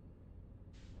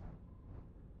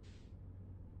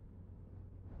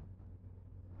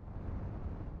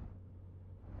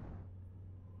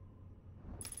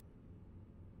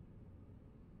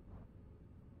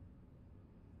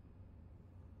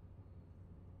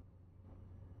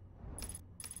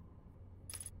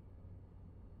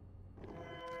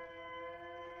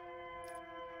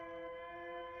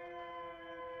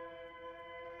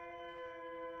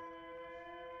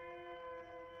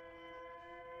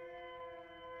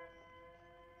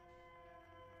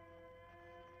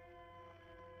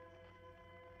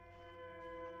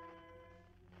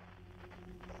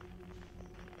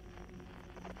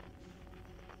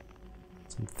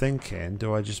 I'm thinking,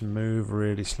 do I just move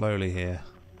really slowly here?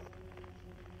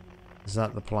 Is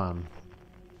that the plan?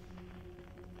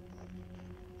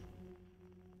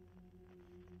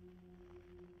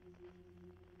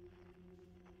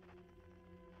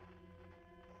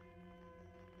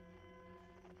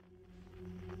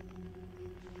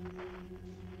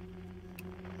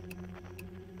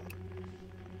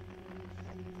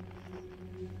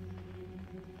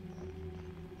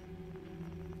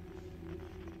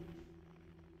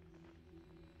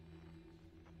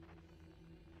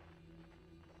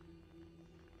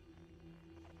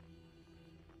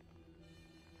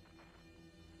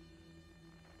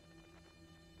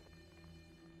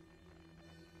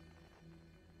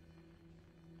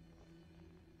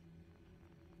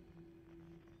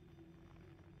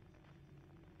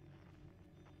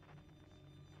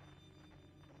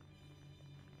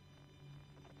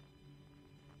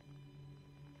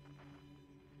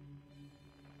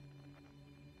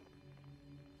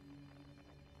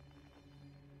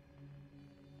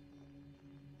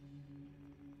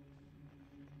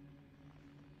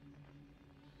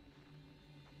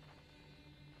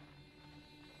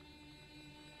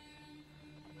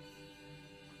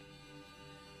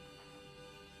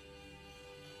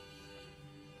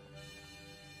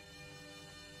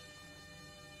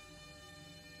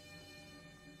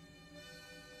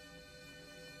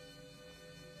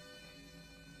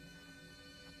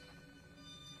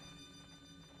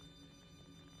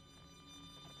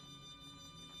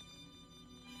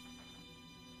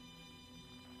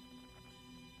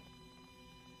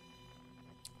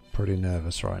 pretty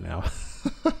nervous right now.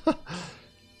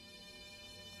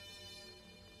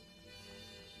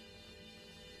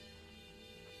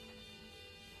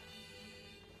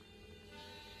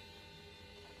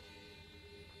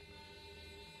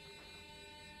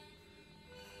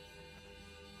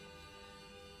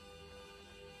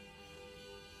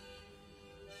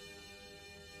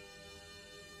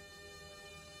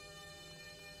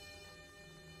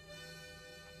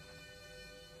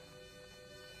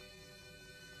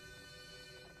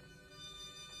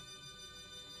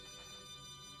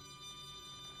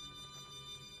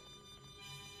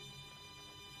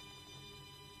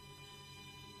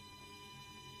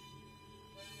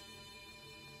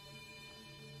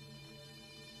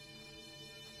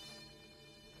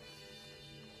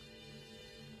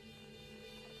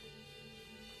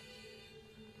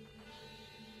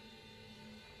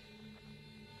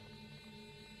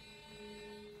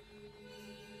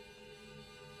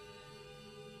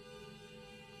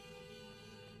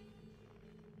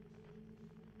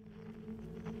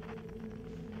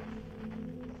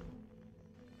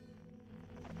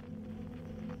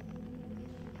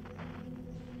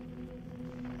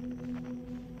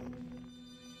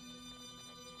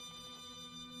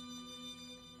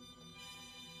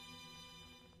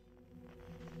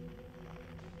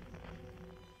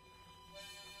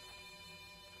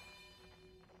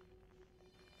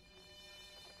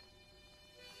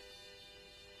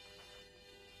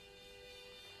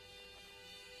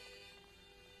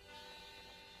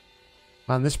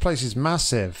 Man, this place is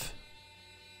massive.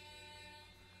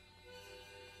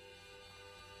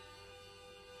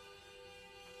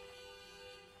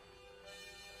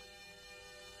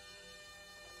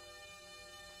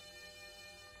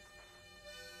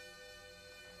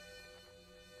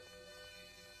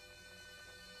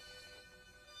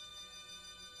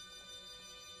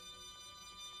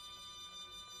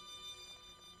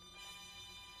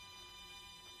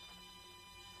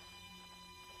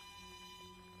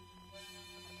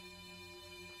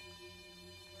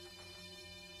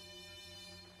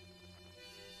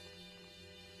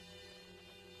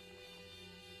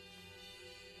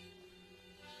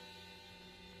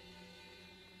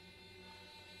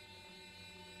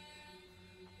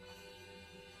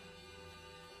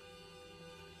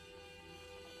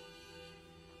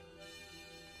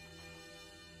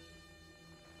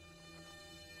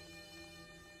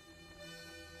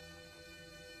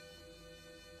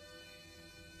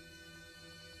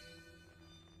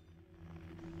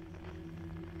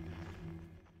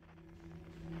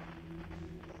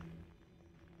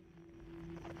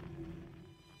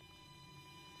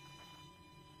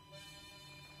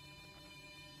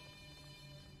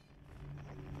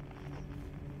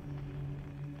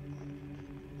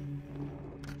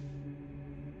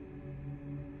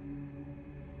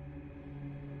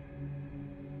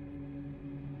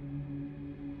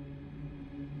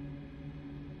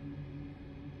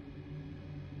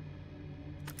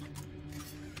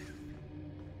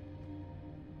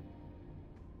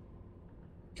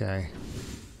 Okay.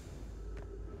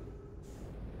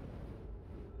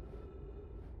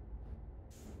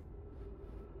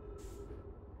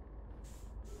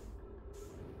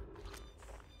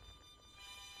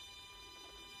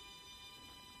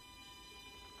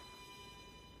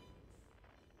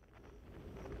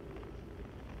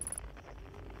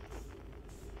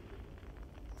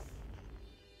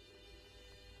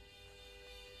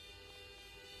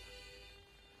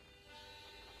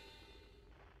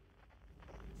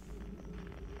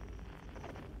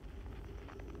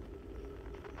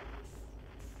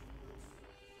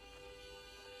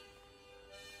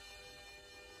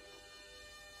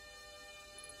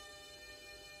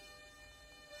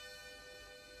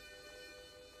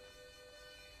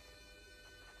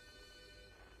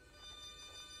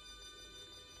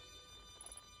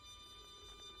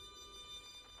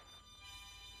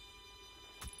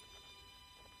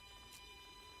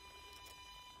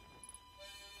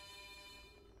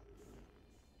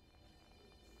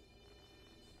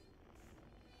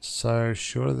 So,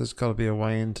 surely there's got to be a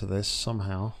way into this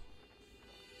somehow.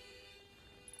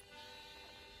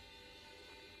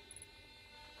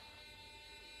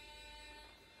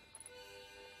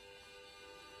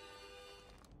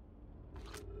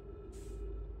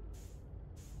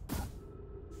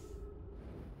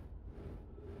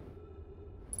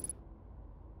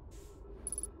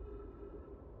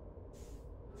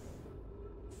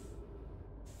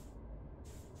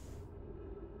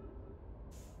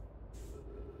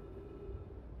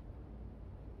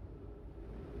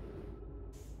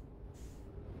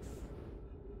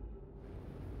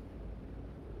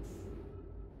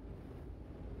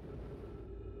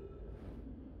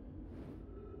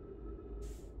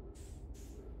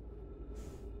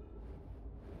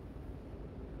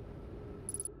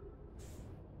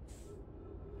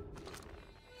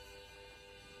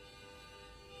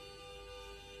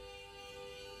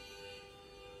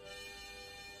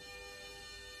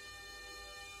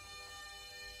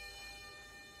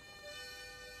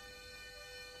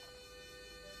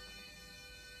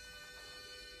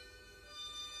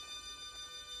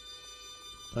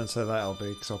 Don't say that, LB,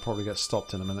 because I'll probably get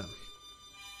stopped in a minute.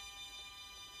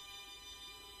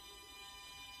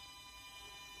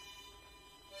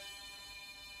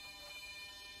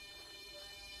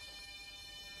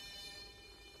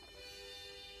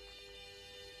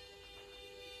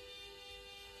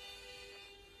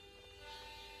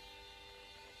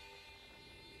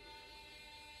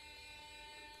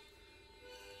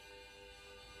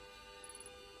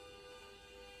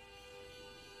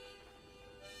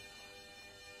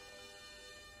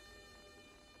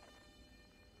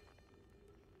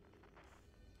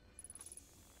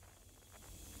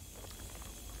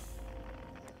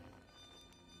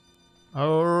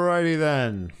 Alrighty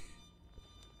then.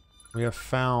 We have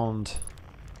found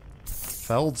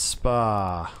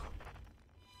Feldspar. I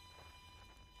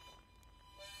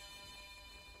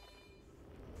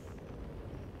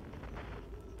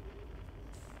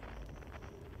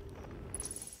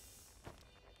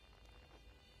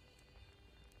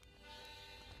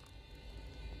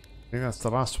think that's the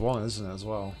last one, isn't it, as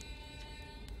well?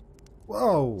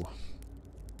 Whoa!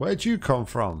 Where'd you come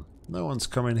from? No one's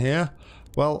coming here.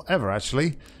 Well, ever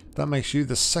actually. That makes you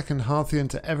the second Hearthian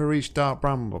to ever reach Dark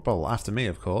Bramble. Well, after me,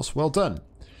 of course. Well done.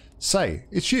 Say,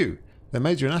 it's you. They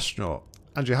made you an astronaut.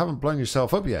 And you haven't blown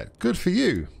yourself up yet. Good for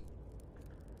you.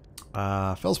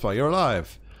 Feldspar, you're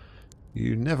alive.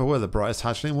 You never were the brightest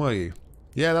hatchling, were you?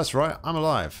 Yeah, that's right. I'm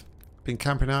alive. Been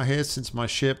camping out here since my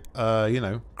ship, you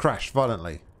know, crashed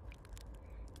violently.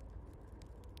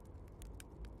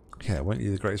 Yeah, weren't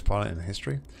you the greatest pilot in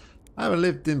history? I haven't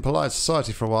lived in polite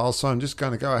society for a while, so I'm just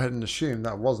going to go ahead and assume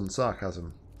that wasn't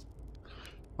sarcasm.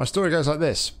 My story goes like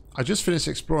this. I just finished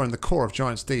exploring the core of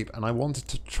Giant's Deep, and I wanted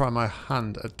to try my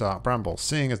hand at Dark Bramble,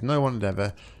 seeing as no one had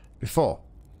ever before.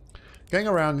 Getting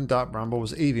around in Dark Bramble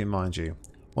was easy, mind you.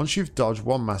 Once you've dodged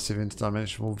one massive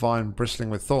interdimensional vine bristling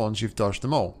with thorns, you've dodged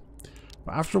them all.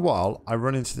 But after a while, I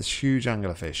run into this huge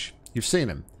anglerfish. You've seen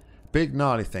him. Big,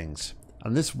 gnarly things.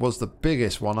 And this was the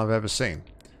biggest one I've ever seen.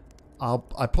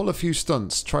 I pull a few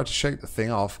stunts, try to shake the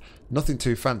thing off, nothing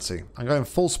too fancy. I'm going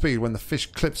full speed when the fish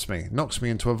clips me, knocks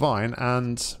me into a vine,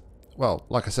 and, well,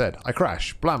 like I said, I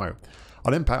crash. Blammo.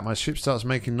 On impact, my ship starts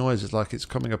making noises like it's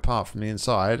coming apart from the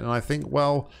inside, and I think,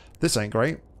 well, this ain't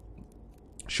great.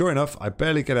 Sure enough, I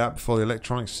barely get out before the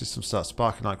electronic system starts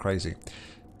sparking like crazy.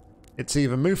 It's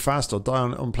either move fast or die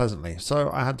on it unpleasantly, so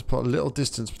I had to put a little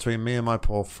distance between me and my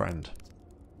poor friend.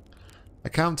 I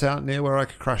camped out near where I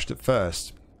could crashed at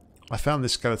first. I found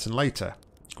this skeleton later.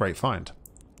 Great find.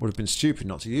 Would have been stupid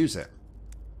not to use it.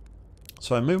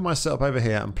 So I moved my setup over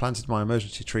here and planted my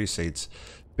emergency tree seeds.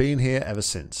 Been here ever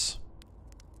since.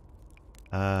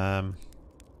 Can't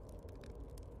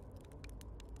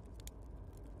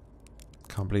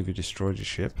believe you destroyed your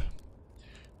ship.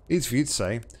 Easy for you to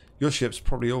say. Your ship's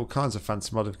probably all kinds of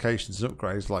fancy modifications and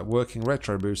upgrades like working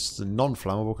retro boosters and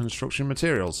non-flammable construction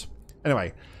materials.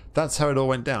 Anyway, that's how it all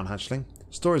went down, hatchling.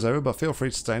 Story's over, but feel free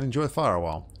to stay and enjoy the fire a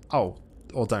while. Oh,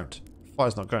 or don't.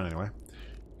 Fire's not going anywhere.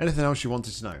 Anything else you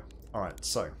wanted to know? Alright,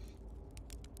 so.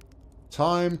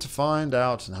 Time to find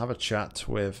out and have a chat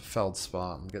with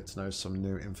Feldspar and get to know some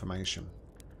new information.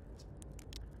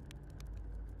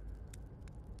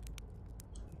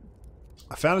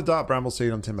 I found a Dark Bramble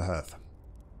seed on Timber Hearth.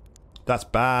 That's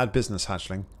bad business,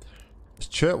 hatchling. As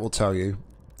Chert will tell you,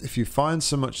 if you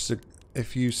so much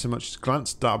as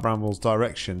glance Dark Bramble's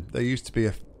direction, there used to be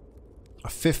a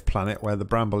fifth planet where the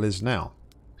Bramble is now.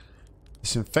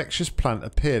 This infectious plant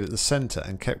appeared at the centre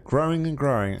and kept growing and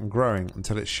growing and growing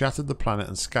until it shattered the planet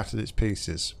and scattered its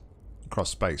pieces across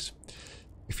space.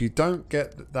 If you don't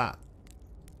get that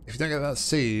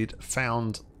seed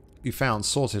you found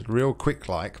sorted real quick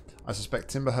like, I suspect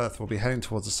Timber Hearth will be heading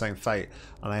towards the same fate,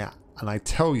 and I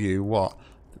tell you what,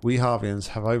 we Harvians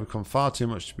have overcome far too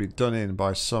much to be done in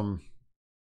by some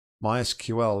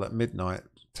MySQL at midnight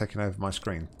taking over my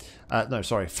screen. No,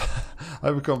 sorry.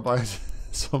 Overcome by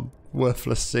some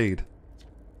worthless seed.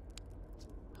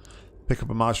 Pick up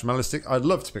a marshmallow stick. I'd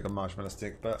love to pick up a marshmallow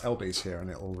stick, but LB's here and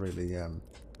it'll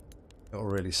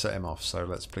really set him off, so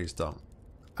let's please don't.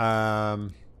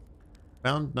 Found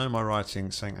know my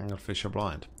writing saying anglerfish are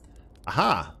blind.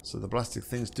 Aha! So the blasted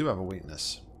things do have a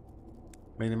weakness.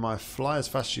 Meaning my fly as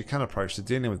fast as you can approach to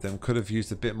dealing with them could have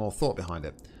used a bit more thought behind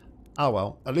it. Ah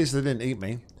well, at least they didn't eat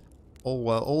me.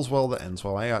 All's well that ends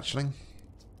well, eh, actually?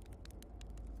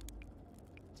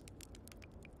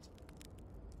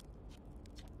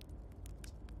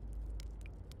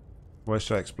 Where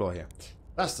should I explore here?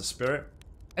 That's the spirit.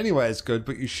 Anywhere is good,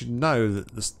 but you should know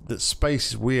that space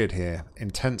is weird here,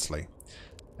 intensely.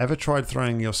 Ever tried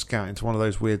throwing your scout into one of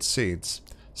those weird seeds?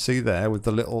 See there, with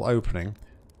the little opening?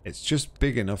 It's just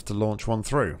big enough to launch one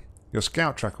through. Your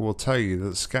scout tracker will tell you that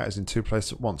the scout is in two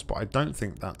places at once, but I don't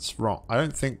think that's wrong. I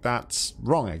don't think that's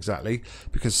wrong exactly,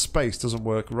 because space doesn't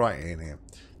work right in here.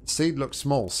 The seed looks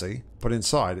small, see, but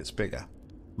inside it's bigger.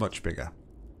 Much bigger.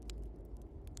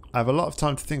 I have a lot of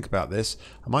time to think about this,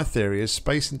 and my theory is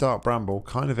space in Dark Bramble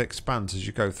kind of expands as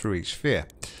you go through each sphere.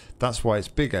 That's why it's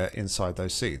bigger inside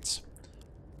those seeds.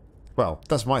 Well,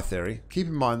 that's my theory. Keep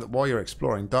in mind that while you're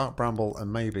exploring Dark Bramble,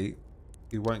 and maybe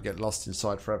you won't get lost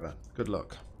inside forever. Good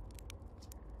luck.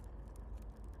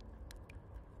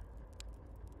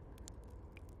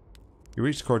 You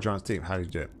reach the core Giant's Deep. How do you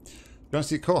do it? Giant's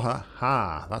Deep core, huh?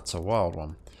 Ha, that's a wild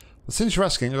one. But since you're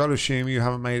asking, I've got to assume you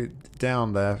haven't made it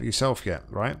down there yourself yet,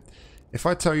 right? If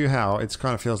I tell you how, it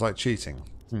kind of feels like cheating.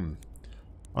 On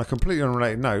a completely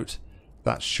unrelated note,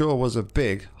 that sure was a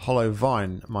big, hollow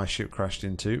vine my ship crashed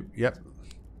into. Yep.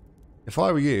 If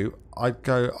I were you, I'd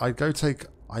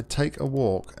take a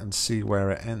walk and see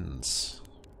where it ends.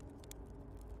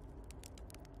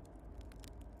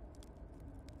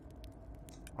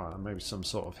 Alright, maybe some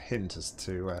sort of hint as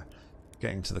to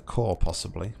getting to the core,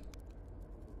 possibly.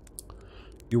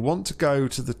 You want to go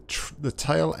to the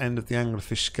tail end of the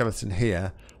anglerfish skeleton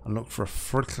here and look for a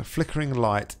flickering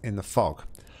light in the fog.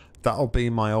 That'll be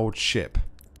my old ship.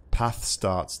 Path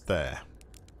starts there.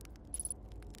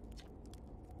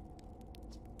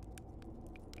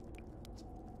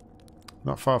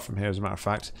 Not far from here, as a matter of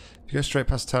fact. If you go straight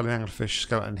past the tail of the anglerfish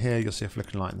skeleton here, you'll see a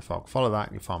flickering light in the fog. Follow that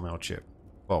and you'll find my old ship.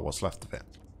 Well, what's left of it.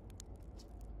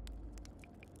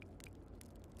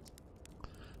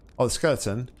 Oh, the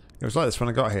skeleton. It was like this when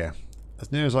I got here.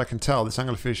 As near as I can tell, this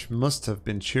anglerfish must have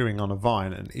been chewing on a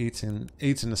vine and eaten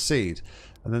a seed,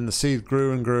 and then the seed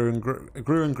grew and grew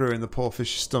and grew in the poor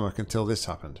fish's stomach until this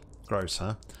happened. Gross,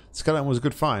 huh? The skeleton was a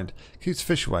good find. Keeps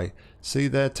fish away. See,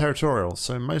 they're territorial,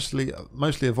 so mostly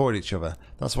avoid each other.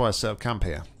 That's why I set up camp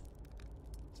here.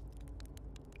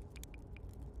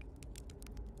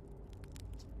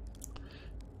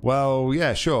 Well,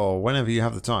 yeah, sure. Whenever you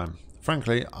have the time.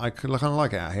 Frankly, I kind of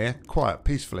like it out here. Quiet,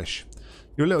 peaceful-ish.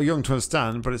 You're a little young to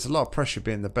understand, but it's a lot of pressure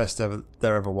being the best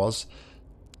there ever was.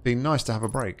 Been nice to have a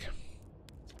break.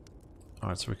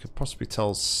 Alright, so we could possibly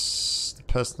tell the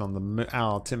person on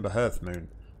our Timber Hearth moon.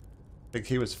 I think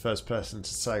he was the first person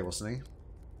to say, wasn't he?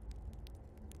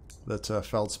 That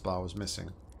Feldspar was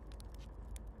missing.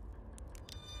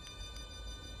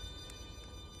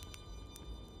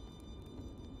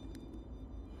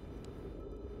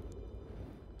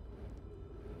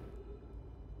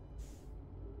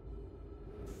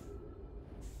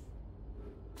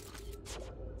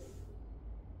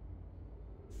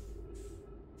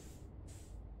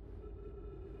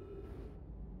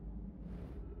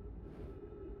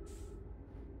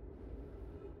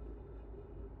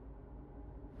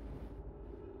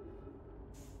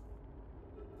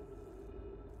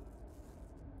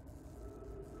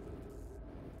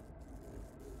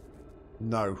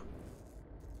 No.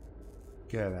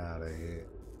 Get out of here.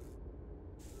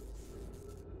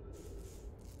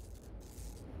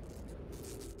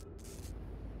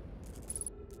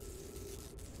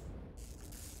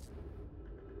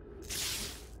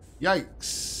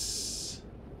 Yikes.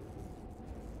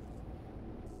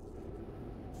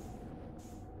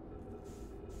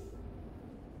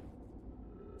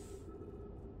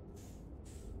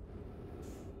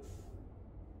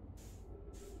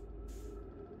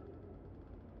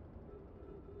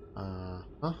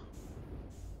 Huh?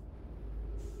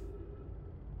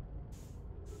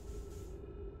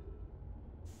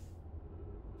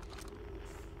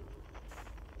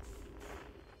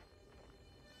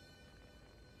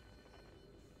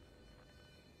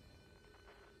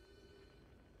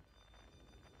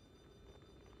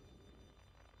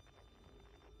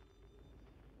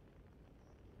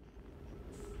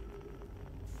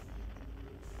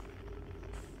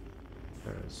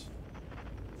 There it is.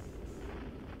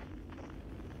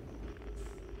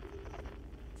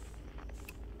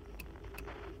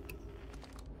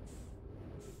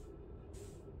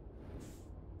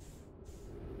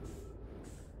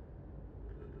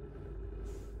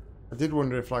 I did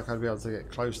wonder if like I'd be able to get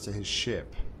close to his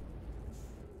ship.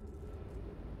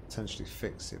 Potentially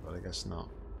fix it, but I guess not.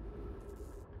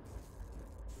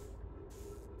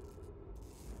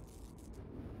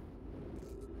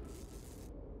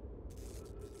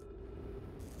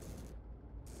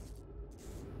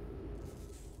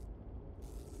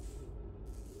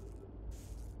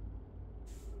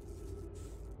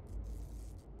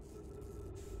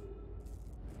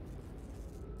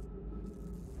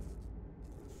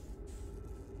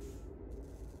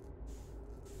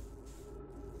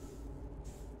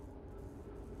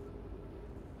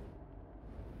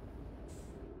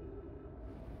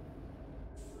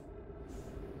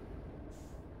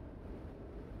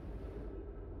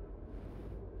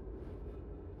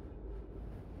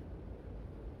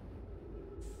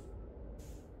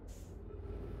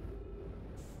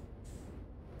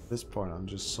 this point, I'm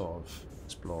just sort of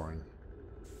exploring.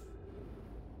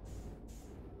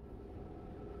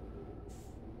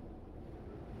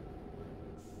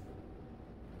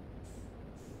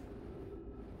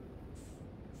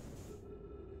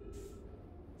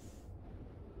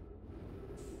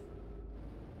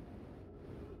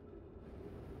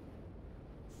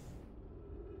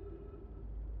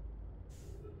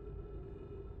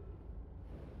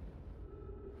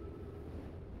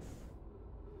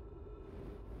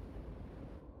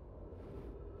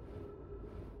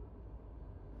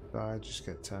 I just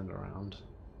get turned around.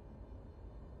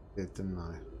 Did, didn't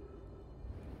I?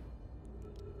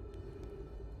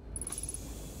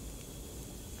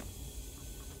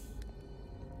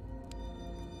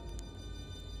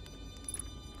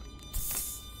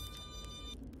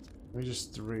 Let me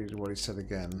just read what he said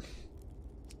again.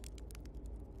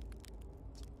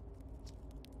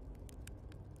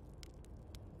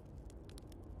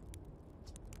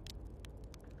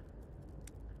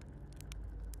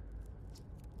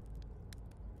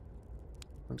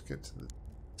 To get to the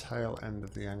tail end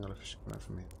of the anglerfish coming out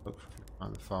for me. Look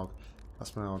behind the fog.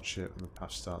 That's my old ship, and the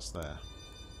path starts there.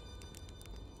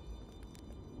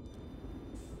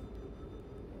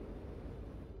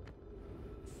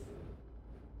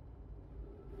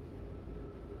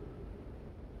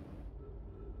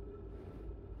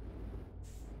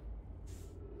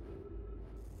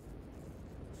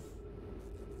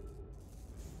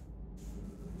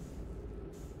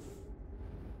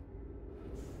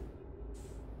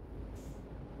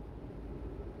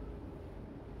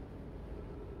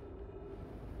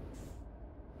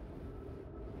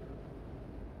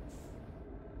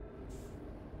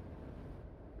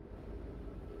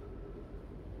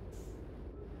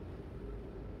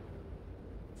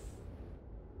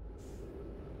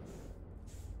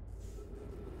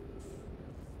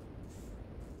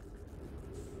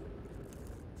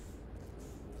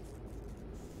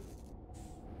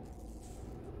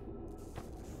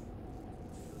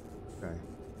 Okay.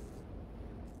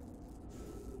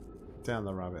 Down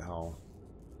the rabbit hole.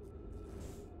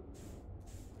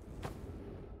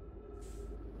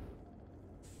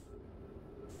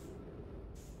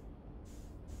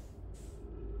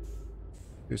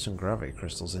 Do some gravity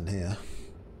crystals in here.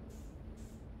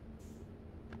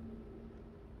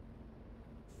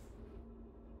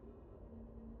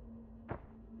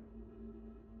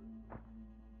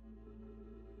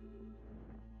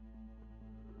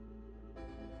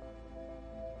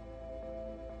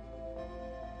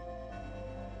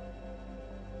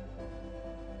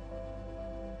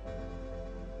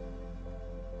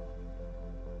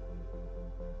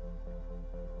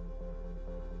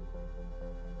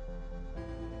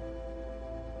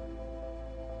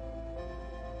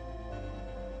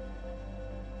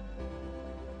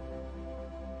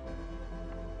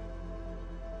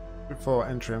 Before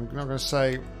entry, I'm not going to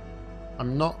say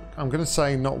I'm going to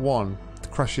say not one.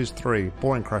 Crushes 3,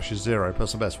 boring crushes 0,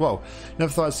 personal best. Well,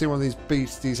 never thought I'd see one of these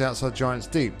beasties outside Giants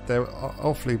Deep. They're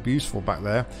awfully useful back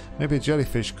there. Maybe a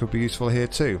jellyfish could be useful here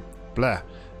too. Blah.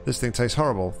 This thing tastes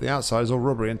horrible. The outside is all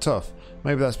rubbery and tough.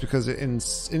 Maybe that's because it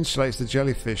insulates the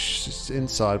jellyfish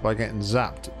inside by getting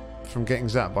zapped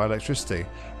by electricity.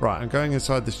 Right, I'm going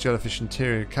inside this jellyfish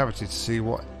interior cavity to see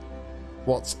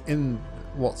what's in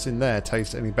there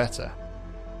tastes any better.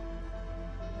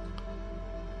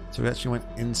 So we actually went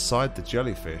inside the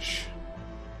jellyfish.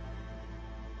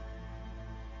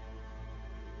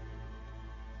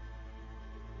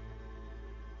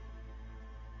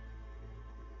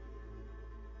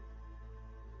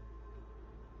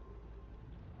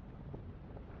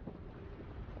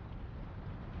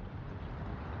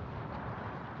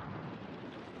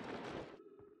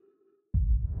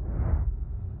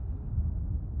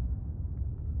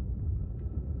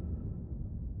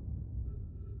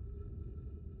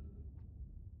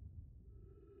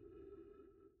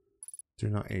 Do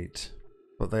not eat,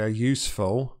 but they are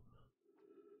useful.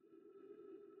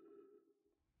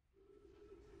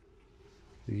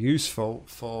 They're useful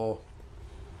for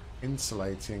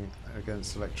insulating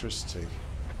against electricity.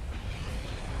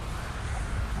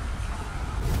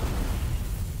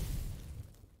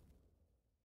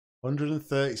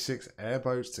 $136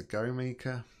 airboats to go,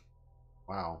 Mika.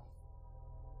 Wow.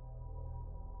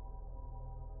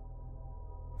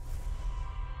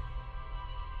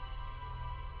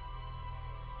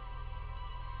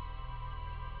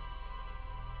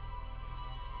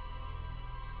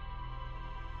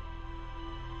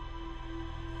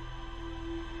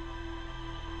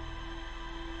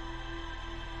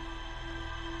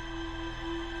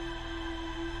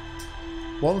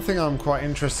 One thing I'm quite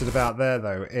interested about there,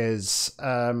 though, is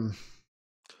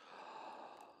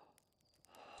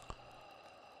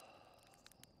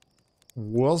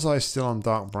Was I still on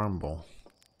Dark Bramble?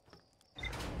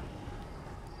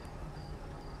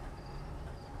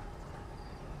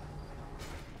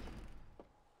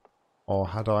 Or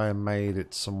had I made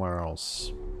it somewhere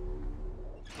else?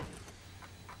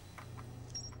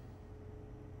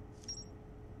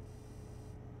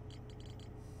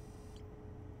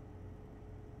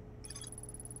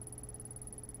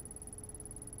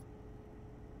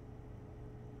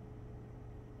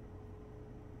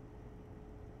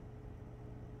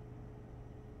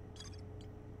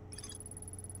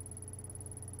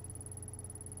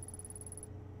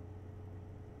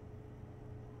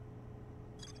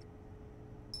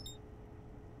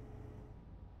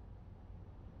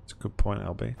 Good point,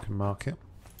 LB. Can mark it.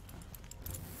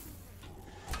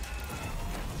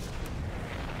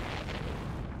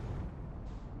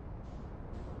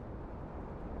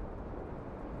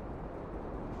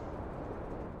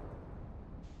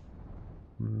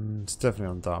 It's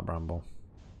definitely on Dark Bramble.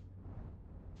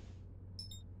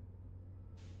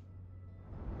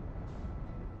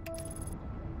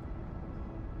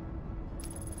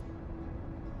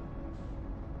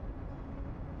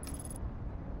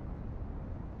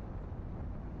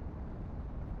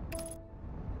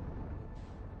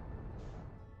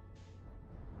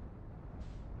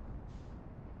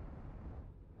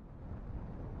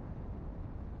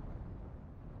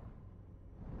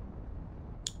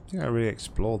 I think I really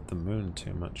explored the moon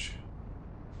too much.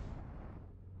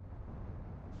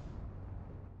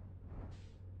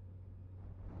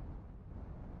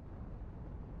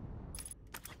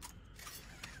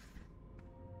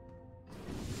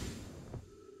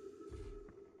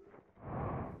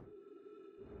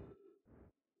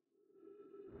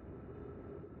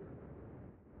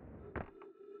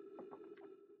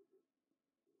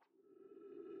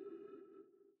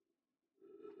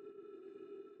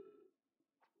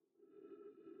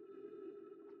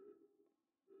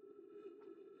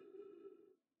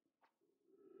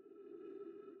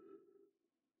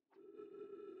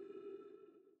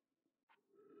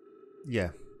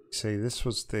 Yeah, see, this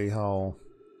was the whole...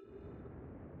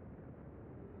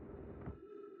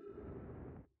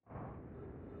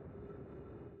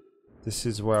 This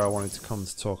is where I wanted to come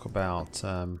to talk about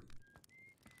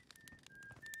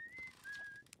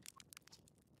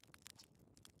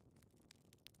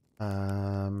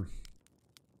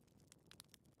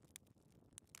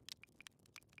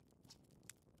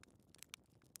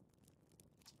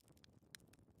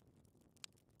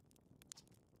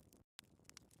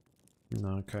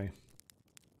no, okay.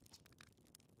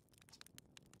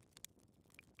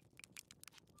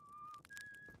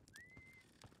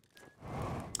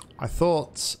 I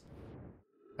thought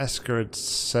Esker had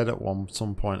said at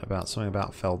some point about something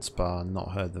about Feldspar and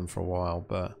not heard them for a while,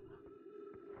 but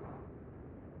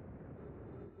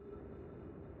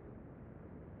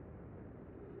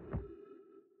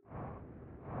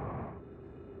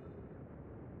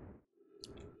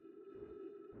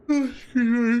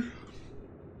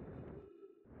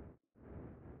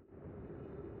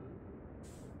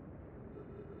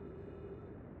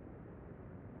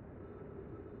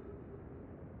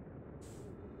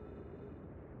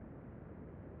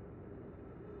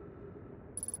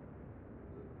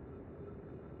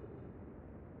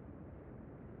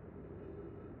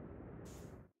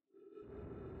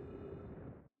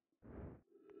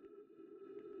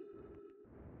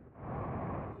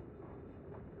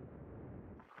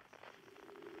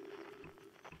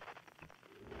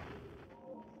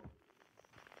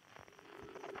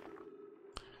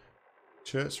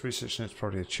Chert's researching it's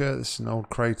probably a chert. This is an old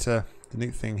crater. The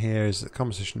neat thing here is that the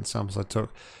composition samples I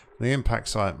took from the impact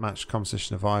site matched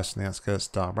composition of ice on the outskirts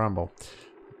of Dark Bramble.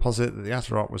 I posit that the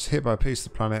outer rock was hit by a piece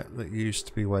of the planet that used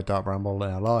to be where Dark Bramble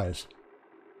now lies.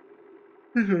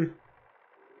 To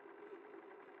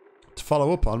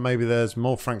follow up on, maybe there's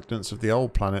more fragments of the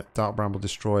old planet Dark Bramble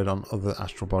destroyed on other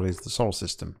astral bodies of the solar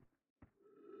system.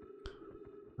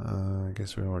 I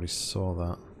guess we already saw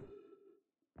that.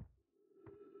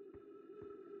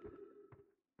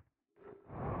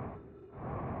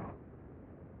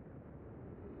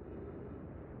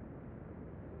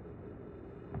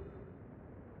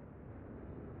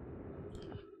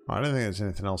 I don't think there's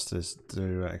anything else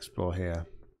to explore here.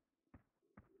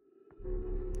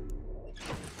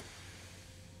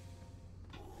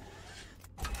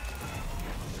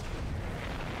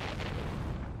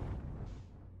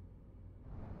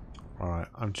 Alright,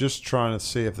 I'm just trying to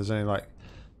see if there's any like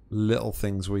little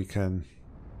things we can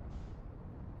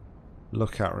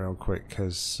look at real quick,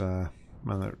 because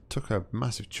man, it took a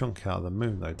massive chunk out of the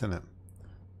moon though, didn't it?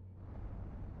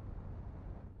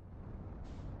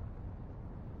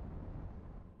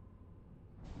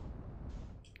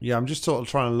 Yeah, I'm just sort of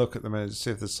trying to look at them and see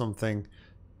if there's something,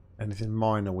 anything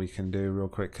minor we can do real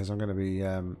quick, because I'm going to be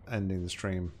ending the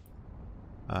stream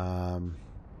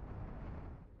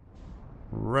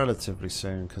relatively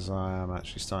soon, because I am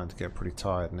actually starting to get pretty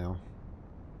tired now.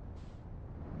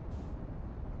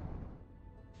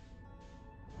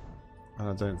 And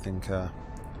I don't think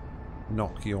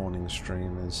Nock yawning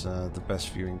stream is the best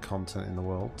viewing content in the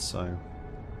world, so...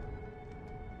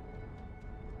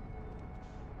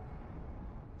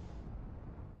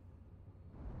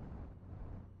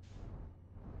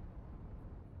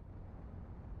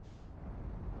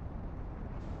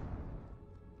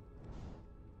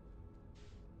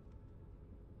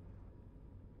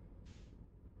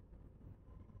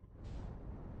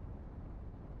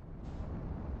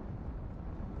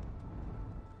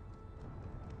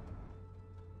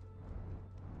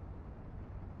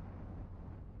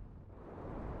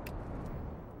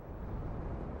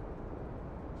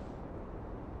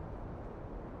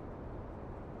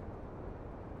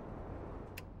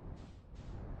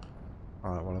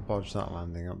 Alright, well I bodged that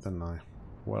landing up, didn't I?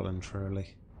 Well and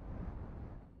truly.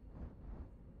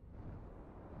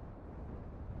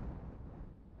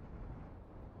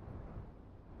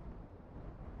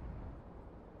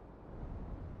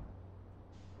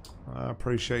 I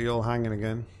appreciate you all hanging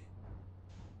again.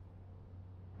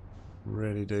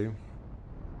 Really do.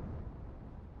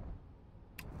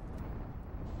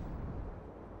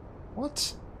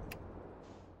 What?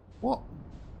 What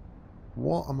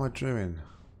am I doing?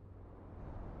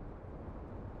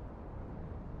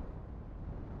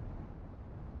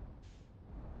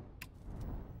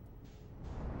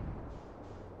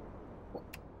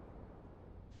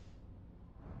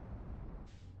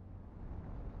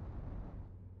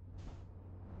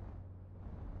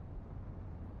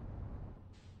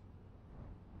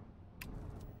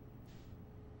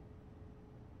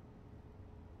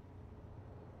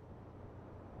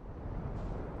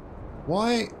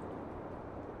 Why?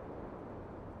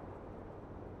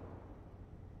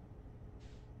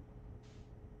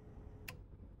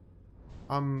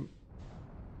 Oh,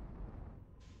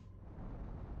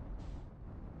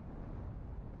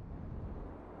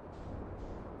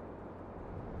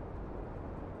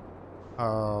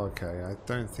 okay. I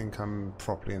don't think I'm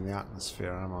properly in the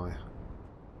atmosphere, am I?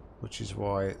 Which is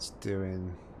why it's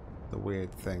doing the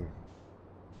weird thing.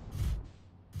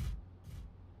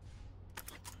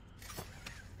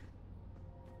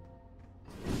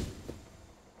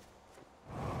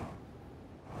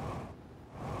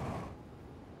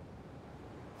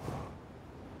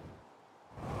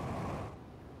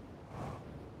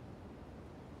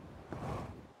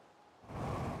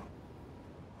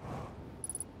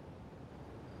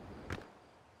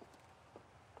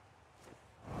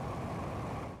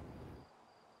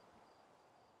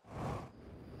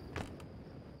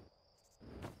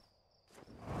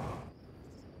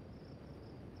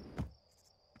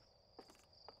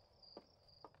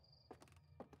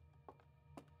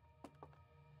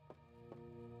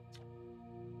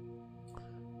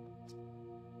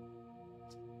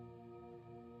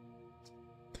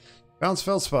 Bounce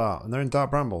Feldspar, and they're in Dark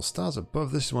Bramble. Stars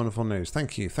above. This is wonderful news.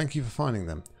 Thank you. Thank you for finding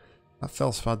them. That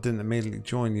Feldspar didn't immediately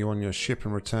join you on your ship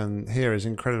and return here is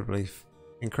incredibly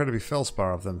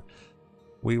Feldspar of them.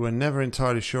 We were never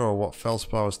entirely sure what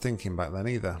Feldspar was thinking back then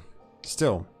either.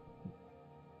 Still,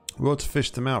 we ought to fish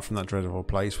them out from that dreadful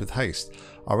place with haste.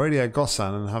 I'll radio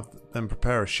Gossan and have them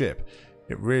prepare a ship.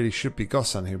 It really should be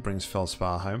Gossan who brings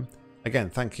Feldspar home.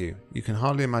 Again, thank you. You can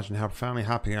hardly imagine how profoundly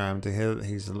happy I am to hear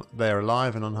that they are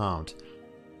alive and unharmed.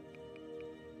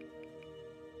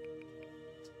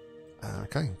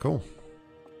 Okay, cool.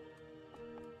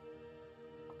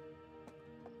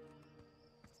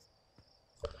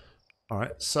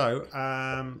 Alright, so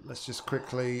let's just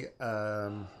quickly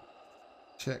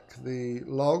check the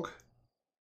log.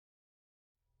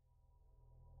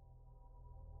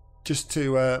 Just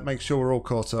to make sure we're all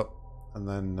caught up, and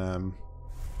then...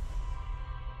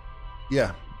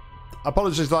 yeah, I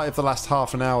apologise that if the last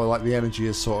half an hour, like the energy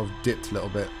has sort of dipped a little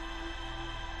bit.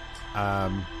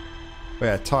 But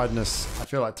yeah, tiredness. I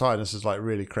feel like tiredness has like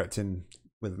really crept in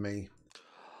with me.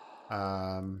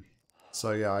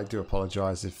 So yeah, I do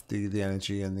apologise if the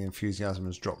energy and the enthusiasm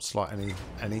has dropped slightly,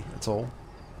 any at all,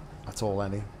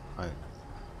 any. I'm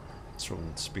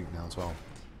struggling to speak now as well,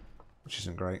 which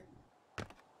isn't great.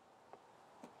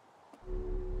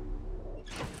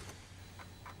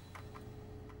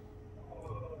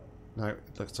 No, it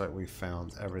looks like we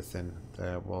found everything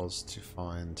there was to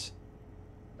find.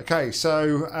 Okay,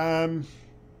 so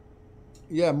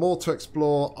yeah, more to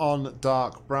explore on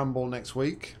Dark Bramble next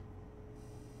week.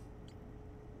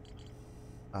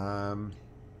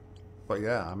 But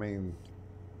yeah, I mean,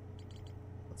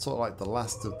 sort of like the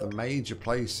last of the major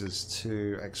places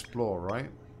to explore, right?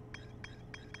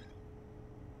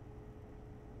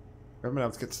 We haven't been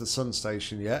able to get to the sun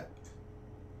station yet.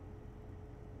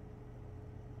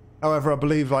 However, I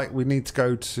believe like we need to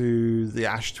go to the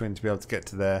Ash Twin to be able to get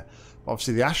to there.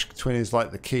 Obviously, the Ash Twin is like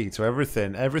the key to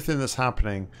everything that's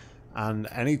happening, and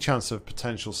any chance of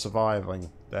potential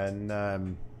surviving.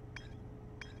 Then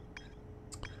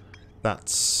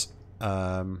that's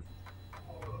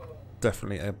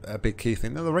definitely a big key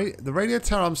thing. Now, the radio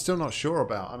tower, I'm still not sure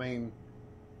about. I mean,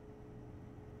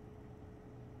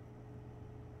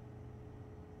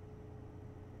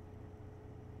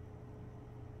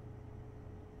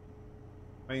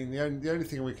 the only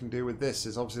thing we can do with this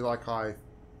is obviously like I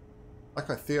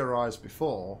theorized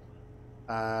before.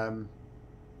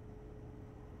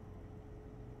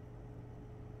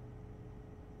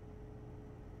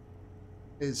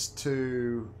 Is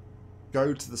to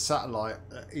go to the satellite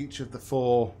at each of the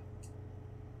 4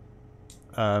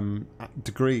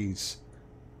 degrees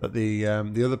that the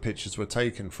other pictures were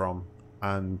taken from,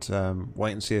 and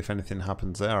wait and see if anything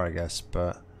happens there, I guess.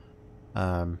 But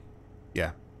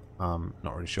yeah, I'm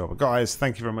not really sure. But guys,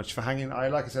 thank you very much for hanging.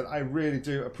 Like I said, I really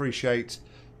do appreciate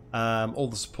all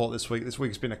the support this week. This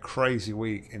week's been a crazy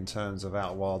week in terms of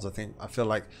Outer Wilds. I feel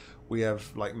like we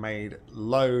have like made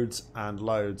loads and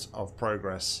loads of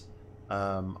progress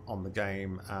on the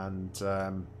game,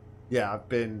 and yeah, I've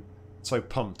been so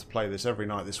pumped to play this every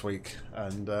night this week,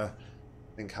 and I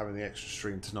think having the extra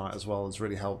stream tonight as well has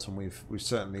really helped, and we've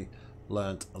certainly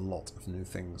learnt a lot of new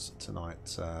things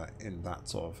tonight in that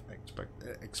sort of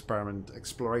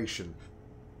exploration.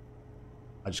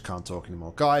 I just can't talk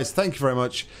anymore. Guys, thank you very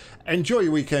much. Enjoy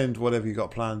your weekend, whatever you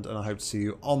got planned, and I hope to see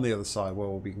you on the other side, where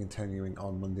we'll be continuing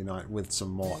on Monday night with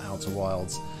some more Outer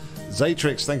Wilds.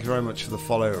 Zatrix, thank you very much for the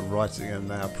follow right at the end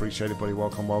there. I appreciate it, buddy.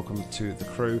 Welcome to the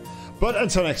crew. But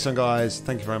until next time, guys,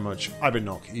 thank you very much. I've been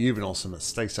Nock. You've been awesome.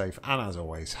 Stay safe, and as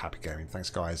always, happy gaming.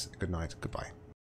 Thanks, guys. Good night. Goodbye.